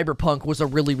that Cyberpunk was a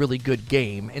really, really good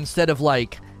game instead of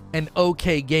like an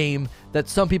okay game that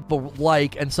some people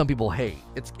like and some people hate.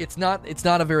 It's not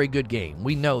a very good game.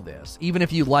 We know this. Even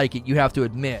if you like it, you have to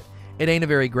admit it ain't a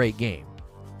very great game.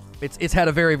 It's had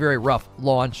a very, very rough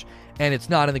launch, and it's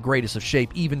not in the greatest of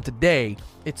shape. Even today,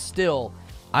 it's still,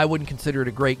 I wouldn't consider it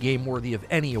a great game worthy of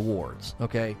any awards,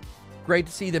 okay? Great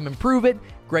to see them improve it.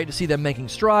 Great to see them making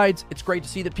strides. It's great to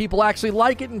see that people actually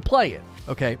like it and play it,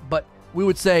 okay? But we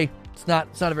would say it's not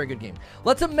a very good game.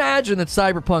 Let's imagine that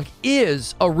Cyberpunk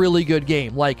is a really good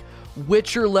game, like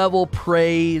Witcher level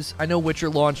praise. I know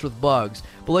Witcher launched with bugs,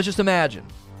 but let's just imagine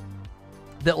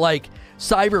that like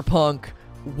Cyberpunk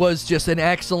was just an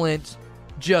excellent,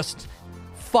 just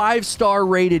 5-star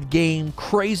rated game,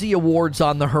 crazy awards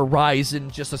on the horizon,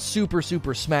 just a super,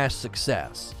 super smash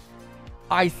success.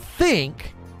 I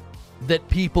think that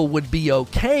people would be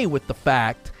okay with the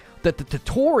fact that the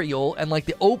tutorial and like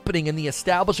the opening and the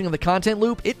establishing of the content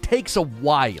loop, it takes a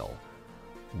while.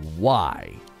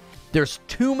 Why? There's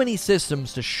too many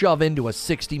systems to shove into a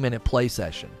 60-minute play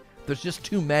session. There's just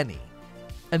too many.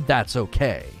 And that's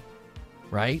okay.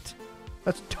 Right?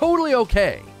 That's totally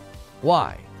okay.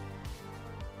 Why?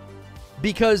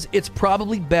 Because it's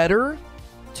probably better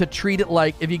to treat it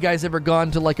like, if you guys ever gone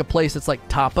to like a place that's like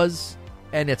tapas,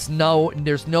 and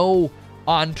there's no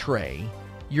entree,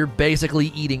 you're basically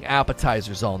eating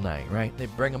appetizers all night, right? They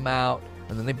bring them out,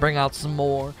 and then they bring out some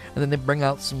more, and then they bring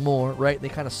out some more, right? They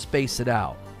kind of space it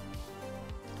out.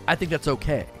 I think that's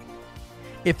okay.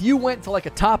 If you went to like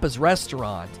a tapas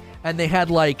restaurant, and they had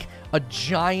like a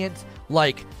giant,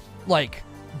 like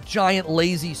giant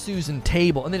lazy Susan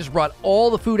table, and they just brought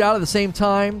all the food out at the same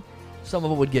time, some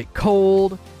of it would get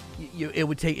cold. It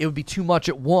would be too much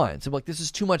at once. I'm like, this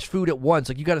is too much food at once.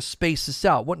 Like, you got to space this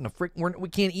out. What in the frick? We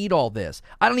can't eat all this.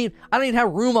 I don't even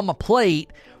have room on my plate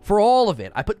for all of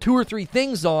it. I put 2 or 3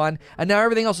 things on, and now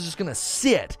everything else is just gonna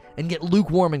sit and get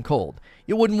lukewarm and cold.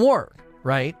 It wouldn't work,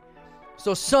 right?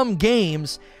 So some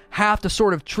games have to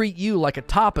sort of treat you like a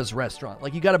tapas restaurant.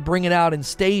 Like, you got to bring it out in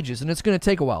stages, and it's going to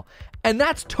take a while. And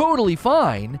that's totally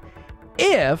fine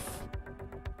if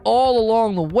all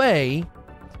along the way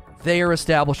they are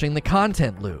establishing the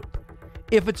content loop.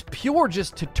 If it's pure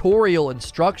just tutorial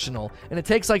instructional and it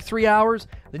takes like 3 hours,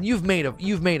 then you've made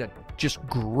a just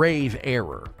grave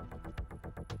error.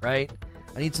 Right?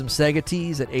 I need some Sega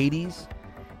teas at 80s.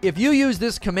 If you use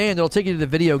this command, it'll take you to the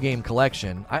video game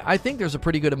collection. I think there's a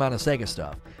pretty good amount of Sega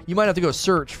stuff. You might have to go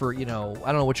search for, I don't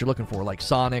know what you're looking for, like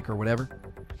Sonic or whatever.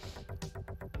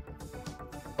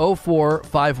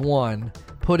 0451,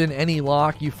 put in any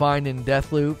lock you find in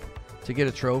Deathloop to get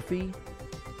a trophy.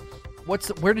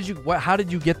 How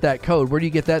did you get that code? Where do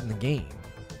you get that in the game?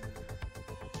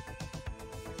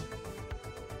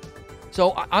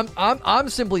 So I'm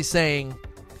simply saying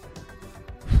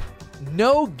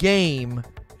no game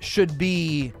should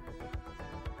be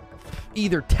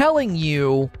either telling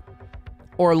you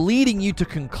or leading you to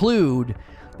conclude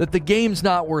that the game's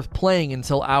not worth playing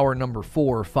until hour number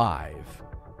 4 or 5.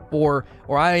 Or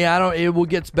it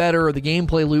gets better, or the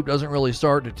gameplay loop doesn't really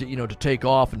start to take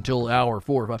off until hour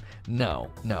 4 or 5. No.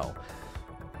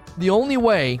 The only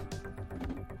way,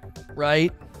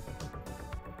 right?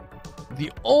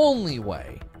 The only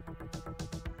way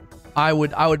I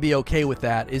would be okay with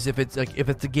that is if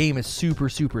the game is super,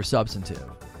 super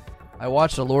substantive. I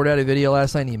watched a Lord Addy video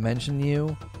last night and he mentioned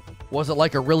you. Was it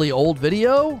like a really old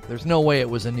video? There's no way it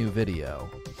was a new video.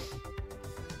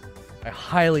 I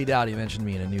highly doubt he mentioned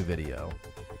me in a new video.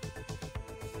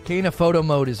 Kena photo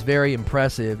mode is very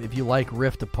impressive. If you like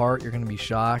Rift Apart, you're going to be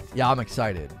shocked. Yeah, I'm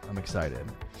excited.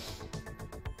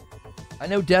 I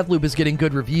know Deathloop is getting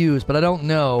good reviews, but I don't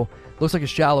know. Looks like a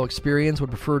shallow experience. Would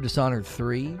prefer Dishonored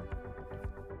 3.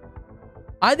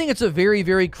 I think it's a very,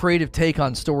 very creative take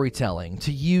on storytelling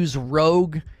to use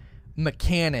rogue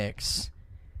mechanics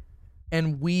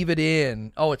and weave it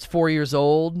in. Oh, it's 4 years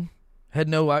old? Had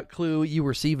no clue you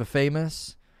were Siva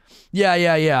famous? Yeah,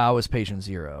 I was Patient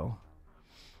Zero.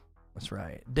 That's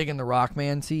right. Digging the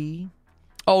Rockman tee.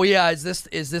 Oh, yeah, is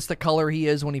this the color he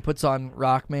is when he puts on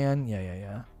Rockman?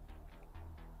 Yeah.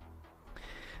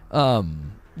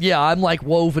 Yeah, I'm like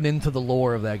woven into the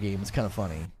lore of that game. It's kind of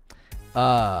funny.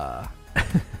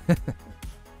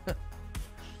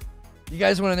 You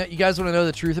guys want to know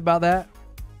the truth about that?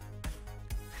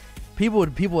 People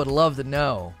would love to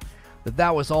know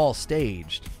that was all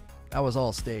staged. That was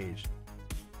all staged.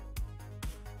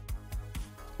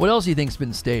 What else do you think's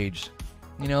been staged?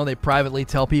 You know, they privately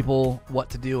tell people what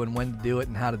to do and when to do it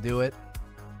and how to do it.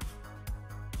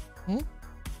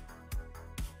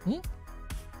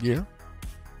 Yeah.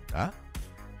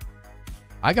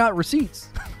 I got receipts.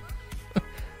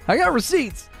 I got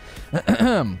receipts.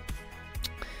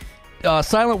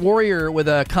 Silent Warrior with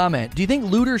a comment. Do you think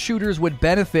looter shooters would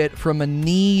benefit from a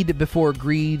need before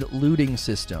greed looting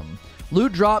system?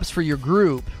 Loot drops for your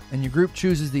group, and your group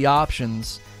chooses the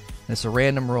options, and it's a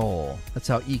random roll. That's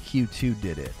how EQ2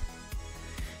 did it.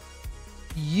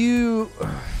 You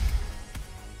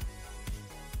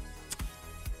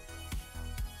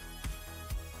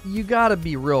gotta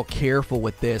be real careful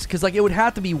with this, because like it would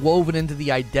have to be woven into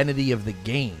the identity of the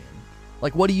game.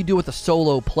 Like, what do you do with a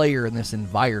solo player in this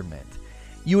environment?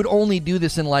 You would only do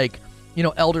this in, like, you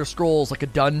know, Elder Scrolls, like a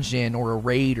dungeon or a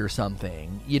raid or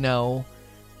something, you know?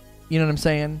 You know what I'm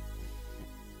saying?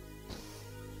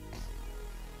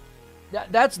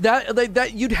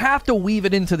 That you'd have to weave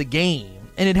it into the game,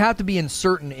 and it'd have to be in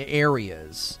certain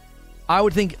areas. I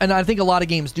would think, and I think a lot of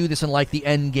games do this in, like, the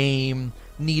end game.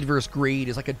 Need versus greed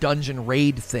is like a dungeon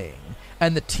raid thing,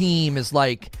 and the team is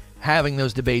like having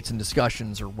those debates and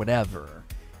discussions or whatever.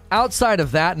 Outside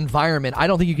of that environment, I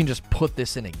don't think you can just put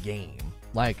this in a game.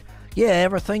 Like, yeah,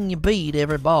 everything you beat,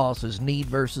 every boss is need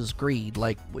versus greed.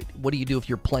 Like, what do you do if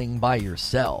you're playing by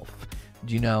yourself?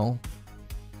 Do you know?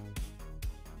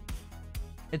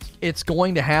 It's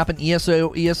going to happen.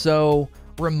 ESO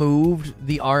removed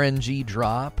the RNG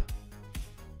drop.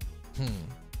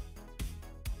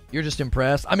 You're just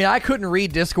impressed? I mean, I couldn't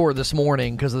read Discord this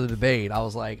morning because of the debate. I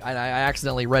was like, I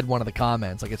accidentally read one of the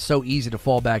comments. Like, it's so easy to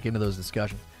fall back into those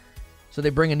discussions. So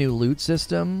they bring a new loot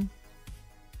system.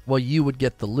 Well, you would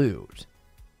get the loot.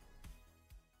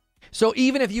 So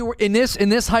even if you were in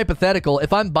this hypothetical,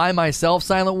 if I'm by myself,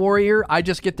 Silent Warrior, I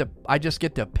just get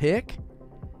to pick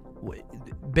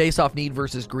based off need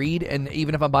versus greed. And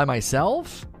even if I'm by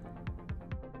myself,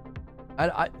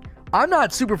 I'm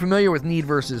not super familiar with need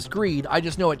versus greed. I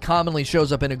just know it commonly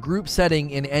shows up in a group setting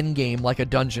in endgame, like a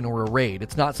dungeon or a raid.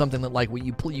 It's not something that like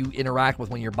you interact with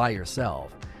when you're by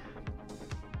yourself.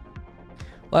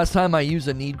 Last time I used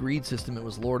a need greed system, it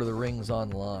was Lord of the Rings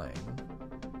Online.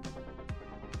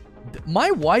 My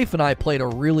wife and I played a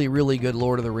really, really good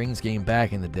Lord of the Rings game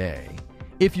back in the day.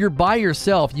 If you're by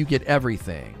yourself, you get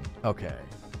everything. Okay.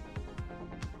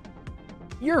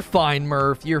 You're fine,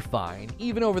 Murph. You're fine.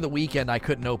 Even over the weekend, I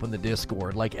couldn't open the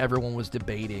Discord. Like, everyone was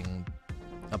debating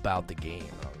about the game.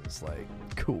 I was like,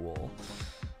 cool.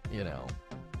 You know.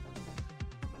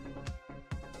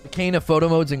 The Kena photo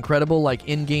mode's incredible. Like,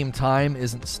 in-game time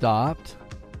isn't stopped.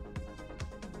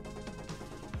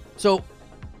 So,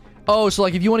 so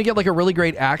like, if you want to get, like, a really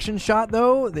great action shot,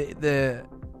 though, the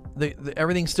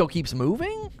everything still keeps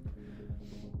moving?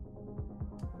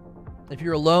 If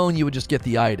you're alone, you would just get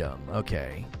the item.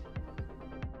 Okay.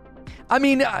 I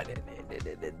mean,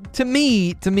 to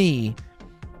me,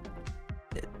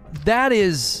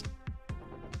 that's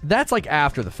like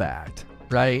after the fact,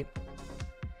 right?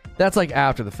 That's like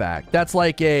after the fact. That's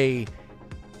like a,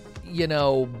 you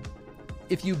know,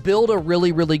 if you build a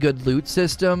really, really good loot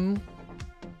system,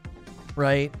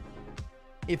 right?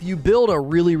 If you build a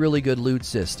really, really good loot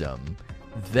system,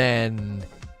 then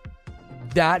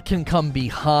that can come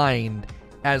behind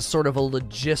as sort of a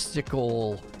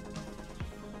logistical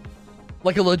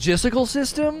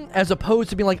system, as opposed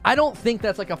to being like, I don't think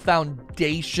that's like a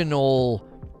foundational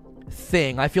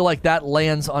thing. I feel like that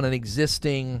lands on an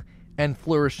existing and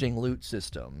flourishing loot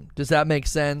system. Does that make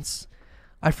sense?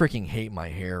 I freaking hate my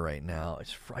hair right now.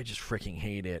 I just freaking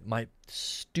hate it. My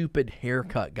stupid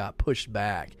haircut got pushed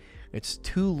back. It's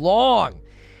too long.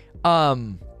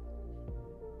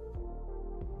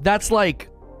 That's like,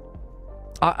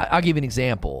 I'll give you an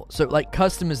example. So, like,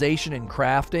 customization and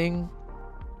crafting.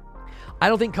 I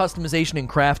don't think customization and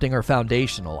crafting are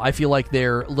foundational. I feel like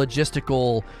they're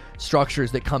logistical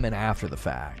structures that come in after the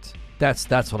fact.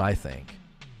 That's what I think.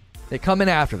 They come in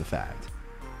after the fact.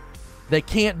 They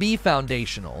can't be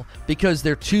foundational because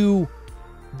they're too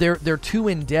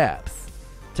in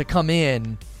depth to come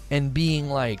in and being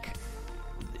like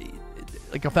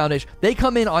a foundation. They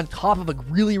come in on top of a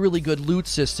really, really good loot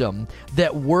system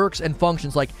that works and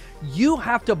functions. Like, you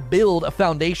have to build a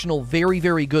foundational, very,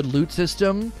 very good loot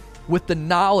system with the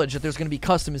knowledge that there's going to be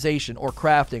customization or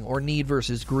crafting or need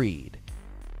versus greed.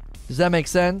 Does that make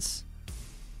sense?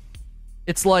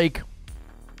 It's like,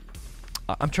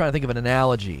 I'm trying to think of an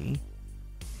analogy.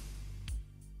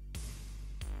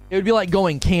 It would be like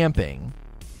going camping,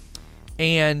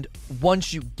 and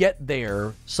once you get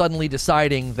there, suddenly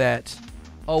deciding that,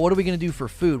 oh, what are we going to do for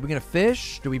food? We're going to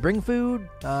fish? Do we bring food?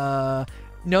 No.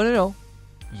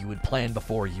 You would plan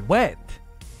before you went.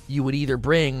 you would either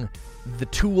bring the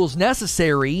tools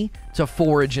necessary to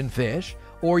forage and fish,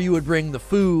 or you would bring the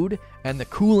food and the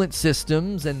coolant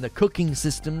systems and the cooking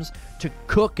systems to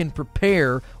cook and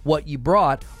prepare what you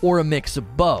brought, or a mix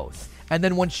of both. And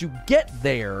then once you get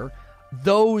there,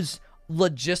 those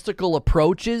logistical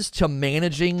approaches to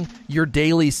managing your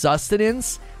daily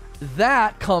sustenance,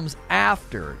 that comes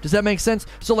after. Does that make sense?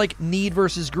 So like need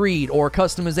versus greed, or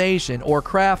customization, or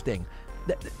crafting,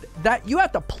 that you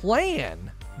have to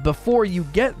plan before you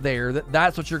get there,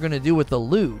 that's what you're going to do with the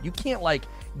loot. You can't like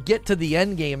get to the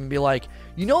end game and be like,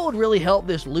 you know what would really help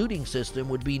this looting system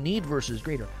would be need versus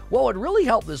greed. What would really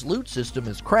help this loot system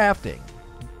is crafting.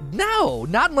 No,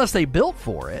 not unless they built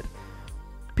for it.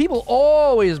 People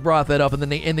always brought that up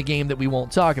in the game that we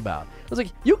won't talk about. It's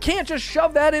like, you can't just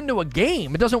shove that into a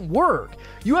game. It doesn't work.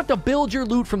 You have to build your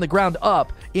loot from the ground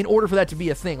up in order for that to be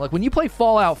a thing. Like when you play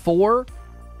Fallout 4,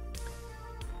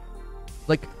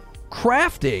 like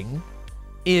crafting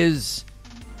is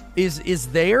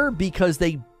there because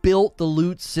they built the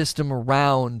loot system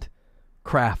around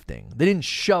crafting. They didn't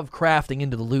shove crafting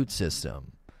into the loot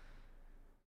system,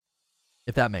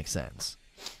 if that makes sense.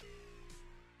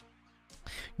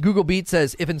 Google Beat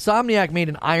says, if Insomniac made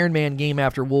an Iron Man game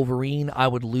after Wolverine, I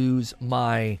would lose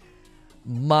my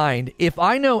mind. If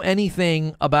I know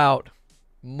anything about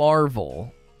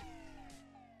Marvel,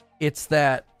 it's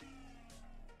that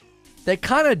they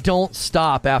kind of don't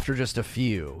stop after just a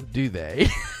few, do they?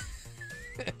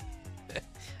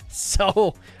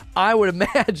 So I would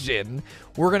imagine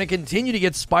we're going to continue to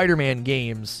get Spider-Man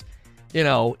games. You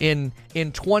know, in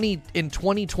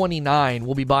 2029,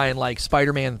 we'll be buying like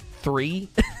Spider-Man 3.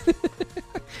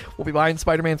 We'll be buying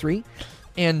Spider-Man 3.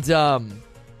 And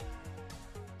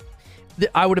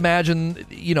I would imagine,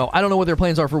 you know, I don't know what their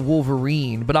plans are for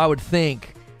Wolverine, but I would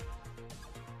think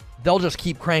they'll just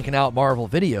keep cranking out Marvel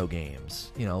video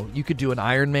games. You know, you could do an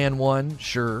Iron Man one,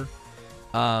 sure.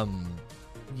 They've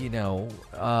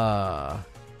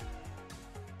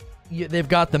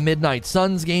got the Midnight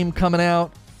Suns game coming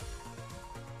out.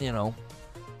 You know,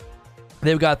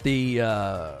 they've got the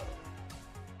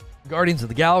Guardians of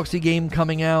the Galaxy game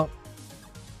coming out.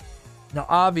 Now,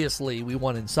 obviously, we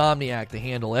want Insomniac to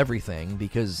handle everything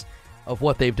because of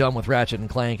what they've done with Ratchet and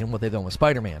Clank and what they've done with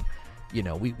Spider-Man. You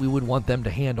know, we would want them to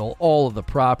handle all of the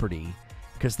property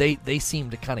because they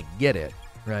seem to kind of get it,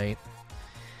 right?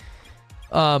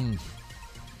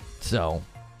 So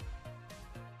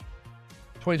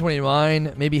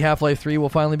 2029, maybe Half-Life 3 will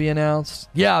finally be announced.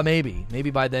 Yeah, maybe.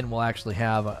 Maybe by then we'll actually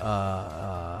have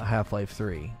Half-Life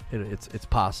 3. It's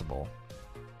possible.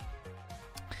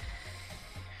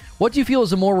 What do you feel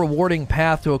is a more rewarding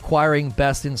path to acquiring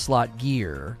best-in-slot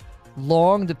gear?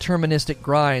 Long, deterministic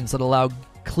grinds that allow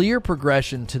clear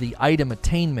progression to the item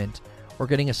attainment, or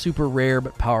getting a super rare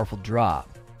but powerful drop?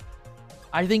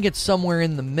 I think it's somewhere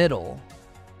in the middle,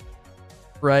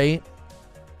 right?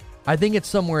 I think it's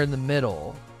somewhere in the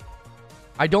middle.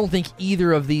 I don't think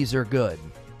either of these are good.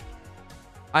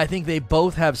 I think they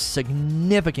both have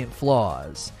significant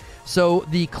flaws. So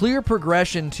the clear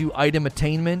progression to item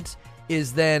attainment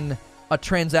is then a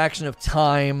transaction of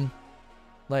time.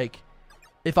 Like,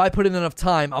 if I put in enough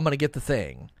time, I'm going to get the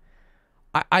thing.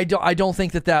 I don't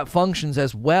think that functions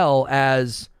as well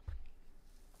as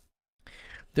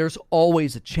there's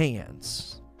always a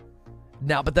chance.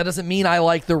 Now, but that doesn't mean I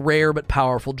like the rare but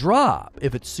powerful drop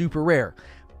if it's super rare.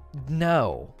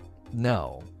 No.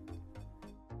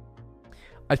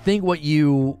 I think what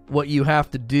you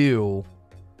have to do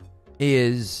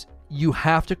is you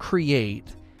have to create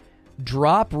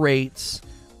drop rates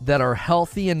that are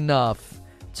healthy enough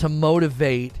to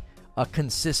motivate a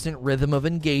consistent rhythm of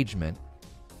engagement.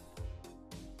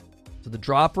 So the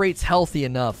drop rate's healthy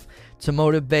enough to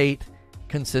motivate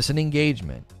consistent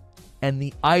engagement. And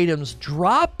the items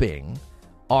dropping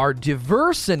are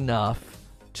diverse enough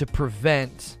to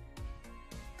prevent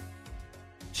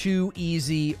too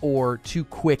easy or too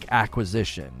quick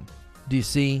acquisition. Do you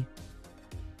see?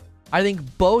 I think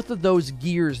both of those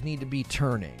gears need to be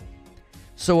turning.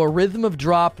 So a rhythm of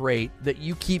drop rate that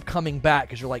you keep coming back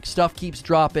because you're like, stuff keeps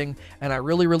dropping and I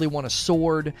really, really want a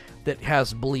sword that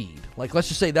has bleed. Like, let's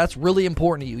just say that's really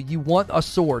important to you. You want a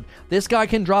sword. This guy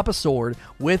can drop a sword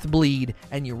with bleed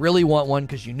and you really want one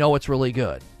because you know it's really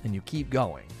good. And you keep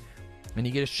going. And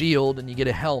you get a shield and you get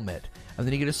a helmet. And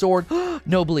then you get a sword.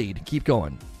 No bleed. Keep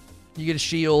going. You get a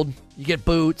shield. You get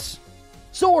boots.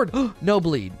 Sword. No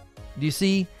bleed. Do you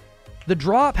see? The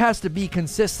drop has to be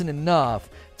consistent enough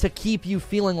to keep you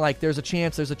feeling like there's a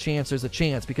chance,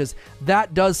 because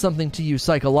that does something to you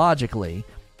psychologically.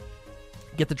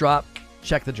 Get the drop,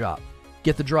 check the drop.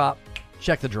 Get the drop,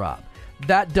 check the drop.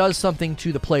 That does something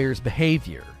to the player's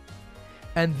behavior.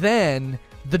 And then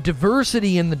the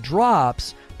diversity in the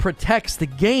drops protects the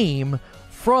game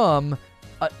from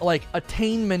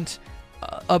attainment.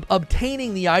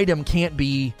 Obtaining the item can't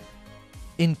be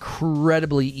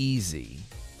incredibly easy.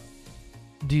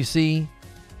 Do you see?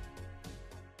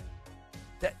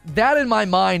 That in my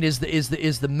mind is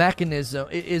the mechanism,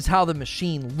 is how the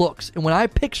machine looks. And when I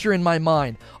picture in my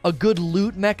mind a good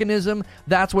loot mechanism,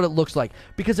 that's what it looks like.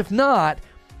 Because if not,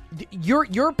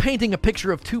 you're painting a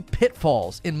picture of two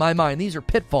pitfalls in my mind. These are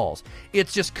pitfalls.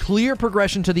 It's just clear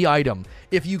progression to the item.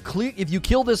 If you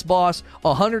kill this boss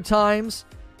 100 times,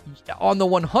 on the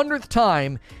 100th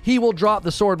time, he will drop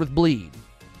the sword with bleed.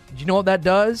 Do you know what that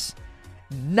does?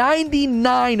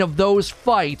 99 of those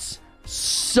fights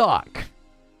suck.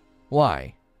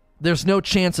 Why? There's no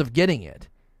chance of getting it.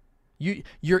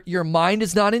 Your mind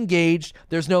is not engaged.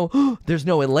 There's no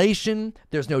elation.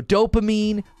 There's no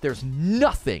dopamine. There's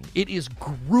nothing. It is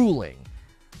grueling.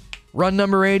 Run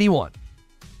number 81.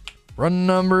 Run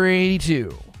number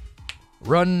 82.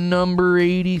 Run number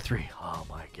 83. Oh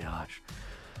my gosh.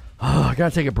 Oh, I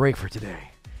gotta take a break for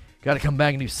today. Gotta come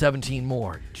back and do 17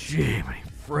 more. Jiminy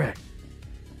frick.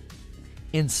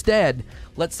 Instead,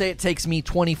 let's say it takes me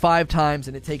 25 times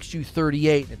and it takes you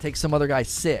 38 and it takes some other guy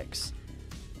 6.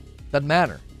 Doesn't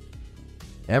matter.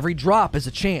 Every drop is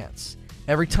a chance.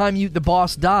 Every time the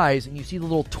boss dies and you see the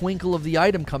little twinkle of the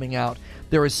item coming out,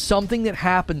 there is something that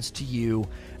happens to you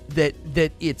that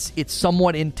it's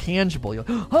somewhat intangible. You're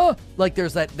like, huh! Like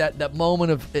there's that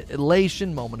moment of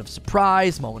elation, moment of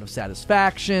surprise, moment of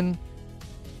satisfaction.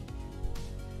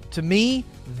 To me,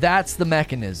 that's the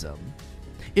mechanism.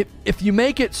 If you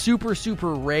make it super,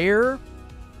 super rare,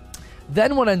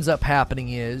 then what ends up happening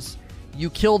is you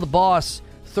kill the boss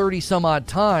 30 some odd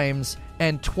times,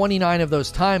 and 29 of those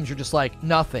times you're just like,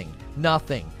 nothing. And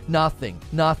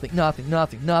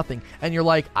you're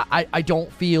like, I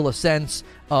don't feel a sense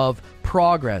of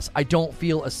progress. I don't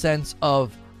feel a sense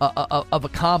of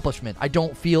accomplishment. I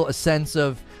don't feel a sense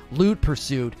of loot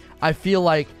pursuit. I feel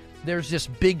like there's this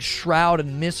big shroud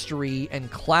and mystery and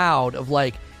cloud of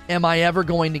like, am I ever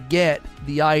going to get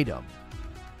the item?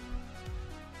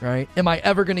 Right? Am I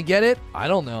ever going to get it? I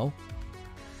don't know.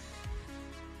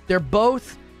 They're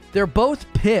both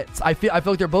pits. I feel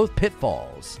like they're both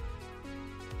pitfalls.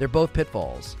 They're both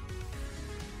pitfalls.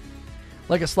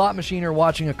 Like a slot machine or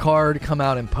watching a card come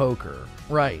out in poker.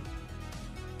 Right.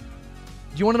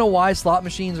 Do you want to know why slot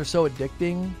machines are so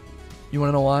addicting? You want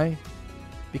to know why?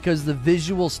 Because the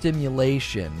visual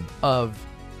stimulation of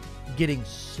getting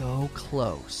so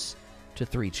close to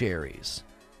 3 cherries.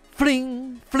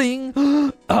 Fling, fling,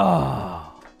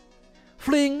 ah.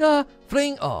 Fling,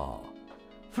 fling, ah.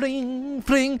 Fling,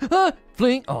 fling,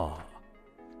 fling, ah.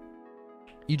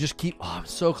 You just keep, I'm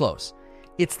so close.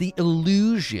 It's the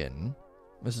illusion.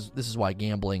 This is why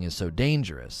gambling is so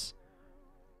dangerous.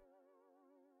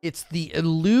 It's the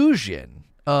illusion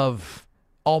of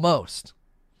almost.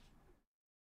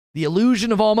 The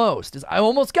illusion of almost is I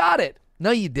almost got it.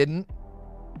 No, you didn't.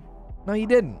 No, you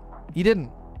didn't. You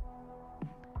didn't.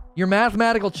 Your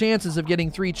mathematical chances of getting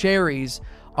 3 cherries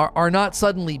are not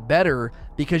suddenly better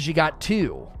because you got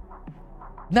 2.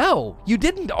 No, you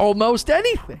didn't almost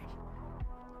anything.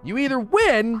 You either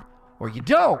win or you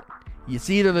don't. It's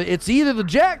either the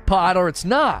jackpot or it's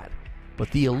not. But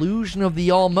the illusion of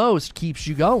the almost keeps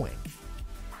you going.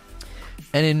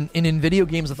 And in video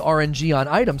games with RNG on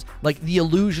items, like the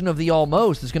illusion of the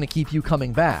almost is going to keep you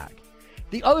coming back.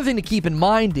 The other thing to keep in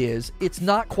mind is it's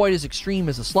not quite as extreme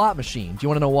as a slot machine. Do you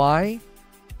want to know why?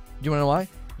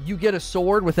 You get a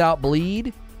sword without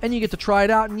bleed, and you get to try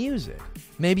it out and use it.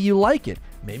 Maybe you like it.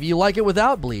 Maybe you like it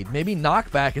without bleed. Maybe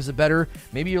knockback is a better...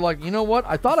 Maybe you're like, you know what?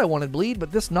 I thought I wanted bleed,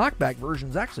 but this knockback version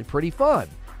is actually pretty fun.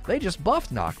 They just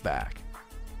buffed knockback.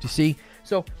 Do you see?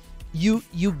 So you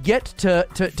get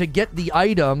to get the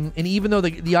item, and even though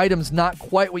the item's not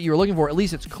quite what you were looking for, at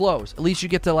least it's close. At least you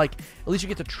get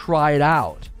to try it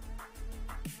out.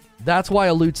 That's why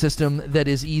a loot system that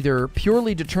is either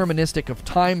purely deterministic of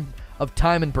time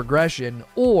and progression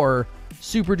or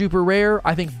super duper rare,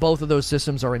 I think both of those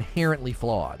systems are inherently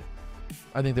flawed.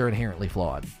 I think they're inherently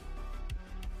flawed.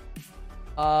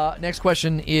 Next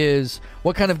question is,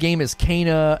 what kind of game is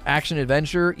Kena? Action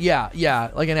adventure? Yeah,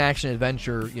 like an action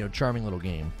adventure, charming little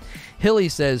game. Hilly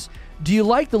says, do you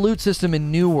like the loot system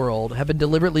in New World? Have been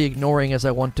deliberately ignoring as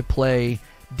I want to play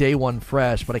Day 1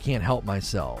 fresh, but I can't help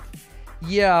myself.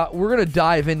 Yeah, we're going to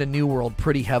dive into New World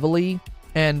pretty heavily,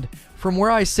 and from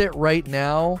where I sit right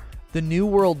now, the New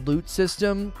World loot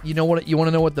system, you want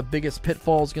to know what the biggest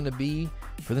pitfall is going to be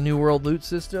for the New World loot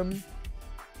system?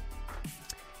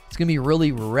 It's going to be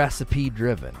really recipe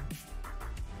driven.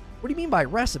 What do you mean by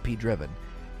recipe driven?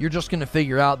 You're just going to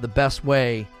figure out the best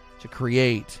way to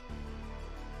create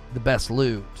the best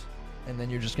loot, and then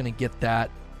you're just going to get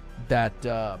that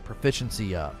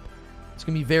proficiency up. It's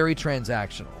going to be very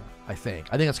transactional, I think.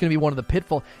 I think that's going to be one of the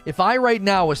pitfalls. If I right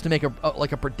now was to make a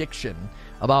prediction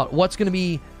about what's going to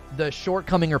be the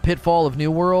shortcoming or pitfall of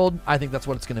New World, I think that's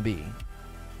what it's going to be.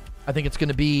 I think it's going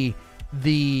to be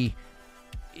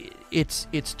it's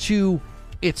too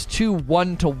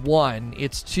 1-to-1.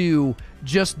 It's to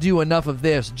just do enough of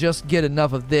this, just get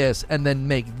enough of this, and then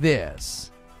make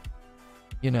this.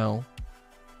 You know?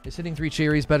 Is hitting 3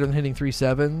 cherries better than hitting 3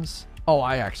 sevens? Oh,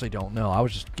 I actually don't know. I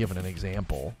was just giving an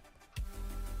example.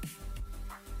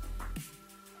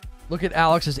 Look at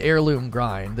Alex's heirloom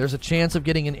grind. There's a chance of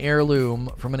getting an heirloom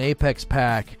from an Apex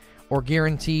pack or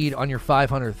guaranteed on your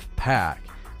 500th pack.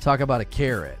 Talk about a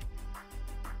carrot.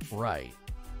 Right.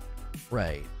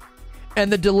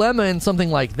 And the dilemma in something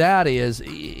like that is,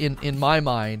 in my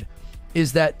mind,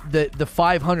 is that the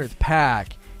 500th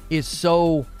pack is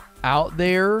so out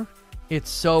there. It's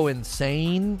so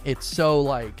insane. It's so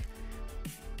like,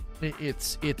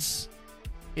 it's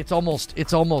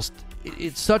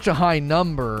such a high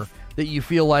number that you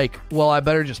feel like, well, I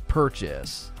better just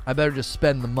purchase. I better just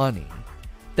spend the money.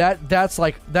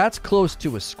 That's close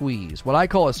to a squeeze. What I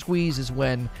call a squeeze is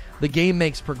when the game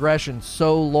makes progression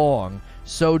so long,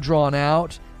 so drawn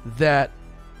out that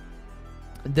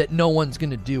no one's going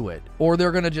to do it, or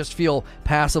they're going to just feel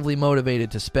passively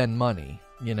motivated to spend money,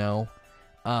 you know?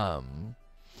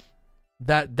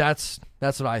 That's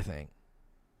what I think.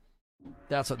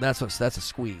 That's a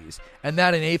squeeze. And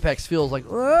that in Apex feels like,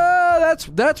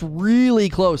 that's really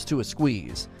close to a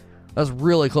squeeze. That's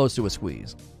really close to a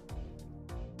squeeze.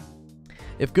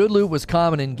 If good loot was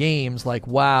common in games like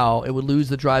WoW, it would lose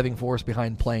the driving force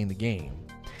behind playing the game.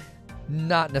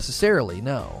 Not necessarily,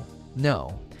 no.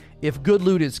 If good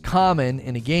loot is common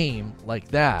in a game like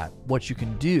that, what you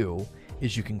can do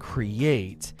is you can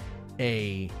create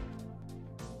an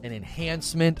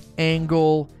enhancement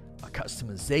angle, a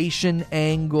customization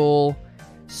angle,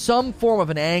 some form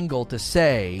of an angle to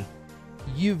say,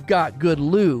 you've got good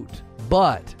loot,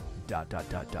 but ...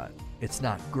 it's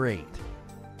not great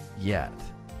yet.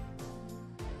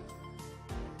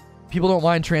 People don't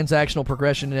mind transactional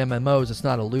progression in MMOs. It's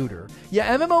not a looter.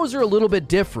 Yeah, MMOs are a little bit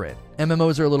different.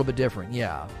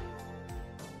 Yeah.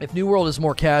 If New World is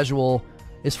more casual,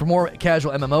 is for more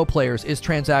casual MMO players, is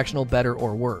transactional better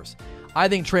or worse? I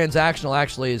think transactional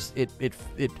actually is it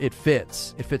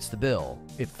fits. It fits the bill.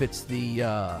 It fits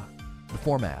the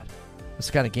format. That's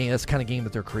the kind of game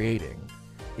that they're creating.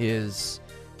 Is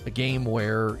a game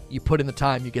where you put in the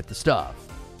time, you get the stuff.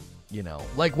 You know,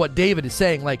 like what David is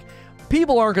saying, like,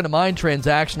 people aren't going to mind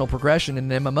transactional progression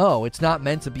in an MMO. It's not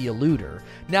meant to be a looter.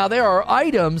 Now, there are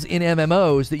items in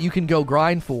MMOs that you can go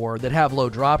grind for that have low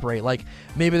drop rate. Like,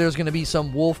 maybe there's going to be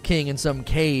some Wolf King in some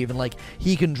cave, and, like,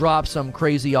 he can drop some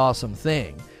crazy awesome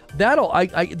thing.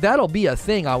 That'll be a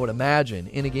thing, I would imagine,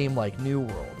 in a game like New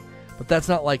World. But that's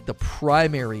not, like, the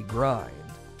primary grind.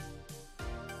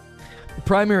 The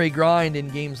primary grind in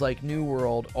games like New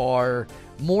World are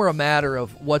more a matter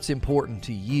of what's important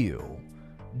to you.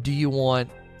 Do you want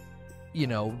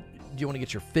to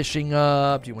get your fishing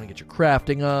up? Do you want to get your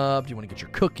crafting up? Do you want to get your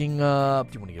cooking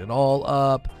up? Do you want to get it all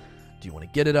up? Do you want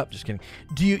to get it up? Just kidding.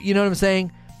 You know what I'm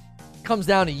saying? It comes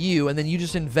down to you, and then you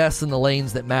just invest in the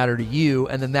lanes that matter to you,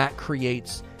 and then that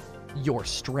creates your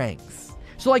strength.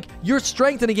 So, like, your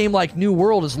strength in a game like New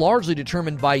World is largely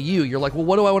determined by you. You're like, well,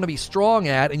 what do I want to be strong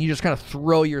at? And you just kind of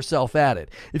throw yourself at it.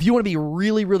 If you want to be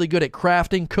really, really good at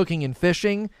crafting, cooking, and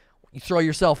fishing, you throw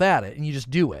yourself at it, and you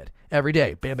just do it every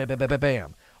day. Bam, bam, bam, bam, bam,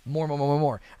 bam.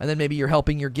 More. And then maybe you're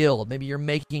helping your guild. Maybe you're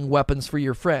making weapons for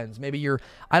your friends. Maybe you're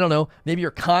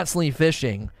constantly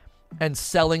fishing and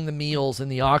selling the meals in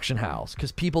the auction house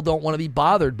because people don't want to be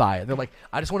bothered by it. They're like,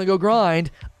 I just want to go grind.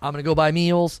 I'm going to go buy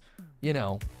meals. You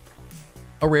know,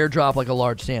 a rare drop like a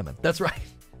large salmon. That's right.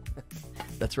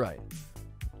 That's right.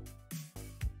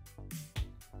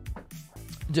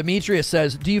 Demetrius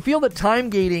says, do you feel that time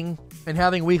gating and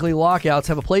having weekly lockouts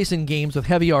have a place in games with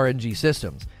heavy RNG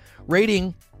systems?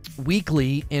 Raiding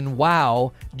weekly in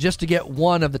WoW just to get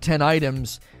one of the 10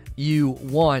 items you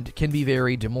want can be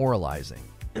very demoralizing.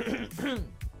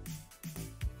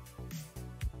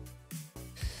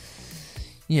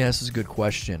 Yeah, this is a good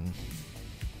question.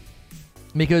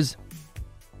 Because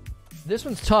this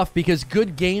one's tough because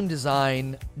good game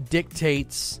design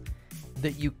dictates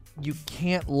that you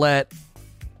can't let...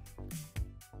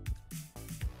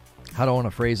 How do I want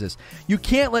to phrase this? You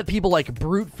can't let people like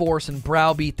brute force and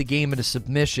browbeat the game into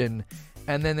submission,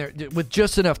 and then they're with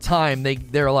just enough time.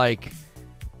 They're like,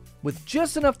 with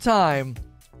just enough time,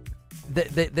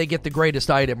 they get the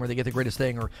greatest item, or they get the greatest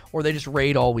thing, or they just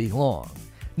raid all week long.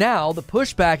 Now, the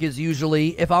pushback is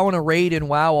usually, if I want to raid in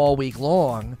WoW all week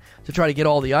long to try to get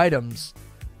all the items,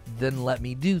 then let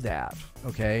me do that,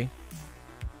 okay?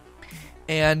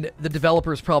 And the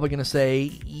developer is probably going to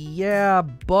say, yeah,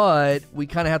 but we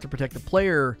kind of have to protect the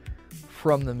player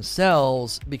from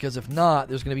themselves, because if not,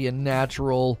 there's going to be a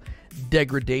natural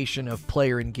degradation of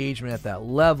player engagement at that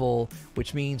level,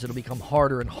 which means it'll become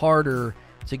harder and harder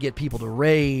to get people to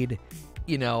raid,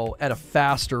 at a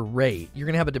faster rate. You're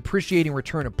going to have a depreciating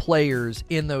return of players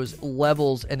in those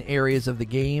levels and areas of the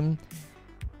game.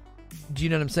 Do you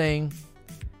know what I'm saying?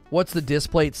 What's the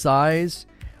displate size?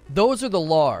 Those are the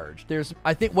large. There's,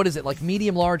 I think, what is it, like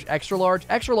medium large, extra large?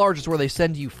 Extra large is where they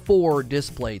send you 4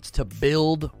 displates to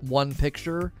build one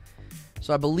picture.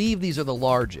 So I believe these are the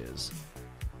larges.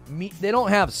 They don't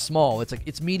have small.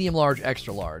 It's medium large,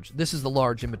 extra large. This is the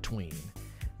large in between.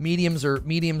 Mediums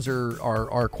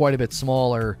are quite a bit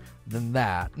smaller than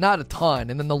that. Not a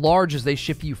ton. And then the larges, they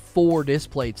ship you 4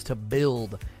 displates to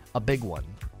build a big one.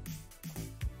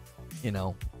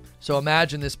 So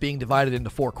imagine this being divided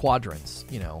into 4 quadrants,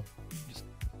 just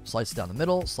slice it down the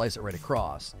middle, slice it right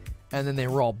across, and then they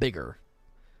were all bigger.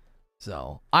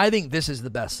 So I think this is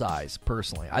the best size,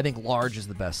 personally. I think large is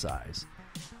the best size.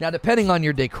 Now, depending on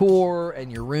your decor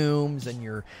and your rooms and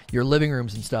your living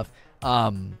rooms and stuff,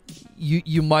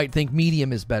 you might think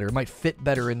medium is better. It might fit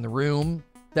better in the room.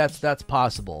 That's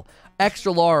possible.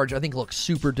 Extra large, I think, looks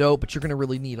super dope, but you're going to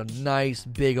really need a nice,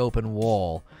 big open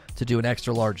wall to do an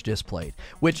extra large displate.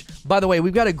 Which, by the way,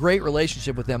 we've got a great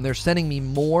relationship with them. They're sending me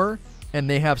more, and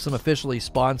they have some officially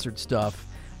sponsored stuff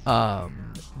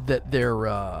that they're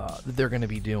going to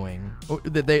be doing.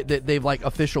 That they've like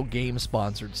official game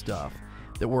sponsored stuff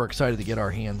that we're excited to get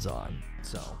our hands on.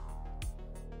 So,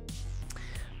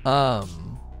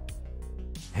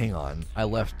 hang on. I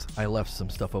left some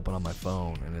stuff open on my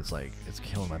phone, and it's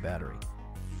killing my battery.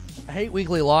 I hate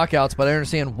weekly lockouts, but I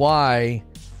understand why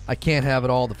I can't have it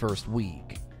all the first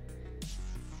week.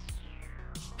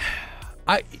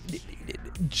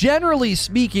 Generally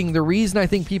speaking, the reason I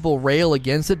think people rail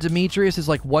against it, Demetrius, is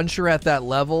like once you're at that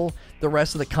level, the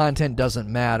rest of the content doesn't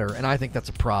matter, and I think that's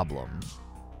a problem.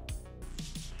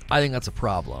 I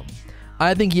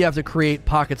think you have to create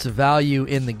pockets of value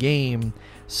in the game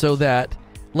so that,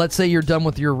 let's say you're done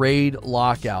with your raid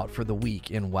lockout for the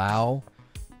week in WoW,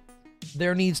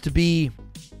 there needs to be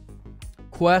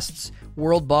quests,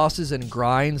 world bosses, and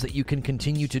grinds that you can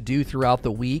continue to do throughout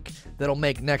the week that'll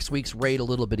make next week's raid a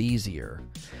little bit easier.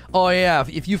 Oh yeah,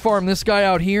 if you farm this guy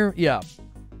out here, yeah,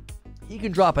 he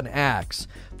can drop an axe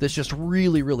that's just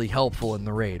really, really helpful in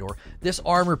the raid. Or this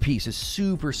armor piece is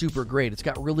super, super great. It's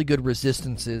got really good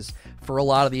resistances for a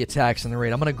lot of the attacks in the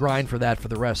raid. I'm going to grind for that for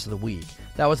the rest of the week.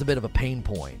 That was a bit of a pain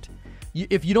point.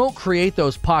 If you don't create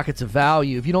those pockets of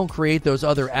value, if you don't create those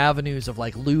other avenues of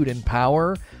like loot and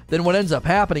power, then what ends up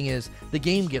happening is the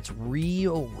game gets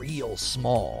real, real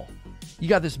small. You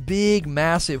got this big,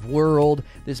 massive world,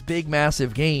 this big,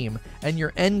 massive game, and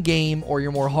your end game or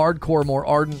your more hardcore, more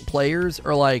ardent players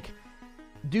are like,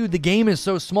 dude, the game is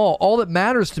so small. All that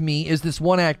matters to me is this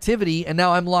one activity, and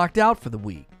now I'm locked out for the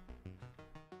week.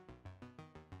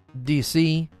 Do you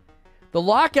see? The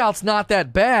lockout's not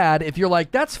that bad if you're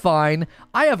like, that's fine.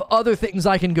 I have other things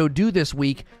I can go do this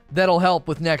week that'll help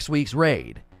with next week's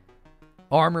raid.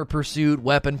 Armor pursuit,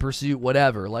 weapon pursuit,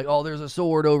 whatever. Like, oh, there's a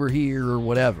sword over here or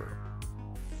whatever.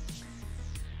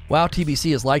 WoW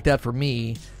TBC is like that for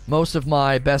me. Most of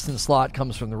my best in slot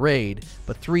comes from the raid,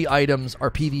 but 3 items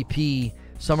are PvP,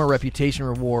 some are reputation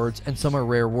rewards, and some are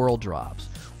rare world drops.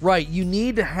 Right, you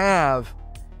need to have...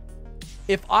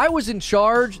 If I was in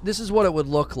charge, this is what it would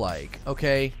look like,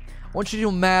 okay? I want you to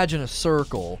imagine a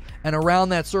circle, and around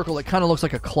that circle, it kind of looks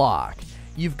like a clock.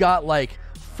 You've got like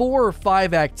 4 or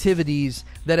 5 activities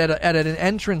that at an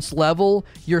entrance level,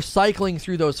 you're cycling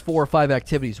through those 4 or 5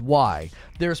 activities. Why?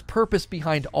 There's purpose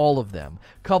behind all of them.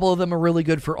 A couple of them are really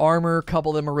good for armor, a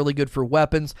couple of them are really good for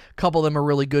weapons, a couple of them are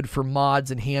really good for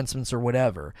mods, enhancements, or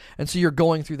whatever. And so you're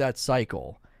going through that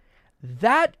cycle.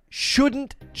 That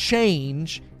shouldn't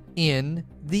change in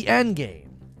the end game.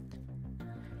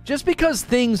 Just because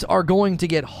things are going to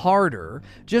get harder,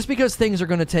 just because things are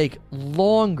going to take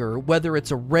longer, whether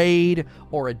it's a raid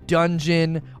or a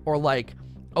dungeon or like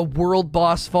a world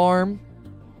boss farm,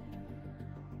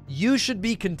 you should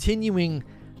be continuing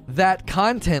that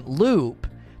content loop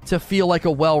to feel like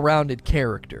a well-rounded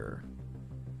character.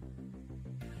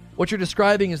 What you're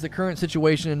describing is the current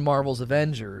situation in Marvel's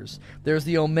Avengers. There's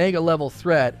the Omega level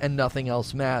threat and nothing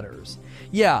else matters.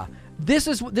 Yeah, this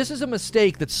is a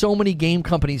mistake that so many game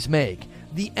companies make.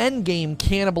 The end game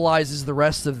cannibalizes the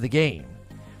rest of the game.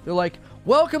 They're like,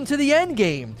 welcome to the end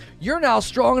game. You're now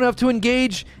strong enough to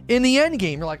engage in the end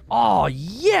game. You're like, oh,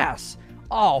 yes.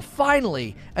 Oh,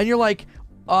 finally. And you're like,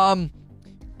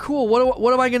 cool,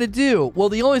 what am I going to do? Well,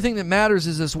 the only thing that matters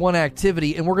is this one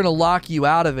activity, and we're going to lock you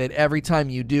out of it every time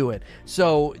you do it.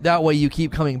 So that way you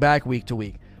keep coming back week to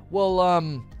week. Well,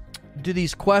 do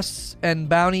these quests and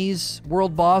bounties,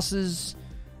 world bosses,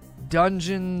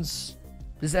 dungeons,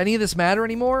 does any of this matter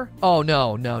anymore? Oh,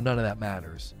 no, none of that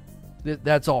matters.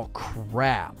 That's all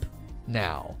crap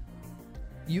now.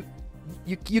 You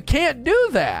can't do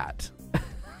that.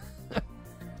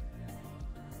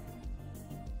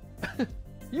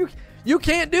 You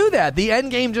can't do that. The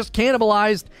end game just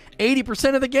cannibalized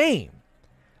 80% of the game.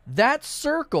 That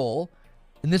circle,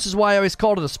 and this is why I always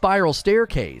called it a spiral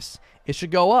staircase, it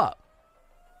should go up.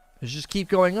 It should just keep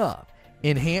going up.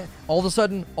 All of a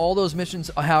sudden, all those missions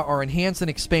are enhanced and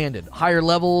expanded. Higher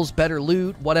levels, better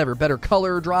loot, whatever, better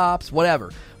color drops,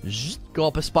 whatever. Go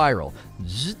up a spiral.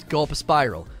 Go up a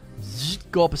spiral.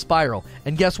 Go up a spiral.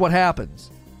 And guess what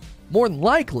happens? More than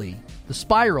likely, the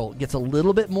spiral gets a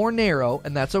little bit more narrow,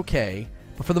 and that's okay.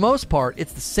 But for the most part,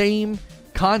 it's the same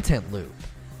content loop.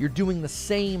 You're doing the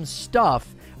same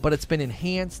stuff, but it's been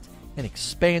enhanced and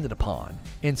expanded upon.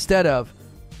 Instead of,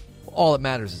 all that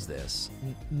matters is this.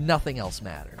 Nothing else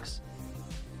matters.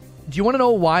 Do you want to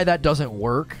know why that doesn't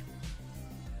work?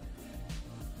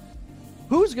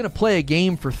 Who's going to play a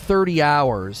game for 30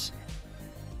 hours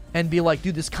and be like,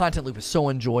 dude, this content loop is so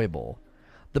enjoyable?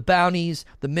 The bounties,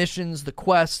 the missions, the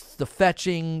quests, the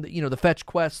fetching, the fetch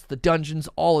quests, the dungeons,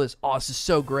 all of this. Oh, this is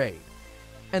so great.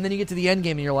 And then you get to the end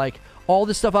game and you're like, all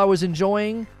this stuff I was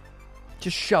enjoying,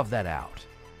 just shove that out.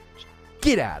 Just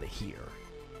get out of here.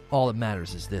 All that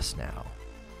matters is this now.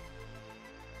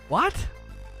 What?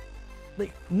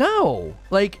 Like, no.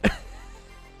 Like,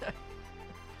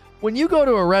 when you go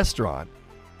to a restaurant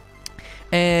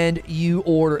and you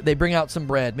order, they bring out some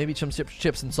bread, maybe some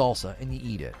chips and salsa, and you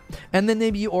eat it. And then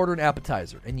maybe you order an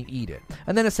appetizer and you eat it.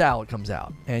 And then a salad comes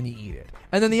out and you eat it.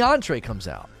 And then the entree comes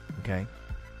out, okay?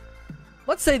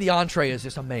 Let's say the entree is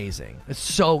just amazing. It's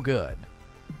so good.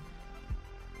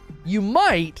 You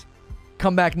might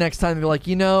come back next time and be like,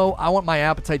 I want my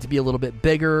appetite to be a little bit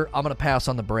bigger. I'm going to pass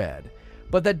on the bread.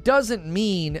 But that doesn't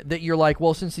mean that you're like,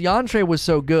 well, since the entree was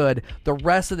so good, the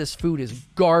rest of this food is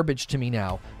garbage to me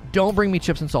now. Don't bring me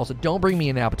chips and salsa. Don't bring me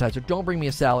an appetizer. Don't bring me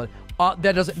a salad.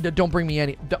 Don't bring me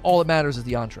any. All that matters is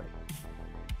the entree.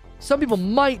 Some people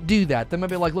might do that. They might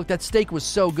be like, look, that steak was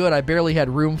so good, I barely had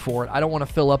room for it. I don't want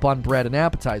to fill up on bread and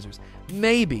appetizers.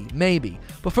 Maybe.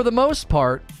 But for the most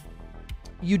part,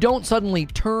 you don't suddenly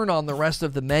turn on the rest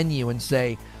of the menu and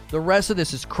say, the rest of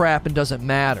this is crap and doesn't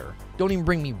matter. Don't even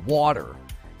bring me water.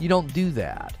 You don't do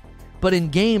that. But in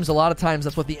games, a lot of times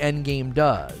that's what the end game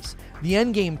does. The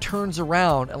end game turns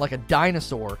around and like a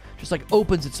dinosaur, just like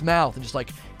opens its mouth and just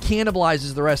like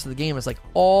cannibalizes the rest of the game. It's like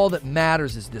all that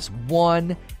matters is this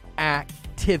one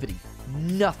activity.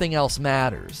 Nothing else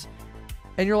matters.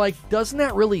 And you're like, doesn't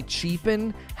that really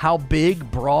cheapen how big,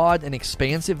 broad, and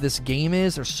expansive this game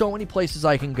is? There's so many places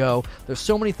I can go. There's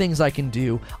so many things I can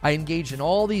do. I engage in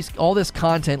all this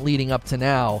content leading up to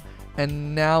now,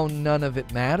 and now none of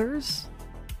it matters?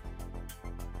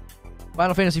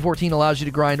 Final Fantasy XIV allows you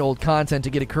to grind old content to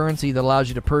get a currency that allows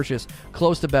you to purchase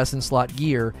close to best-in-slot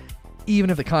gear, even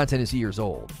if the content is years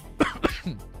old.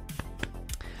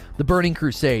 The Burning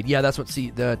Crusade. Yeah, that's what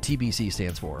the TBC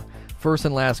stands for. First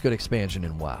and last good expansion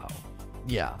in WoW.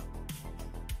 Yeah.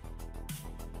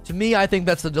 To me, I think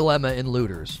that's the dilemma in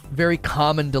looters. Very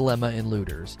common dilemma in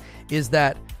looters is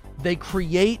that they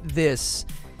create this.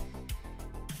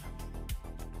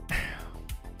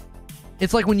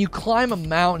 It's like when you climb a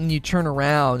mountain, you turn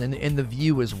around and the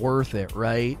view is worth it,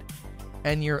 right?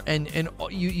 And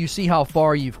you see how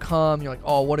far you've come. You're like,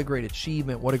 oh, what a great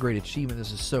achievement! What a great achievement!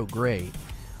 This is so great.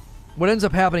 What ends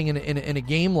up happening in a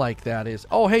game like that is,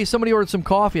 oh, hey, somebody ordered some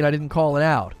coffee and I didn't call it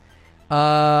out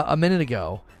a minute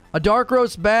ago. A dark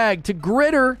roast bag to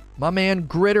Gritter. My man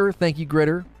Gritter. Thank you,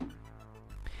 Gritter.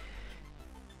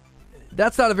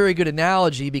 That's not a very good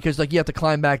analogy because like you have to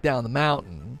climb back down the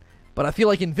mountain. But I feel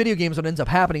like in video games what ends up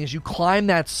happening is you climb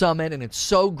that summit and it's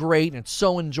so great and it's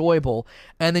so enjoyable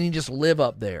and then you just live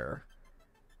up there.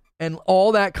 And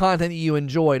all that content that you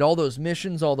enjoyed, all those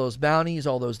missions, all those bounties,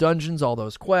 all those dungeons, all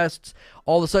those quests,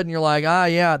 all of a sudden you're like,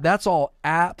 yeah, that's all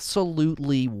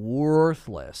absolutely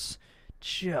worthless.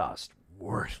 Just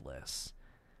worthless.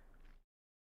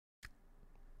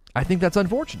 I think that's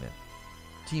unfortunate.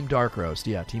 Team Dark Roast.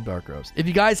 Yeah, Team Dark Roast. If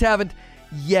you guys haven't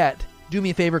yet, do me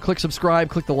a favor, click subscribe,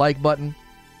 click the like button.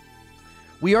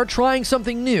 We are trying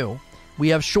something new. We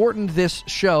have shortened this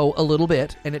show a little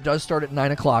bit, and it does start at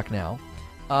 9 o'clock now.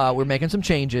 we're making some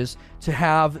changes to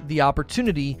have the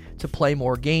opportunity to play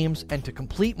more games and to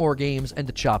complete more games and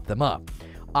to chop them up.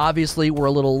 Obviously, we're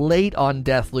a little late on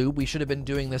Deathloop. We should have been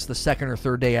doing this the second or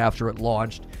third day after it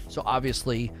launched, so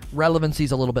obviously relevancy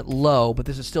is a little bit low, but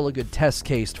this is still a good test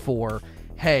case for,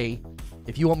 hey,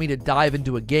 if you want me to dive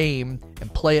into a game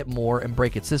and play it more and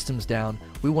break its systems down,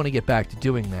 we want to get back to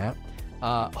doing that.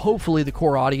 Hopefully the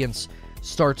core audience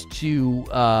starts to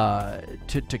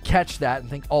catch that and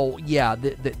think, oh yeah,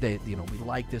 they we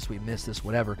like this, we miss this,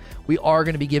 whatever. We are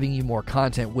going to be giving you more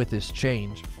content with this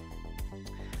change,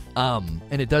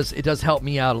 and it does help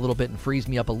me out a little bit and frees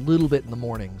me up a little bit in the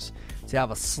mornings to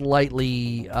have a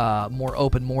slightly more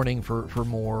open morning for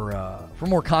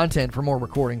more content, for more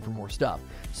recording, for more stuff.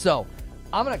 So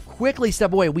I'm gonna quickly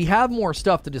step away. We have more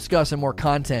stuff to discuss and more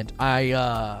content. I'm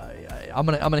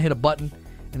gonna hit a button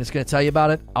and it's going to tell you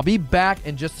about it. I'll be back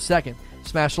in just a second.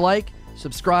 Smash like,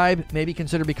 subscribe, maybe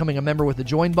consider becoming a member with the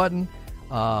join button.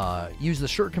 Use the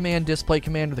shirt command, display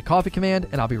command, or the coffee command,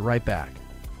 and I'll be right back.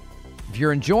 If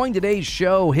you're enjoying today's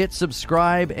show, hit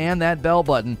subscribe and that bell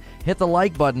button. Hit the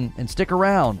like button and stick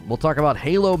around. We'll talk about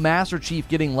Halo Master Chief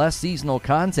getting less seasonal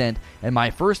content and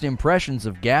my first impressions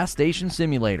of Gas Station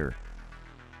Simulator.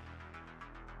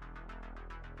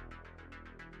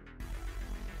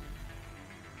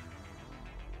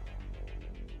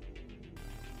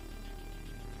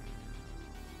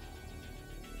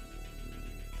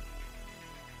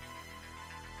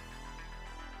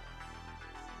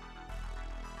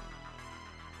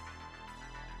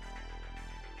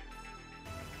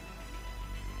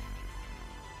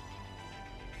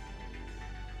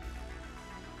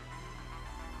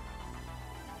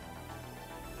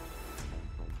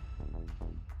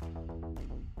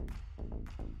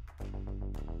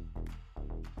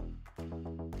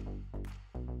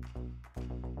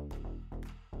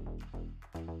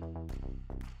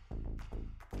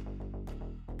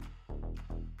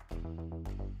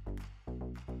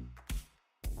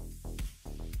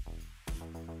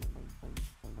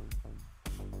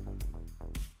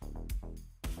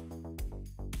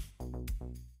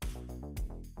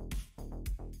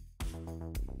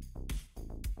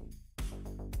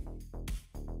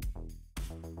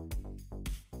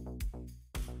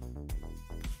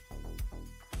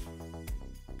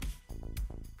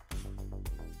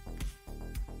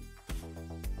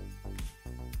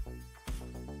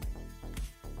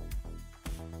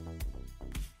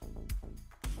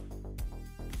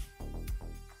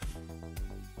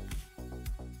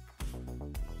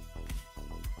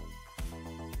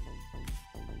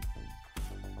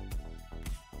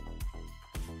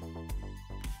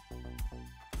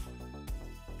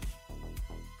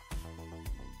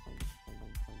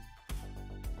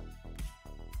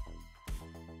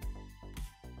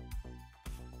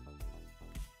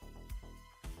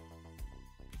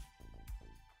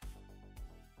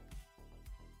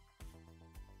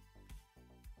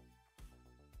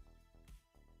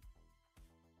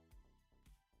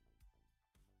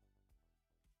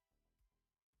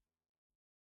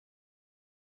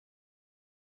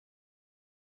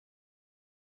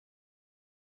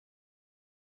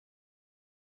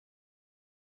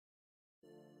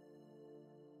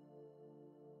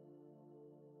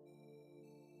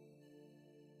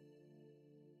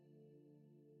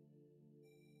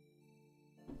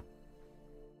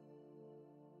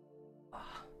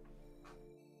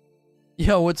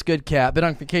 Yo, what's good, Cat? Been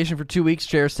on vacation for 2 weeks,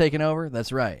 chair's taking over?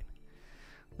 That's right.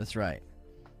 That's right.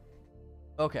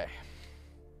 Okay.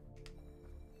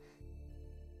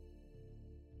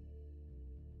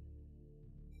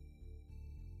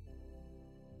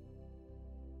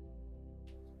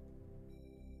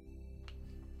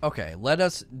 Okay, let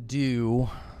us do...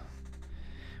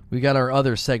 We got our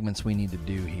other segments we need to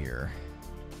do here.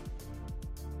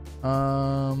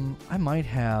 I might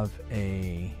have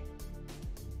a...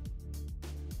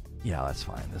 Yeah, that's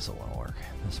fine. This one will work.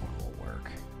 This one will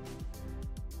work.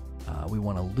 We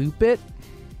want to loop it.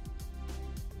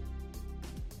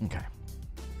 Okay.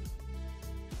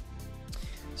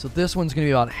 So this one's going to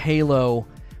be about Halo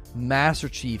Master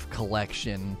Chief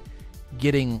Collection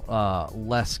getting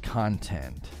less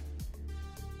content.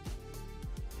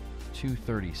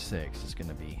 236 is going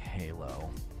to be Halo.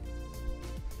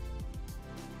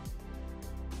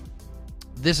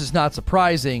 This is not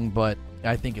surprising, but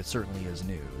I think it certainly is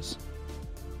news.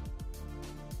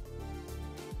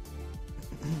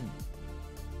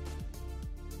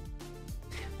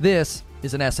 This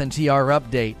is an SNTR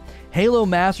update. Halo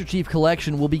Master Chief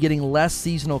Collection will be getting less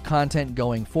seasonal content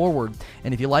going forward.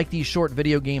 And if you like these short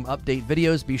video game update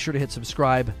videos, be sure to hit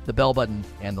subscribe, the bell button,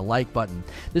 and the like button.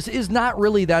 This is not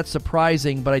really that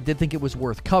surprising, but I did think it was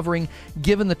worth covering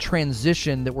given the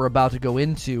transition that we're about to go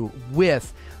into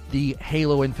with the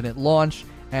Halo Infinite launch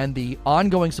and the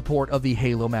ongoing support of the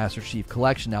Halo Master Chief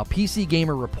Collection. Now, PC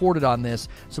Gamer reported on this,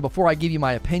 so before I give you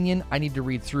my opinion, I need to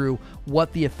read through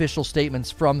what the official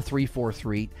statements from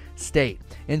 343 state.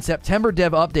 In September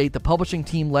dev update, the publishing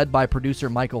team led by producer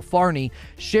Michael Farney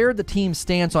shared the team's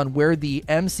stance on where the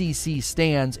MCC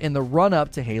stands in the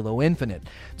run-up to Halo Infinite.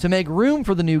 To make room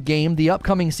for the new game, the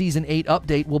upcoming Season 8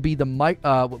 update will be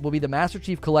the Master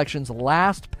Chief Collection's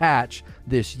last patch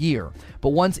this year. But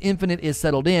once Infinite is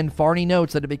settled in, Farney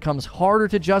notes that it becomes harder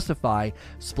to justify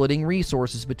splitting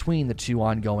resources between the two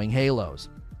ongoing Halos.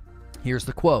 Here's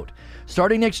the quote.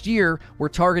 Starting next year, we're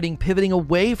targeting pivoting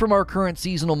away from our current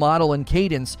seasonal model and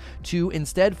cadence to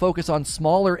instead focus on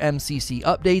smaller MCC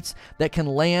updates that can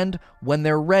land when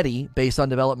they're ready based on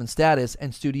development status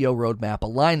and studio roadmap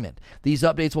alignment. These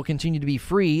updates will continue to be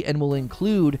free and will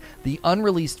include the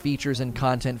unreleased features and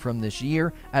content from this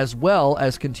year, as well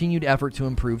as continued effort to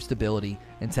improve stability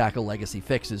and tackle legacy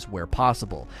fixes where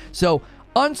possible. So,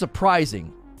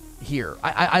 unsurprising here.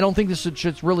 I don't think this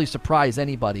should really surprise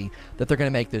anybody that they're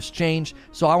going to make this change,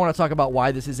 so I want to talk about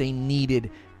why this is a needed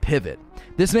pivot.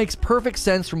 This makes perfect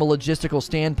sense from a logistical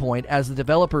standpoint, as the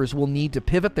developers will need to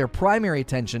pivot their primary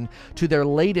attention to their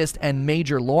latest and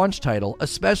major launch title,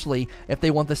 especially if they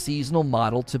want the seasonal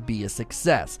model to be a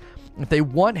success. If they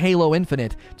want Halo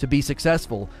Infinite to be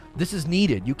successful, this is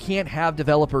needed. You can't have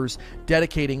developers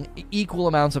dedicating equal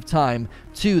amounts of time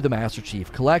to the Master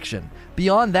Chief Collection.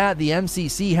 Beyond that, the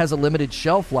MCC has a limited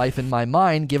shelf life in my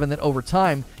mind, given that over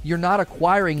time, you're not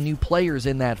acquiring new players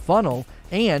in that funnel,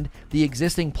 and the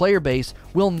existing player base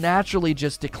will naturally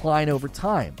just decline over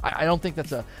time. I don't think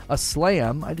that's a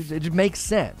slam. It just makes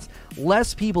sense.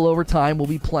 Less people over time will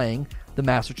be playing the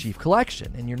Master Chief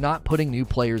Collection, and you're not putting new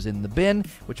players in the bin,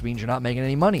 which means you're not making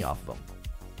any money off of them.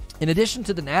 In addition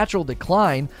to the natural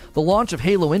decline, the launch of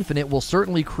Halo Infinite will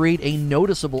certainly create a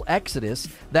noticeable exodus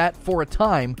that, for a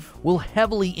time, will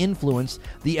heavily influence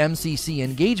the MCC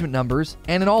engagement numbers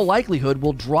and in all likelihood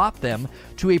will drop them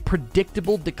to a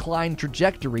predictable decline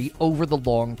trajectory over the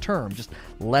long term. Just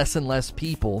less and less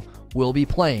people will be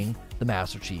playing the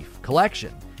Master Chief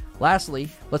Collection. Lastly,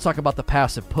 let's talk about the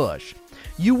passive push.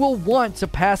 You will want to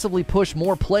passively push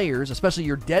more players, especially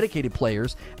your dedicated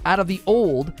players, out of the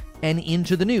old and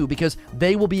into the new, because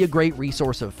they will be a great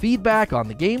resource of feedback on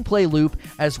the gameplay loop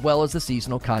as well as the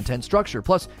seasonal content structure.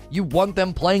 Plus, you want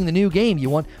them playing the new game. You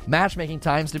want matchmaking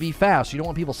times to be fast. You don't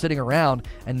want people sitting around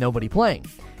and nobody playing.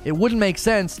 It wouldn't make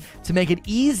sense to make it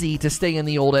easy to stay in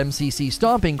the old MCC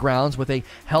stomping grounds with a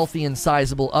healthy and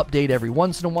sizable update every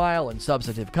once in a while and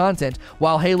substantive content,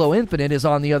 while Halo Infinite is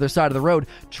on the other side of the road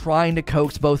trying to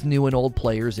coax both new and old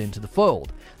players into the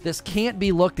fold. This can't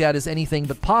be looked at as anything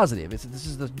but positive. This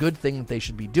is the good thing that they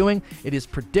should be doing. It is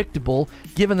predictable,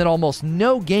 given that almost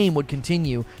no game would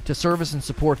continue to service and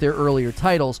support their earlier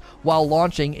titles while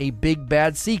launching a big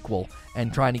bad sequel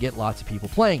and trying to get lots of people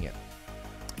playing it.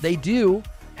 They do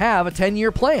have a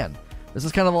 10-year plan. This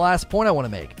is kind of the last point I want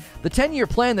to make. The 10-year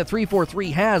plan that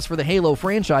 343 has for the Halo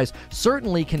franchise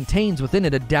certainly contains within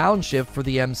it a downshift for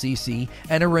the MCC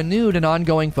and a renewed and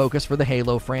ongoing focus for the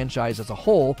Halo franchise as a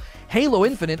whole. Halo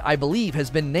Infinite, I believe,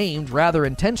 has been named rather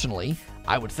intentionally,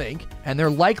 I would think, and they're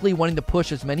likely wanting to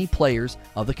push as many players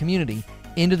of the community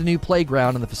into the new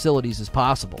playground and the facilities as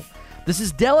possible. This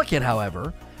is delicate,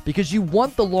 however, because you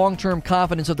want the long-term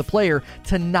confidence of the player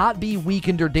to not be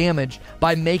weakened or damaged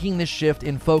by making this shift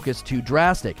in focus too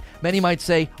drastic. Many might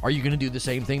say, are you going to do the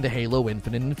same thing to Halo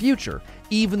Infinite in the future?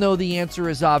 Even though the answer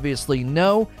is obviously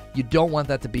no, you don't want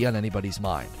that to be on anybody's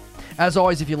mind. As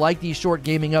always, if you like these short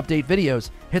gaming update videos,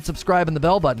 hit subscribe and the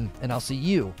bell button, and I'll see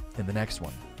you in the next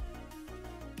one.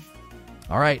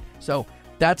 All right, so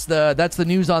that's the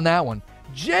news on that one.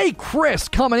 Jay Chris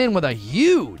coming in with a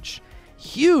huge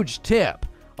tip.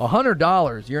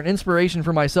 $100. You're an inspiration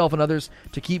for myself and others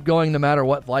to keep going no matter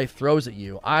what life throws at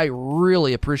you. I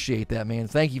really appreciate that, man.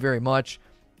 Thank you very much.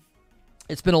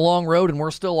 It's been a long road and we're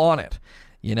still on it.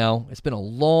 You know, it's been a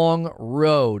long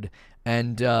road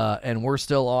and we're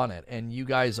still on it. And you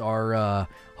guys are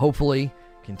hopefully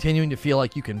continuing to feel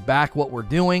like you can back what we're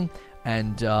doing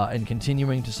and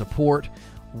continuing to support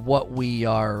what we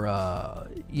are,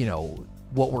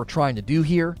 what we're trying to do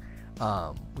here.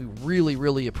 We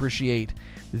really appreciate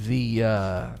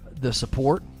the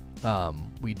support.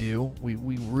 We do. We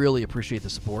really appreciate the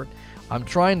support. I'm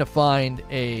trying to find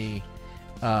a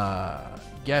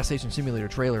Gas Station Simulator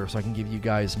trailer so I can give you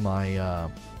guys my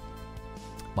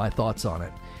my thoughts on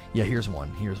it. Yeah, here's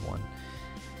one.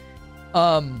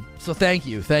 So thank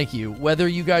you. Whether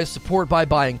you guys support by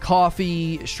buying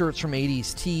coffee, shirts from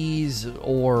 80s Tees,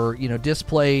 or, you know,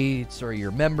 displays, or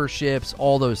your memberships,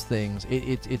 all those things,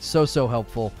 it's so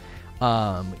helpful.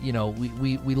 You know,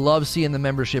 we love seeing the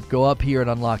membership go up here and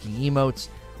unlocking emotes.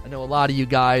 I know a lot of you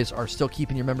guys are still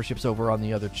keeping your memberships over on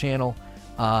the other channel,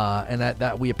 and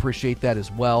that we appreciate that as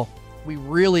well.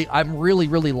 I'm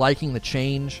really liking the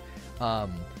change.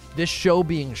 This show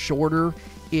being shorter,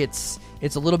 it's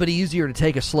a little bit easier to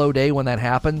take a slow day when that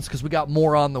happens because we got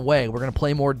more on the way. We're going to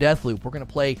play more Deathloop. We're going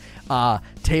to play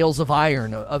Tales of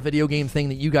Iron, a video game thing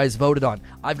that you guys voted on.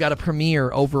 I've got a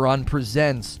premiere over on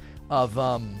Presents of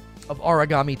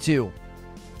Origami 2.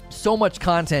 So much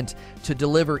content to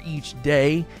deliver each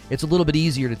day. It's a little bit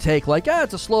easier to take, like,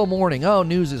 it's a slow morning. Oh,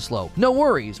 news is slow. No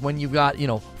worries when you've got,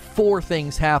 4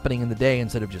 things happening in the day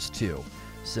instead of just 2.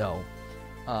 So,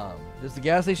 does the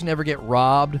gas station ever get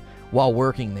robbed while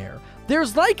working there?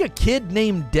 There's like a kid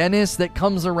named Dennis that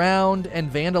comes around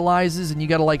and vandalizes, and you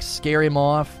gotta like scare him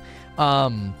off.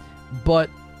 But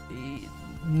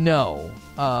no,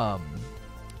 I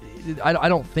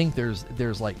don't think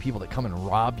there's like people that come and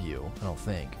rob you. I don't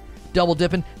think. Double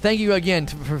dipping. Thank you again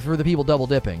for the people double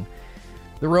dipping.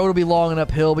 The road will be long and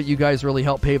uphill, but you guys really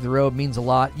help pave the road. Means a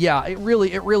lot. Yeah, it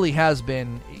really has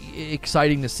been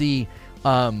exciting to see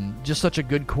just such a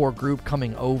good core group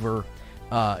coming over.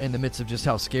 In the midst of just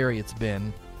how scary it's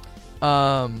been.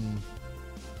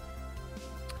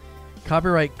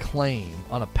 Copyright claim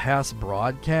on a past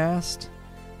broadcast?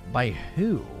 By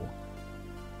who?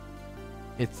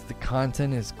 It's the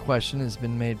content is question has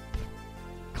been made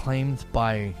claimed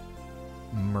by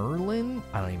Merlin?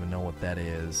 I don't even know what that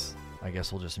is. I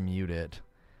guess we'll just mute it.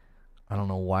 I don't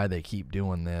know why they keep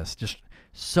doing this. Just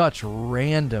such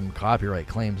random copyright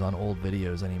claims on old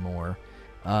videos anymore.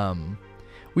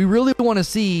 We really want to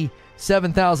see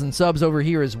 7,000 subs over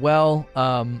here as well.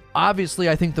 Obviously,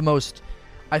 I think the most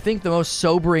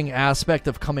sobering aspect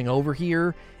of coming over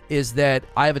here is that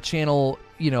I have a channel,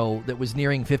 that was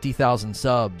nearing 50,000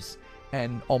 subs,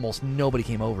 and almost nobody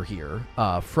came over here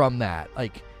from that.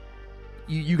 Like,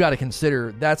 you got to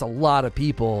consider that's a lot of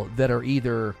people that are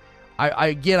either.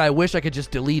 I wish I could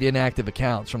just delete inactive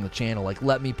accounts from the channel. Like,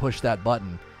 let me push that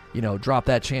button. Drop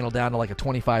that channel down to like a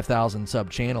 25,000 sub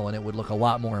channel, and it would look a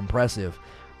lot more impressive.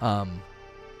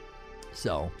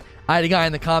 So I had a guy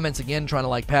in the comments again trying to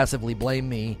like passively blame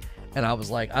me, and I was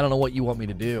like, I don't know what you want me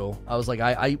to do. I was like,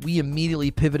 we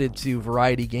immediately pivoted to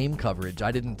variety game coverage.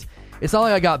 It's not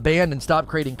like I got banned and stopped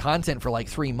creating content for like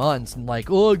 3 months and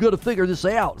like, I gotta figure this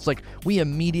out. It's like we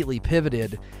immediately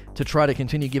pivoted to try to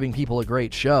continue giving people a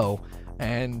great show,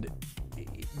 and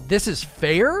this is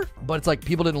fair, but it's like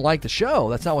people didn't like the show.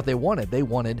 That's not what they wanted. They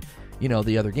wanted,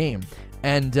 the other game.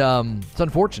 And it's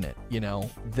unfortunate,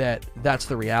 that's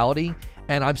the reality.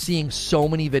 And I'm seeing so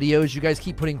many videos. You guys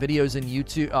keep putting videos in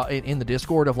YouTube, in the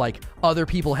Discord of like other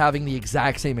people having the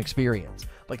exact same experience.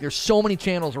 Like there's so many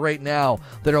channels right now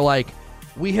that are like,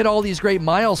 we hit all these great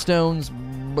milestones,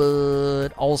 but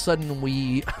all of a sudden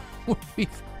we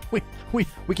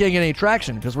can't get any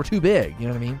traction because we're too big. You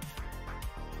know what I mean?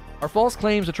 Are false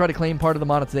claims to try to claim part of the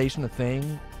monetization a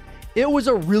thing? It was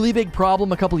a really big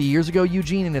problem a couple of years ago,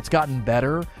 Eugene, and it's gotten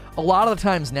better. A lot of the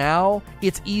times now,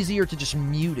 it's easier to just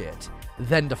mute it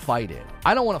than to fight it.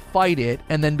 I don't want to fight it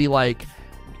and then be like,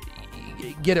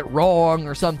 get it wrong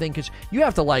or something, because you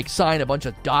have to like sign a bunch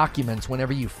of documents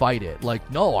whenever you fight it.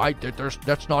 Like, no,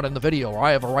 that's not in the video, or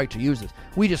I have a right to use this.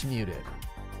 We just mute it.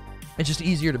 It's just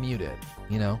easier to mute it,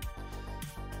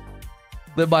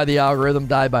 Live by the algorithm,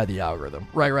 die by the algorithm.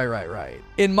 Right.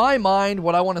 In my mind,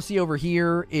 what I want to see over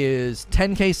here is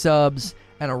 10K subs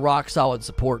and a rock-solid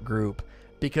support group,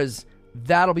 because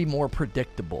that'll be more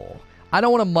predictable. I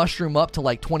don't want to mushroom up to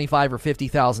like 25 or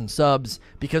 50,000 subs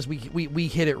because we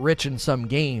hit it rich in some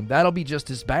game. That'll be just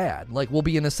as bad. Like, we'll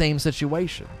be in the same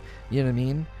situation. You know what I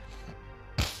mean?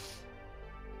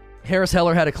 Harris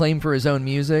Heller had a claim for his own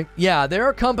music. Yeah, there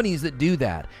are companies that do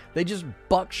that. They just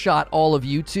buckshot all of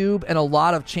YouTube, and a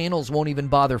lot of channels won't even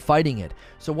bother fighting it.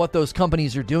 So what those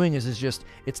companies are doing is just,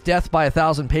 it's death by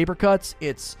 1,000 paper cuts.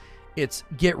 It's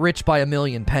get rich by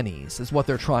 1,000,000 pennies is what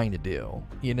they're trying to do.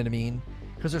 You know what I mean?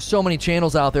 Because there's so many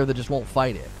channels out there that just won't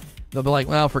fight it. They'll be like,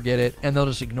 well, forget it, and they'll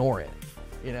just ignore it.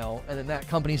 And then that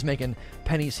company's making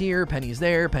pennies here, pennies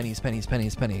there, pennies.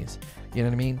 You know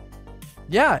what I mean?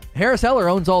 Yeah, Harris Heller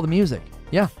owns all the music.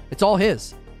 Yeah, it's all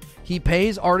his. He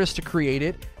pays artists to create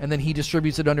it, and then he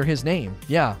distributes it under his name.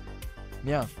 Yeah.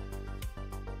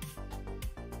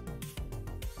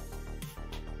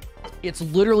 it's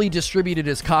literally distributed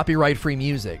as copyright-free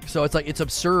music. So it's like, it's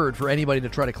absurd for anybody to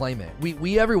try to claim it.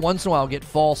 We every once in a while get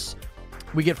false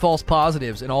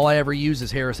positives, and all I ever use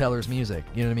is Harris Heller's music.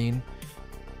 You know what I mean?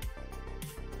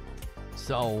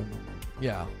 So,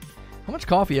 yeah. How much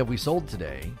coffee have we sold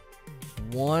today?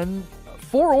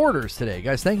 4 orders today.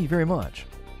 Guys, thank you very much.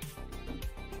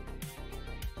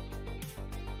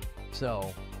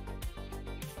 So,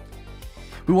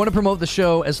 we want to promote the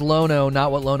show as Lono,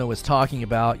 not what Lono was talking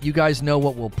about. You guys know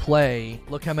what we'll play.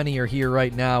 Look how many are here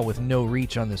right now with no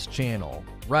reach on this channel.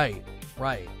 Right.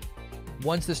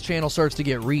 Once this channel starts to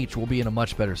get reach, we'll be in a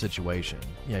much better situation.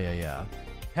 Yeah.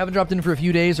 Haven't dropped in for a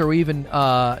few days. Are we even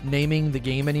naming the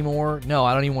game anymore? No,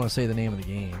 I don't even want to say the name of the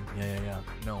game. Yeah.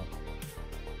 No.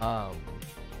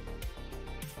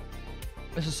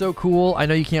 This is so cool. I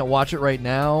know you can't watch it right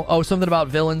now. Oh, something about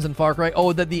villains in Far Cry.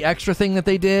 Oh, the extra thing that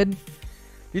they did? Do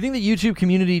you think the YouTube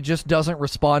community just doesn't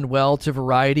respond well to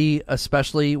variety,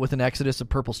 especially with an exodus of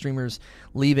purple streamers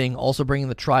leaving, also bringing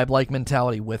the tribe-like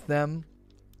mentality with them?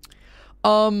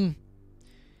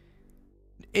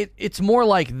 It's more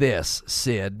like this,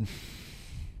 Sid.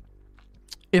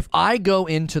 If I go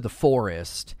into the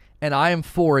forest and I am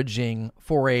foraging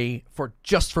for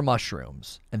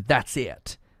mushrooms, and that's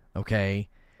it, okay?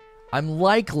 I'm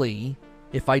likely,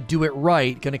 if I do it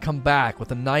right, going to come back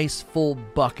with a nice full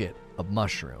bucket of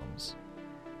mushrooms.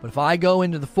 But if I go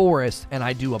into the forest and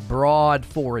I do a broad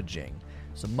foraging,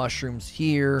 some mushrooms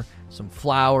here, some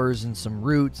flowers and some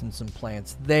roots and some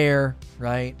plants there,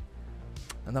 right?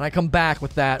 And then I come back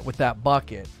with that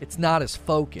bucket, it's not as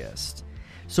focused.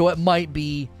 So it might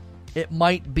be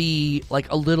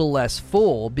like a little less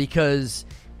full because,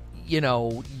 you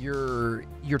know, you're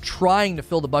trying to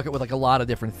fill the bucket with like a lot of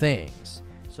different things.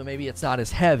 So maybe it's not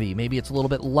as heavy. Maybe it's a little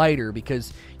bit lighter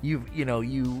because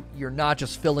you're not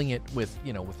just filling it with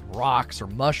rocks or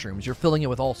mushrooms. You're filling it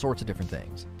with all sorts of different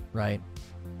things, right?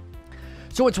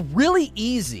 So it's really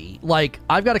easy. Like,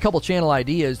 I've got a couple channel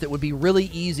ideas that would be really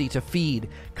easy to feed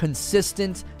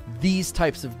consistent these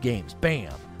types of games.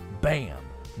 Bam, bam,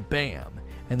 bam.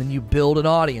 And then you build an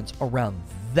audience around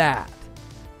that.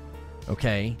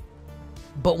 Okay?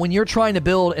 But when you're trying to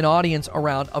build an audience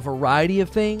around a variety of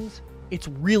things, it's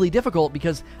really difficult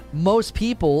because most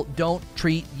people don't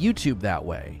treat YouTube that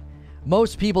way.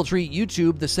 Most people treat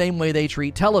YouTube the same way they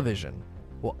treat television.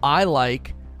 Well, I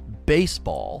like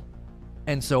baseball,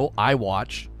 and so I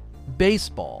watch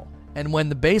baseball. And when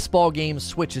the baseball game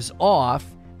switches off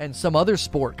and some other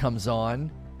sport comes on,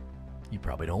 you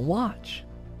probably don't watch.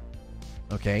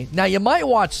 Okay? Now, you might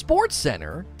watch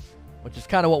SportsCenter, which is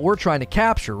kind of what we're trying to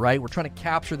capture, right? We're trying to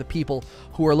capture the people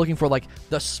who are looking for, like,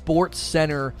 the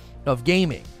SportsCenter of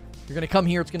gaming. You're going to come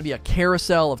here, it's going to be a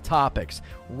carousel of topics.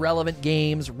 Relevant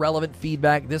games, relevant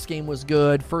feedback. This game was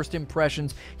good. First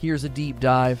impressions. Here's a deep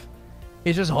dive.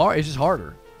 It's just hard. It's just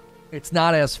harder. It's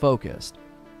not as focused.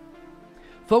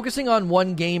 Focusing on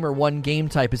one game or one game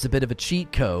type is a bit of a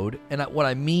cheat code. And what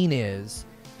I mean is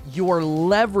you're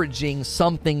leveraging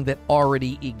something that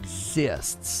already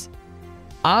exists.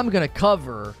 I'm going to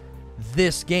cover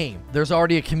this game. There's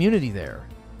already a community there.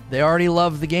 They already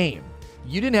love the game.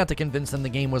 You didn't have to convince them the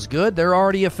game was good. They're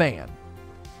already a fan.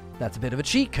 That's a bit of a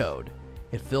cheat code.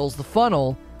 It fills the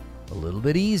funnel a little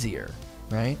bit easier,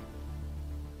 right?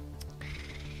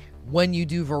 When you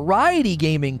do variety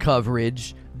gaming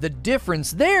coverage, the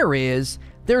difference there is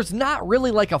there's not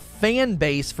really like a fan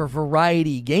base for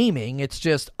variety gaming. It's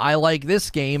just, I like this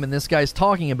game and this guy's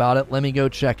talking about it. Let me go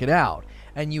check it out.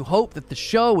 And you hope that the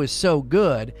show is so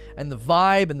good and the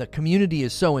vibe and the community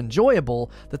is so enjoyable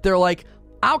that they're like,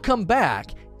 I'll come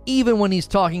back even when he's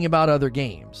talking about other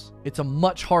games. It's a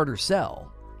much harder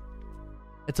sell.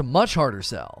 It's a much harder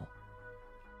sell.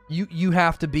 You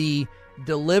have to be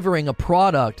delivering a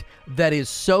product that is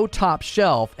so top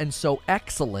shelf and so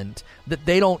excellent that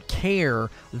they don't care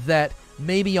that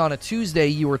maybe on a Tuesday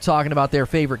you were talking about their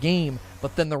favorite game,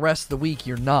 but then the rest of the week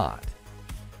you're not.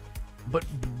 But,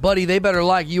 buddy, they better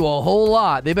like you a whole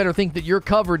lot. They better think that your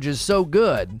coverage is so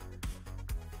good.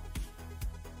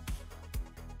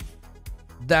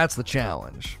 That's the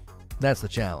challenge. That's the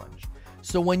challenge.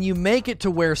 So when you make it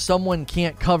to where someone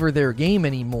can't cover their game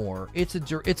anymore, it's a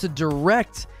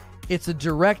direct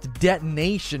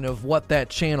detonation of what that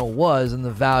channel was and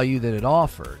the value that it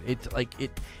offered.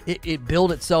 It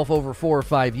built itself over 4 or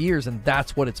 5 years, and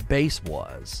that's what its base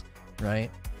was, right?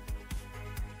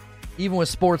 Even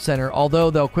with SportsCenter, although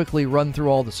they'll quickly run through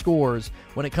all the scores,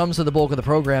 when it comes to the bulk of the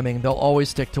programming, they'll always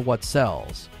stick to what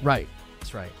sells. Right.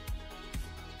 That's right.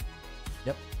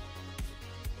 Yep.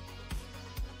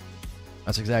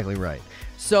 That's exactly right.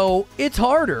 So it's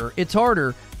harder,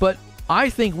 but I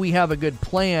think we have a good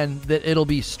plan that it'll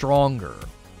be stronger,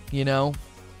 you know?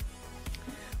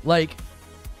 Like,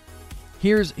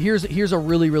 here's a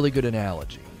really, really good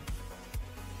analogy.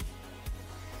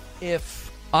 If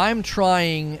I'm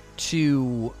trying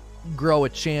to grow a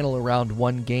channel around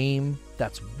one game,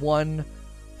 that's one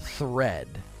thread,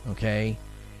 okay?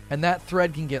 And that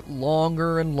thread can get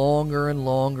longer and longer and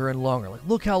longer and longer. Like,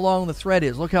 look how long the thread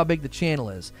is. Look how big the channel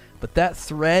is. But that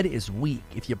thread is weak.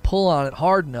 If you pull on it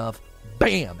hard enough,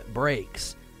 bam, it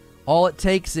breaks. All it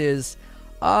takes is,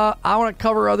 I want to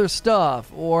cover other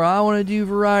stuff, or I want to do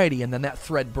variety, and then that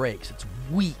thread breaks. It's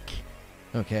weak,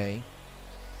 okay?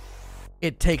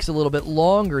 It takes a little bit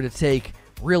longer to take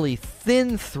really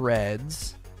thin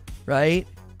threads, right?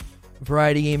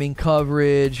 Variety gaming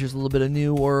coverage, here's a little bit of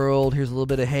New World, here's a little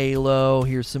bit of Halo,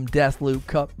 here's some Deathloop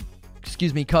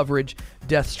coverage,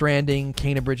 Death Stranding,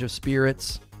 Kena Bridge of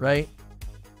Spirits, right?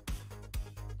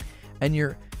 And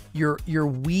you're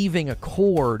weaving a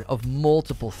cord of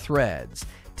multiple threads.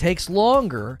 Takes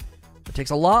longer, it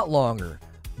takes a lot longer,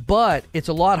 but it's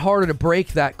a lot harder to break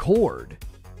that cord.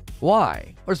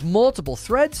 Why? There's multiple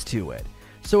threads to it.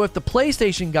 So if the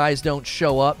PlayStation guys don't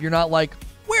show up, you're not like,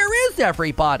 where is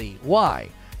everybody? Why?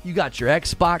 You got your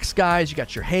Xbox guys, you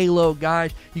got your Halo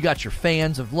guys, you got your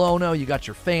fans of Lono, you got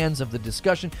your fans of the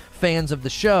discussion, fans of the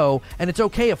show, and it's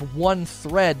okay if one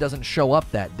thread doesn't show up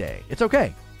that day. It's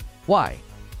okay. Why?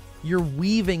 You're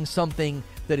weaving something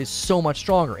that is so much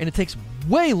stronger, and it takes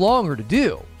way longer to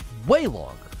do. Way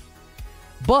longer.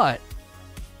 But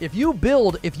if you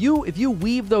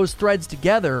weave those threads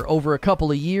together over a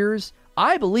couple of years,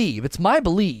 I believe, it's my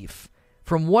belief,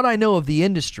 from what I know of the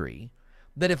industry,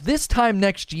 that if this time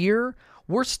next year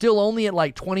we're still only at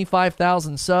like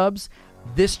 25,000 subs,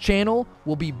 this channel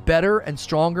will be better and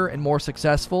stronger and more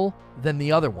successful than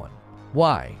the other one.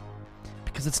 Why?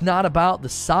 Because it's not about the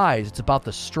size, it's about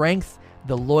the strength,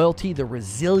 the loyalty, the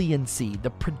resiliency,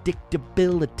 the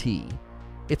predictability.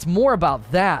 It's more about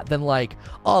that than like,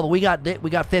 oh, we got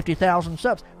 50,000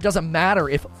 subs. It doesn't matter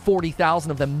if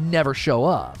 40,000 of them never show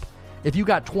up. If you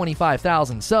got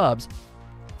 25,000 subs,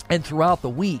 and throughout the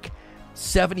week,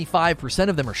 75%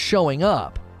 of them are showing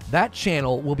up, that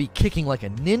channel will be kicking like a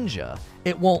ninja.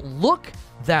 It won't look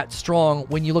that strong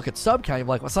when you look at sub count. You're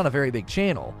like, well, it's not a very big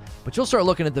channel. But you'll start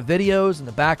looking at the videos and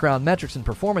the background metrics and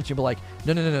performance. You'll be like,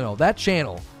 no. That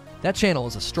channel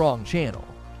is a strong channel.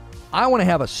 I want to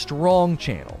have a strong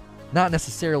channel, not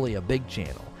necessarily a big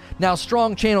channel. Now,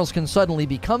 strong channels can suddenly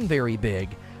become very big,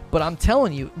 but I'm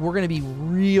telling you, we're going to be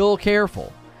real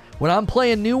careful. When I'm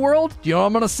playing New World, do you know what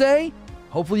I'm going to say?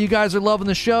 Hopefully you guys are loving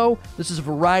the show. This is a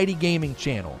variety gaming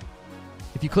channel.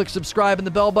 If you click subscribe and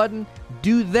the bell button,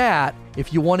 do that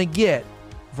if you want to get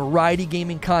variety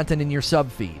gaming content in your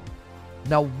sub feed.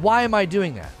 Now, why am I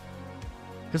doing that?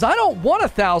 Because I don't want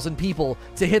 1,000 people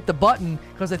to hit the button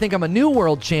because they think I'm a New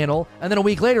World channel, and then a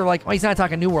week later, like, oh, he's not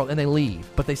talking New World, and they leave,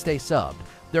 but they stay subbed.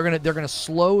 They're gonna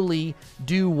slowly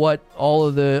do what all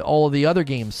of the other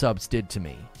game subs did to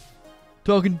me.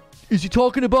 Is he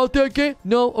talking about that game?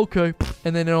 No, okay.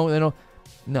 And then they don't.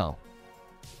 No.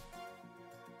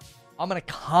 I'm gonna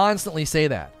constantly say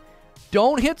that.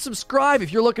 Don't hit subscribe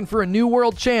if you're looking for a New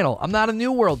World channel. I'm not a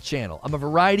New World channel. I'm a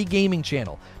variety gaming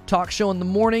channel. Talk show in the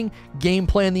morning,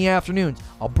 gameplay in the afternoons.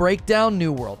 I'll break down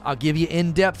New World. I'll give you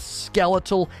in-depth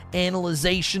skeletal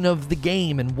analyzation of the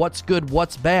game and what's good,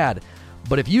 what's bad.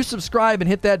 But if you subscribe and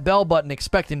hit that bell button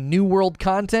expecting New World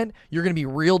content, you're going to be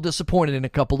real disappointed in a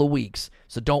couple of weeks.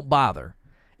 So don't bother.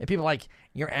 And people are like,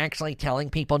 you're actually telling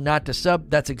people not to sub?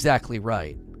 That's exactly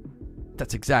right.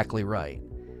 That's exactly right.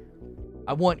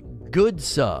 I want good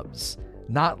subs,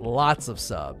 not lots of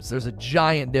subs. There's a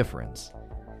giant difference.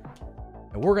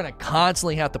 And we're going to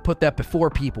constantly have to put that before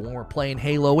people when we're playing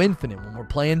Halo Infinite, when we're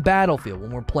playing Battlefield,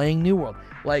 when we're playing New World.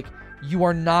 Like, you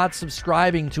are not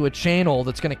subscribing to a channel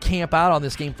that's going to camp out on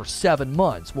this game for 7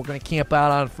 months. We're going to camp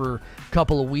out on it for a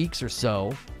couple of weeks or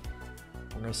so.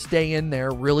 We're going to stay in there,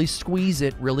 really squeeze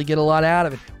it, really get a lot out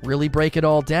of it, really break it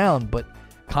all down, but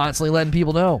constantly letting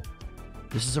people know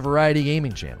this is a variety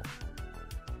gaming channel.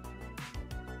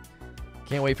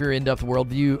 Can't wait for your in-depth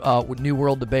worldview with New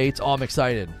World debates. Oh, I'm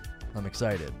excited.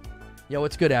 Yo,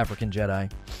 what's good, African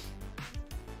Jedi?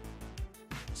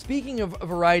 Speaking of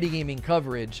variety gaming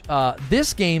coverage,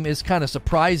 this game is kind of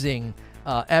surprising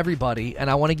everybody, and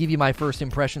I want to give you my first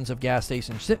impressions of Gas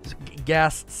Station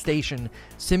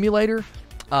Simulator.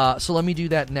 So let me do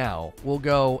that now. We'll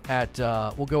go at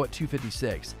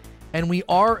 2:56, and we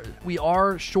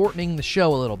are shortening the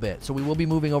show a little bit, so we will be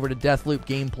moving over to Deathloop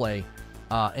gameplay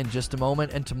in just a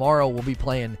moment, and tomorrow we'll be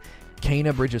playing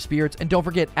Kena Bridge of Spirits. And don't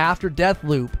forget, after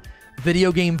Deathloop,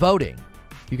 video game voting.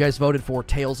 You guys voted for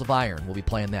Tales of Iron. We'll be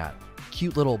playing that.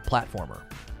 Cute little platformer.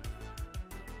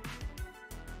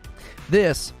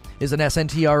 This is an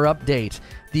SNTR update.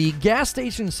 The gas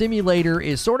station simulator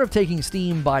is sort of taking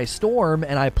Steam by storm,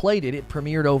 and I played it. It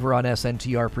premiered over on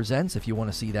SNTR Presents if you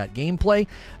want to see that gameplay.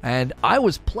 And I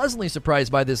was pleasantly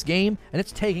surprised by this game, and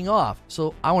it's taking off.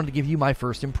 So I wanted to give you my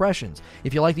first impressions.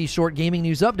 If you like these short gaming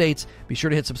news updates, be sure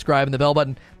to hit subscribe and the bell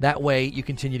button. That way you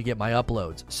continue to get my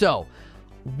uploads. So,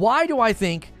 why do I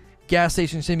think Gas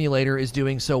Station Simulator is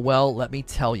doing so well? Let me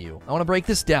tell you. I want to break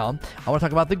this down. I want to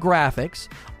talk about the graphics.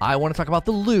 I want to talk about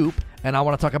the loop. And I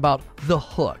want to talk about the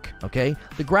hook, okay?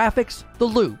 The graphics, the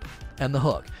loop, and the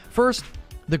hook. First,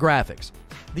 the graphics.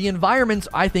 The environments,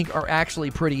 I think, are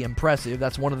actually pretty impressive.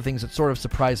 That's one of the things that sort of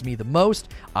surprised me the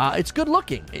most. It's good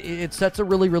looking. It sets a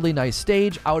really, really nice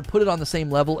stage. I would put it on the same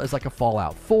level as like a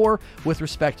Fallout 4 with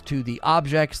respect to the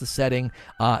objects, the setting,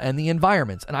 and the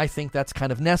environments. And I think that's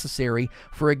kind of necessary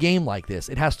for a game like this.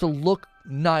 It has to look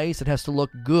nice. It has to look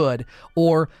good,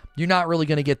 or you're not really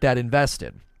going to get that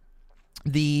invested.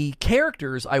 The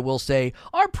characters, I will say,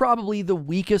 are probably the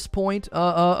weakest point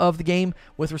of the game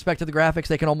with respect to the graphics.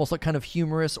 They can almost look kind of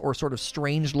humorous or sort of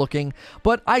strange looking,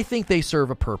 but I think they serve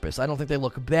a purpose. I don't think they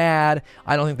look bad.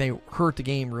 I don't think they hurt the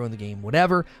game, ruin the game,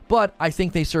 whatever, but I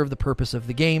think they serve the purpose of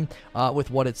the game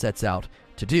with what it sets out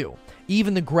to do.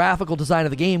 Even the graphical design of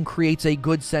the game creates a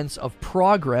good sense of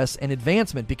progress and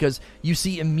advancement because you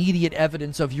see immediate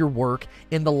evidence of your work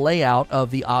in the layout of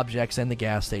the objects and the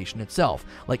gas station itself.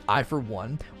 Like, I, for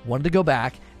one, wanted to go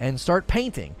back and start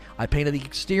painting. I painted the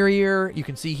exterior. You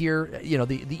can see here, you know,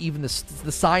 even the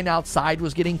sign outside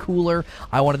was getting cooler.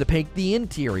 I wanted to paint the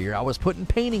interior. I was putting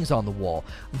paintings on the wall.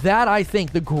 That, I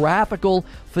think, the graphical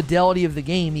fidelity of the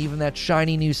game, even that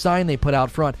shiny new sign they put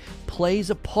out front, plays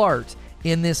a part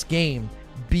in this game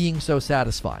being so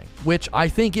satisfying, which I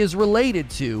think is related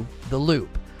to the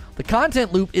loop. The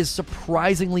content loop is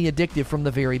surprisingly addictive from the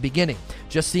very beginning.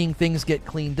 Just seeing things get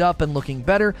cleaned up and looking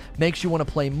better makes you want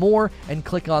to play more and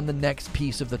click on the next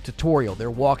piece of the tutorial.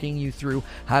 They're walking you through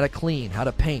how to clean, how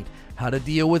to paint, how to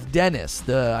deal with Dennis.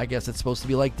 I guess it's supposed to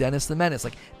be like Dennis the Menace.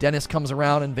 Like, Dennis comes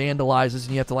around and vandalizes,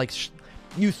 and you have to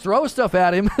you throw stuff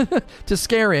at him to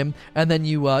scare him, and then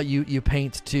you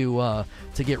paint to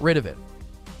get rid of it.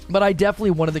 But I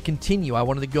definitely wanted to continue. I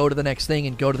wanted to go to the next thing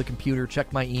and go to the computer,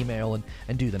 check my email,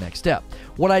 and do the next step.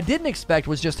 What I didn't expect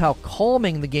was just how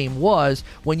calming the game was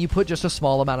when you put just a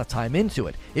small amount of time into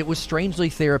it. It was strangely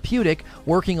therapeutic,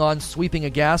 working on sweeping a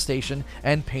gas station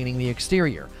and painting the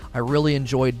exterior. I really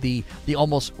enjoyed the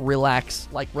almost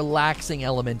relaxing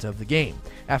element of the game.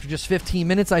 After just 15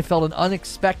 minutes, I felt an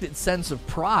unexpected sense of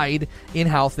pride in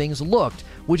how things looked,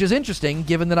 which is interesting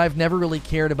given that I've never really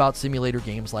cared about simulator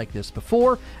games like this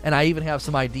before, and I even have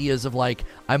some ideas of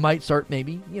I might start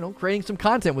maybe, creating some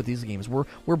content with these games. We're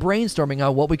brainstorming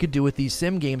on what we could do with these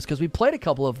sim games because we played a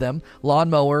couple of them,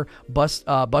 Lawnmower,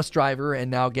 Bus Driver, and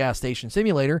now Gas Station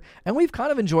Simulator, and we've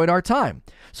kind of enjoyed our time.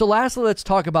 So lastly, let's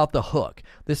talk about the hook.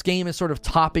 This game is sort of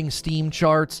topping Steam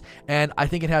charts, and I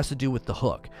think it has to do with the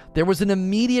hook. There was an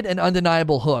immediate and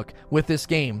undeniable hook with this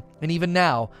game, and even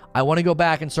now, I want to go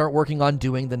back and start working on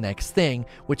doing the next thing,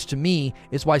 which to me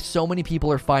is why so many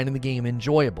people are finding the game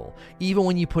enjoyable. Even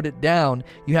when you put it down,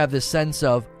 you have this sense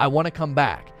of, I want to come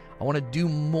back. I want to do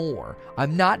more.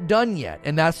 I'm not done yet,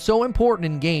 and that's so important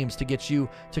in games to get you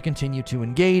to continue to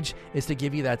engage, is to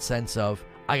give you that sense of,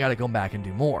 I got to go back and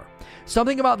do more.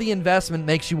 Something about the investment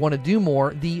makes you want to do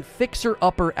more. The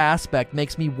fixer-upper aspect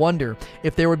makes me wonder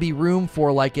if there would be room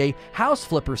for a house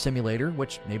flipper simulator,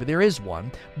 which maybe there is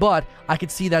one, but I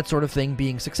could see that sort of thing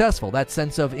being successful. That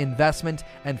sense of investment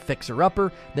and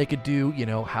fixer-upper. They could do,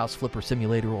 house flipper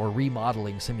simulator or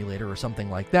remodeling simulator or something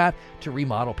like that to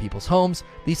remodel people's homes.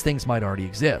 These things might already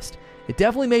exist. It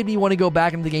definitely made me want to go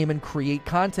back into the game and create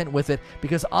content with it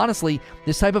because honestly,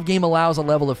 this type of game allows a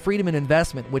level of freedom and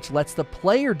investment which lets the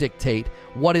player dictate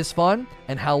what is fun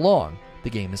and how long the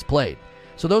game is played.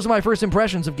 So those are my first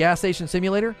impressions of Gas Station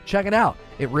Simulator. Check it out.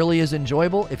 It really is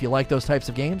enjoyable if you like those types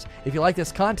of games. If you like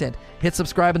this content, hit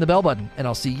subscribe and the bell button, and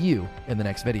I'll see you in the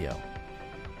next video.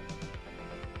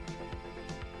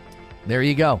 There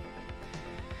you go.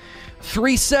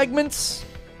 3 segments,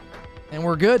 and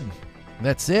we're good.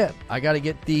 That's it. I gotta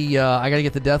get the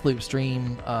Deathloop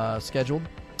stream scheduled,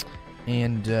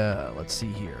 and let's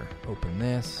see here. Open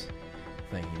this.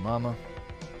 Thank you, Mama.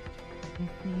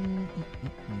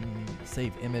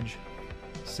 Save image.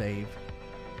 Save.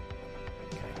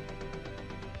 Okay.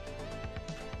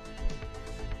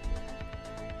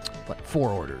 But 4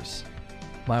 orders.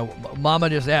 My Mama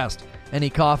just asked,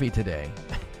 any coffee today?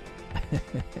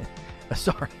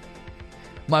 Sorry.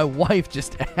 My wife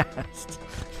just asked.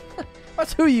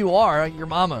 That's who you are, your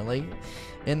mama, like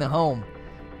in the home.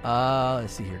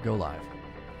 Let's see here. Go live.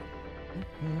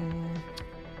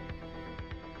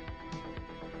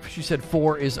 She said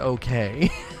 4 is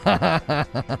okay.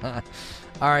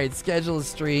 All right, schedule a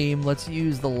stream. Let's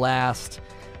use the last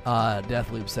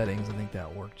Deathloop settings. I think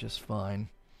that worked just fine.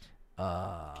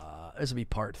 This will be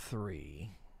part 3.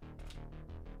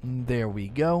 There we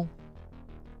go.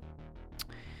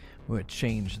 We're going to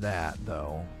change that,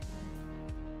 though.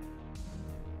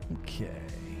 Okay.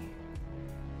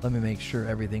 Let me make sure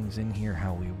everything's in here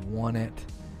how we want it.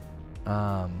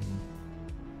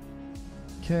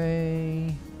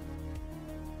 Okay.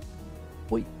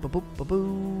 Wait,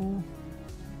 ba-boo.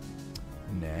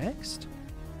 Next.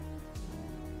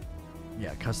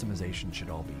 Yeah, customization should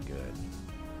all be good.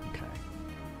 Okay.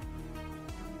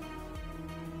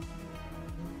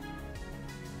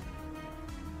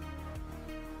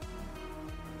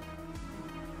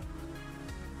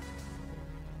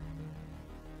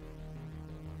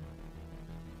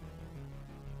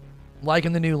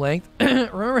 Liking the new length.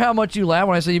 Remember how much you laugh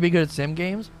when I say you'd be good at sim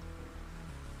games?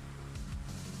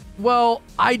 Well,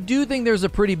 I do think there's a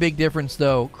pretty big difference,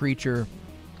 though, Creature,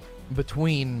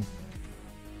 between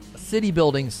a city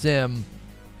building sim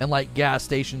and like gas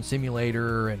station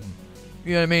simulator, and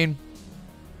you know what I mean?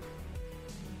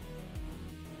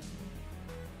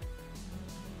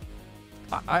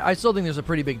 I still think there's a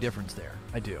pretty big difference there.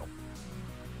 I do.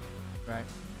 Right?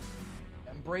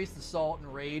 Embrace the salt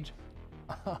and rage.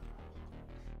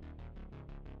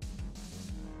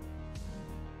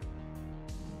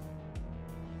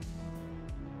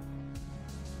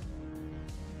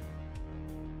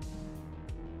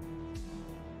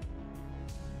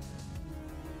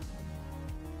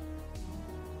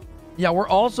 Yeah, we're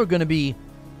also going to be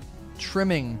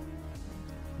trimming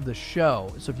the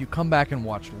show. So if you come back and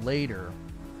watch later,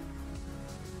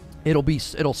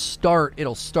 it'll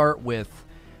start with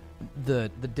the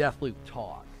Deathloop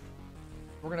talk.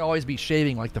 We're going to always be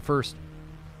shaving like the first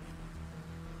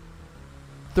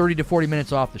 30 to 40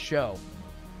 minutes off the show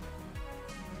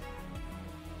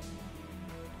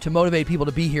to motivate people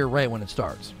to be here right when it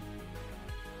starts.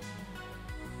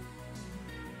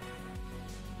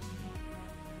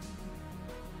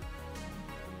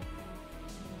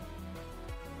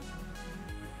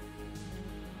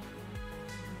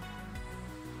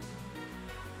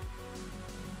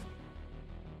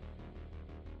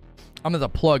 I'm gonna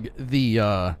plug the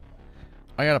I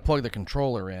gotta plug the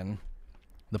controller in.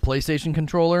 The PlayStation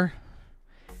controller.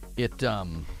 It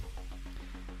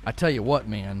I tell you what,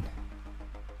 man.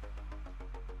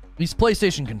 These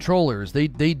PlayStation controllers, they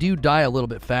do die a little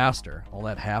bit faster. All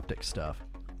that haptic stuff.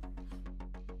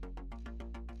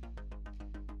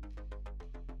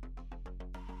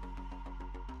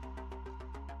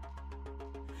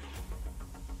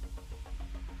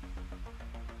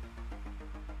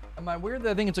 Am I weird that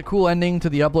I think it's a cool ending to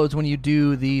the uploads when you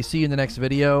do the see you in the next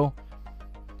video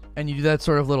and you do that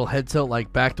sort of little head tilt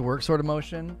like back to work sort of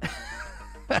motion?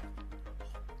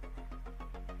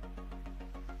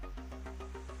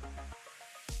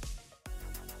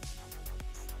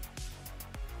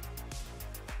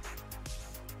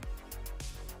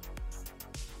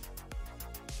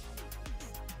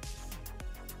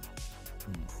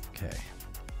 Okay.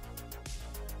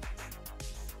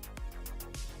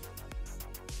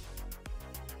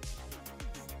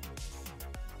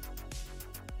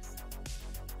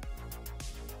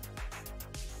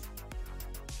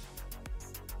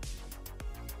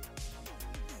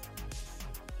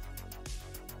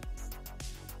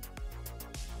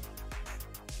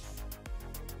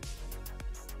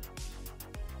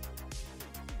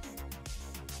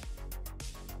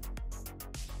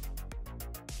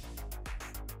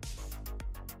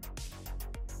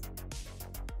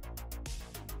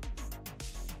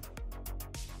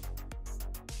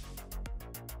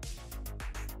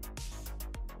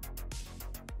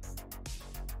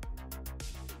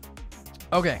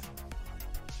 Okay.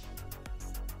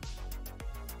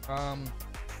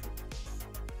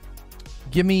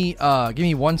 Give me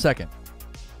 1 second.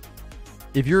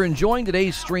 If you're enjoying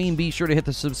today's stream, be sure to hit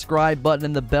the subscribe button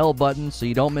and the bell button so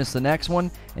you don't miss the next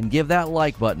one, and give that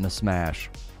like button a smash.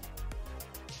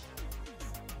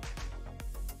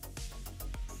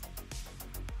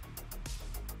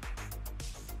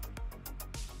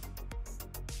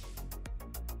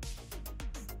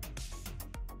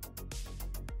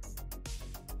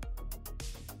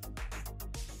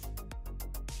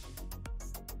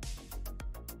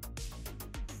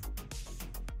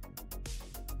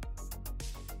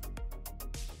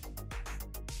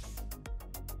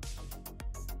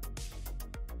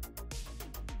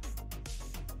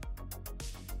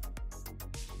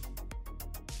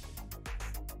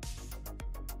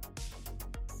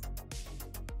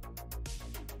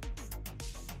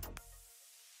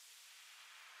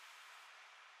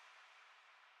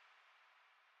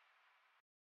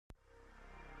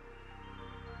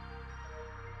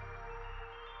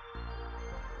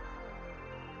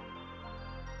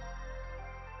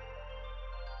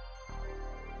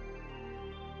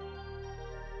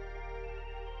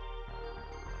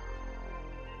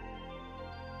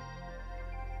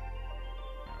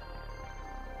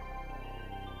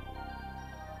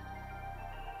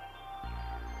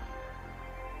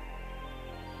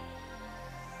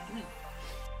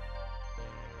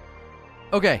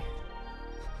 Okay.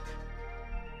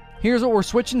 Here's what we're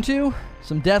switching to.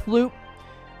 Some Deathloop.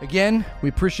 Again, we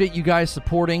appreciate you guys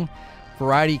supporting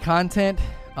variety content.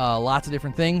 Lots of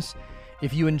different things.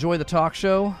 If you enjoy the talk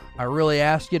show, I really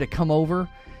ask you to come over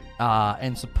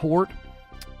and support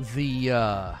the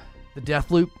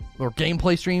Deathloop or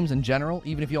gameplay streams in general,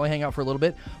 even if you only hang out for a little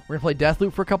bit. We're going to play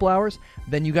Deathloop for a couple hours.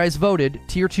 Then you guys voted.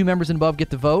 Tier 2 members and above get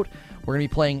to vote. We're going to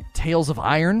be playing Tales of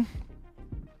Iron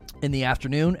in the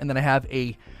afternoon, and then I have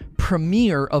a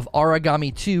premiere of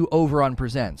Origami 2 over on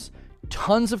Presents.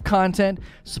 Tons of content.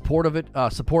 Support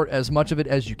as much of it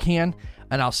as you can,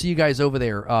 and I'll see you guys over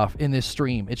there in this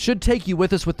stream. It should take you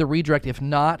with us with the redirect. If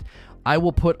not, I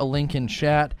will put a link in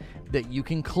chat that you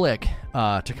can click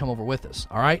to come over with us.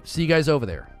 All right? See you guys over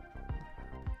there.